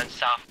an eye on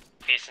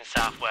southeast and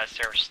southwest.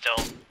 There are still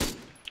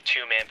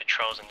 2-man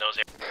patrols in those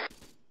areas.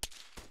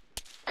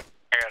 I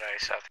got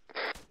eyes south.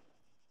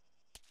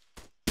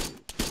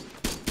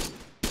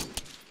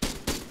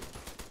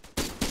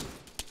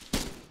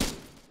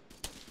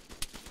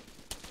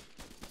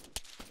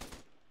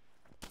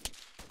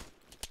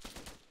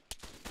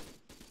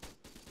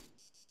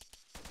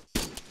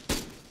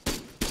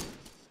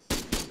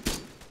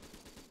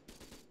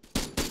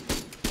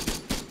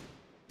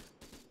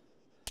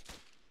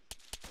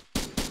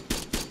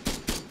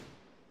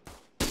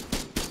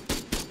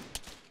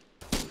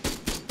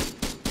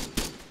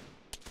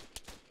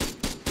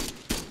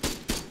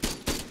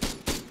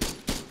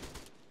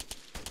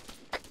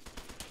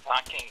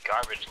 Unlocking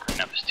garbage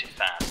cleanup is too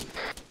fast.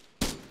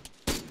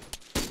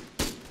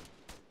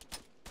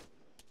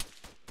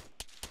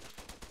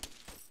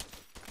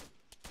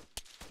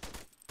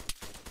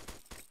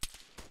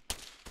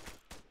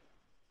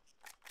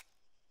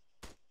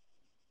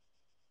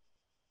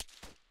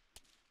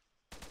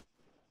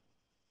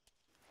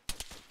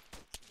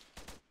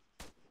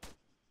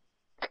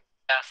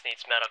 Bass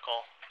needs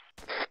medical.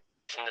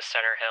 It's in the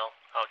center hill.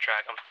 I'll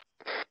drag him.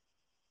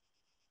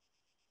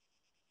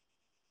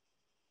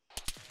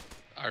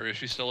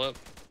 Irish, you still up?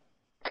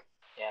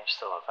 Yeah, I'm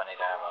still up. I need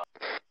ammo.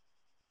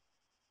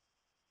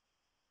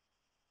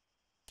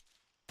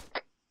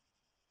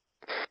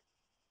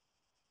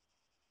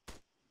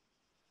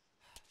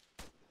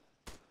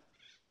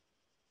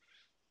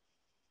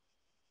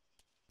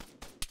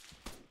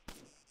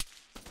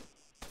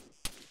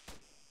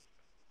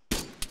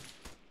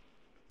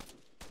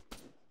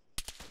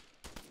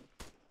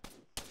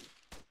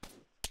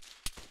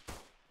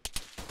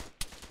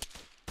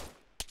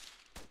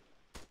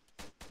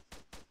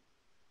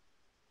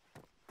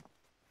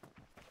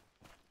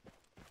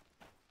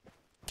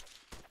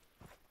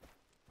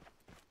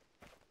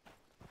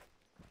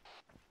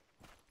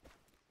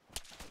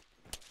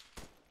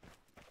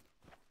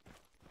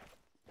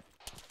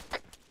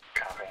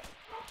 Copy.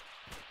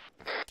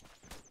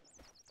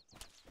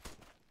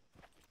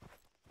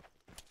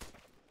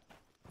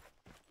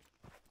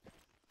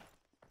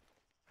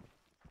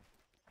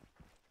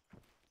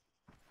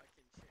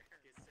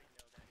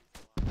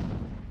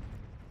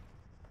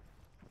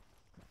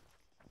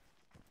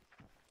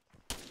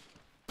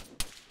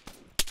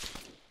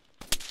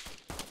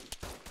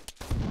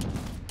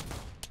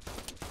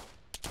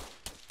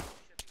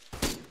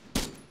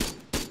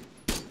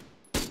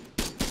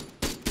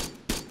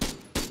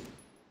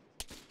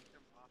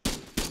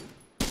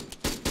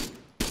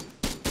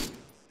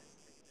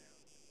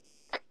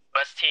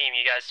 West team,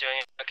 you guys doing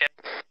it okay?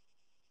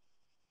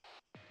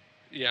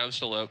 Yeah, I'm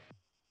still up.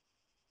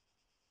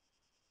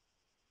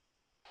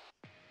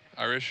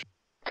 Irish?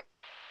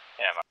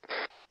 Yeah,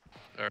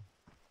 Alright.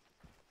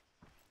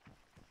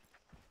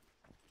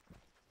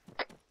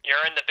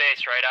 You're in the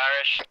base, right,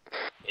 Irish?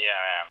 yeah,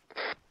 I am.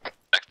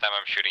 Next time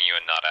I'm shooting you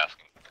and not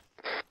asking.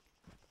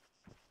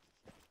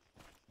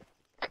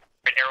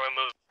 Right, everyone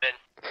move in.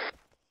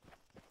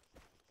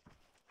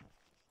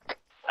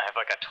 I have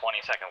like a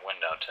 20-second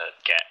window to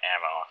get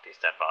ammo off these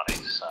dead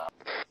bodies, so...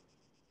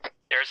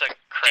 There's a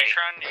crate.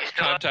 Detron, you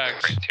still up?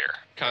 Contact. Crate's here.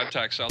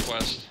 Contact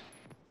southwest.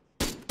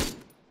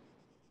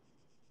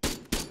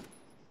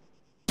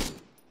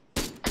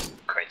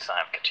 Crate's not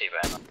have Katiba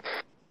ammo.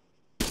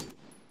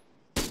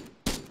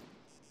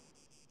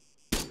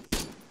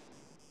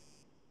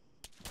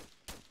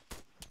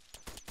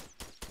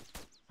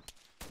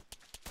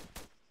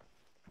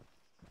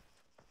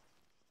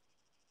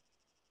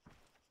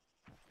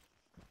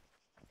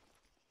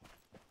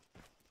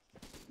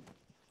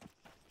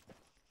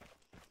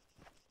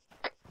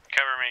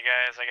 Cover me,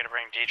 guys. I gotta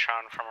bring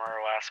Detron from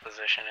our last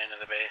position into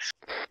the base.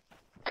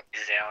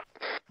 He's down.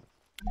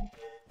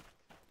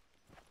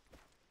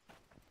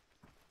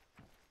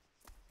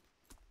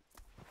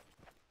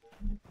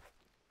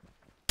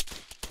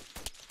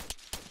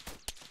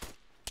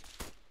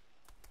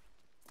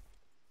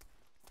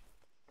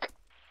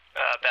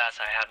 Bass,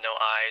 I have no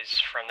eyes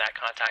from that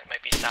contact.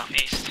 Might be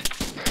southeast.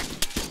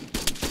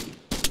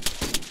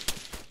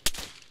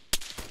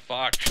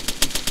 Fuck.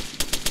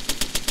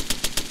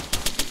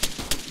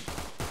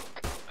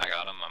 I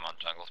got him. I'm on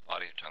Jungle's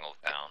body. Jungle's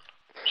down.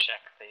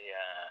 Check the,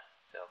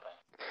 building.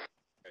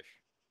 Irish.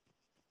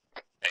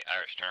 Hey,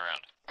 Irish, turn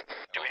around.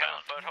 Do we have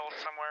a foothold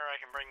somewhere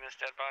I can bring this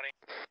dead body?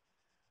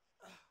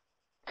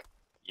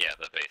 Yeah,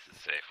 the base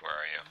is safe. Where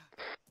are you?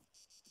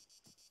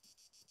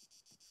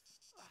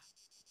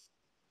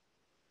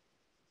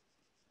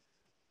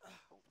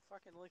 Don't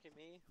fucking look at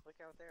me. Look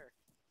out there.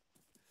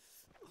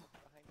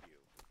 Behind you.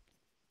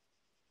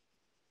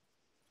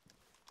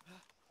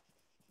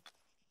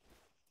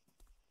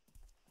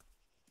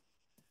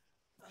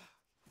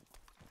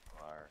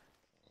 Are.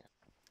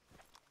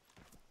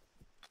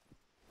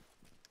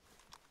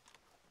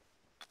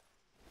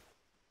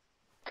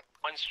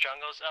 Once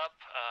Jungle's up,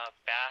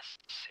 Bass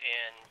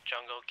and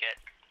Jungle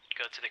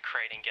go to the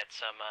crate and get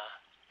some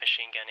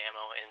machine gun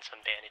ammo and some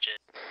bandages.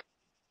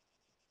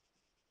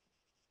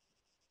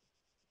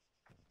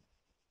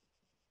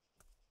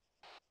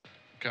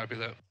 Copy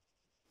that.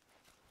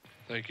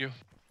 Thank you.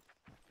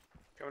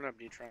 Coming up,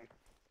 Detron.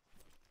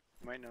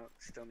 Might not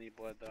still need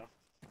blood though.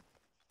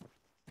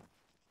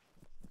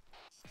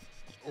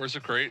 Where's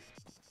the crate?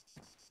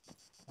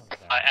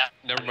 At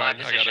Never my mind,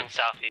 I got position it.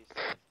 southeast.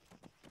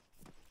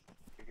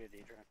 You're good,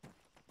 Detron.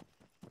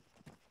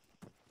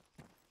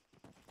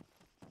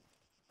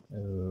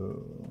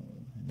 Oh,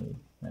 I need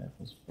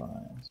medical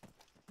supplies.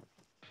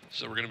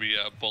 So we're gonna be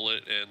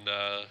bullet and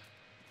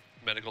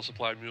medical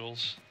supply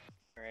mules.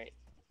 Alright.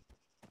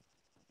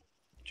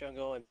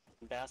 Jungle and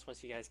Bass,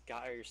 once you guys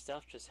got all your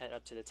stuff, just head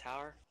up to the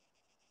tower.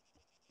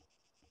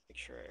 Make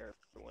sure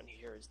everyone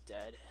here is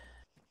dead.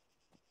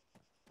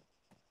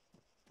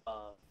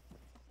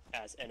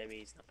 As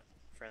enemies, not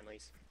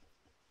friendlies.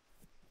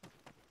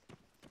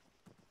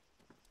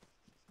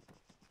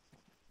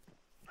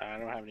 I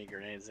don't have any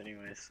grenades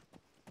anyways.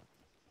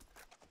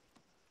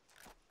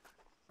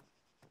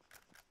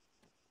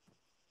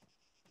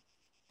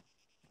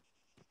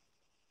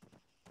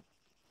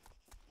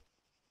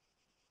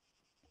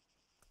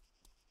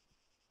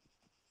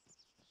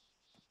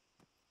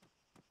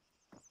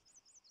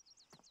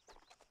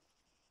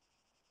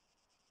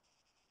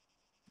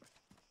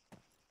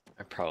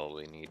 I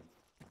probably need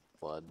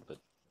blood, but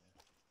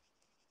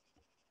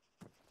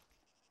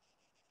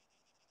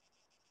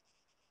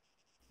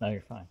No,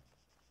 you're fine.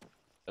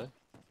 really?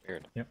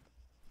 Weird. Yep.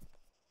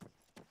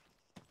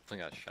 I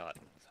got shot,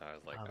 so I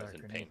was like, Oh, I there was are in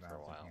grenade pain for a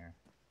rounds in while. here.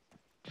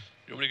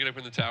 You want me to get up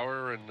in the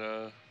tower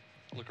and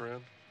look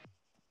around?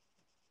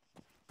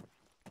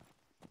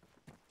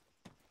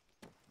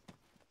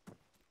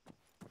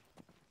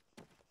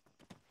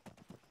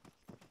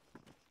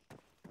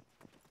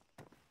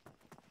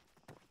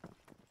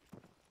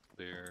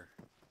 Clear.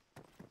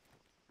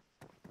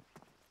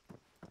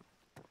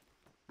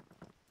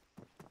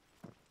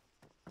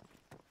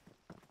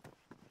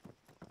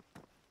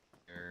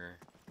 Clear.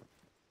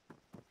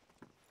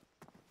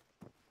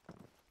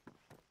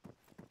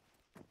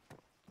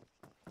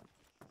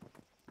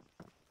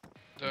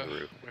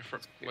 Roof.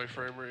 My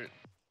frame rate.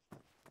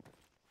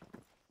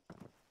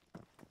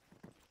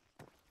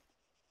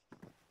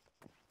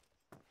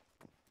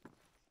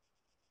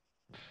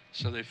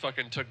 So they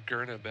fucking took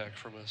Gurna back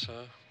from us,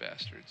 huh?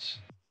 Bastards.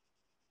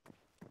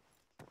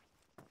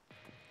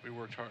 We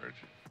worked hard.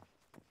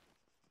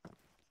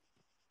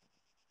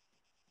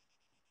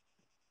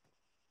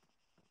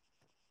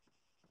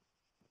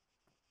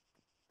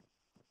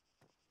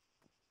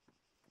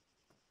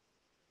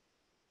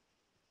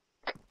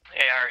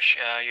 Hey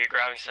Arsh, you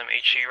grabbing some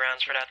HE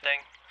rounds for that thing?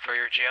 For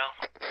your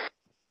GL?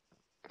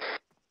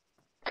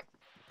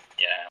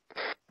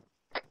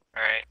 Yeah.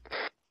 Alright.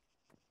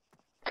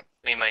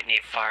 We might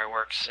need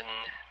fireworks and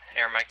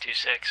Air Mike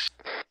 26.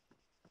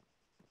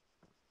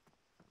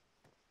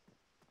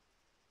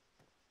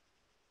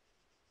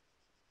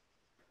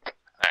 I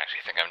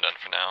actually think I'm done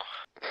for now.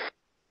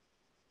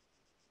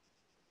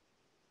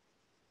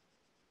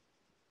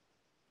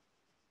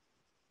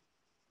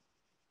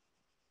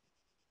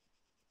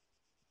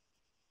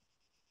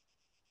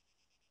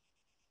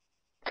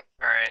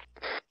 Alright.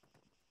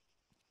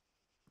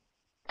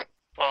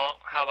 Well,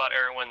 how about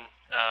everyone,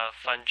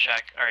 fun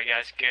check? Are you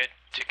guys good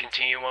to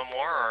continue one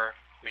more, or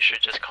we should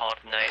just call it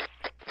a night?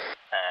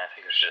 I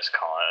think we should just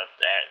call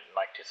it.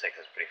 Mike 26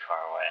 is pretty far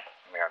away.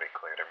 We already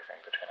cleared everything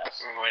between us.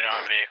 We don't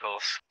have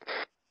vehicles.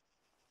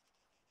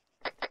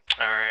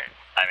 Alright.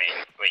 I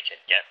mean, we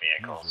could get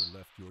vehicles. User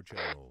left your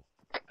channel.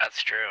 That's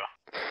true.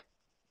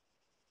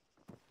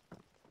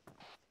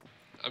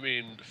 I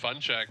mean, fun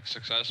check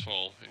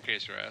successful, in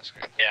case you're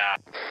asking. Yeah.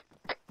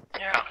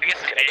 Yeah. We get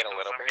some Can I get a vehicles,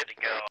 little I'm bit? good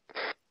to go.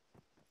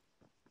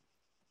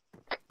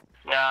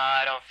 Nah,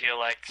 I don't feel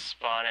like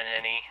spawning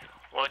any.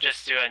 We'll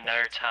just do it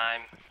another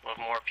time with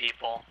more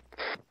people.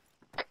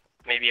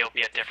 Maybe it'll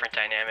be a different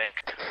dynamic.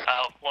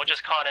 We'll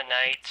just call it a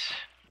night.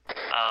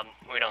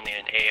 We don't need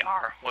an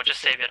AR. We'll just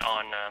save it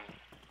on,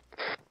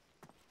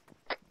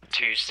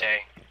 Tuesday.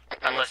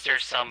 Unless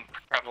there's some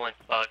prevalent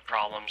bug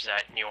problems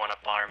that you want to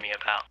bother me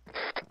about.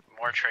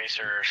 More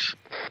tracers.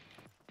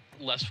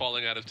 Less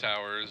falling out of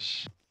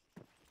towers.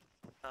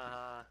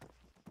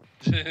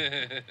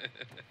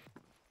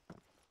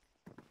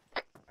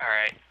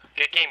 Alright.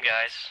 Good game,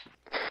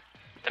 guys.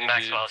 The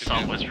Maxwell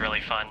assault was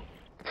really fun.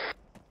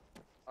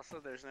 Also,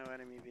 there's no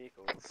enemy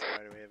vehicles, so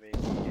why do we have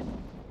AV?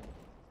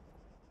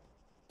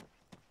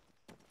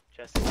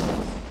 Just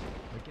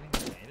We're getting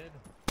grenaded?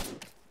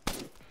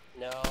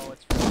 no,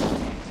 it's friendly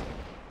nades.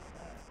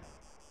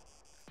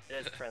 It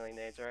is friendly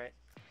nades, right?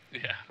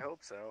 Yeah. I hope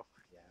so.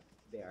 Yeah,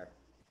 they are.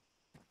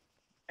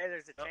 Hey,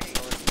 there's a Oh, tank.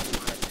 no, it's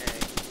not a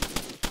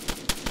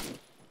tank.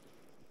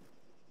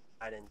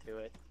 I didn't do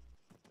it.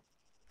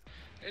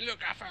 Hey, look,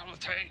 I found a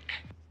tank.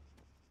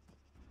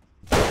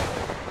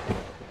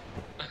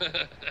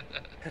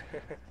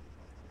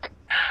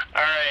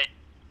 Alright.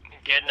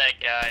 Good night,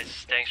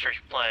 guys. Thanks for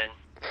playing.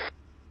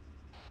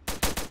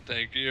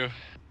 Thank you.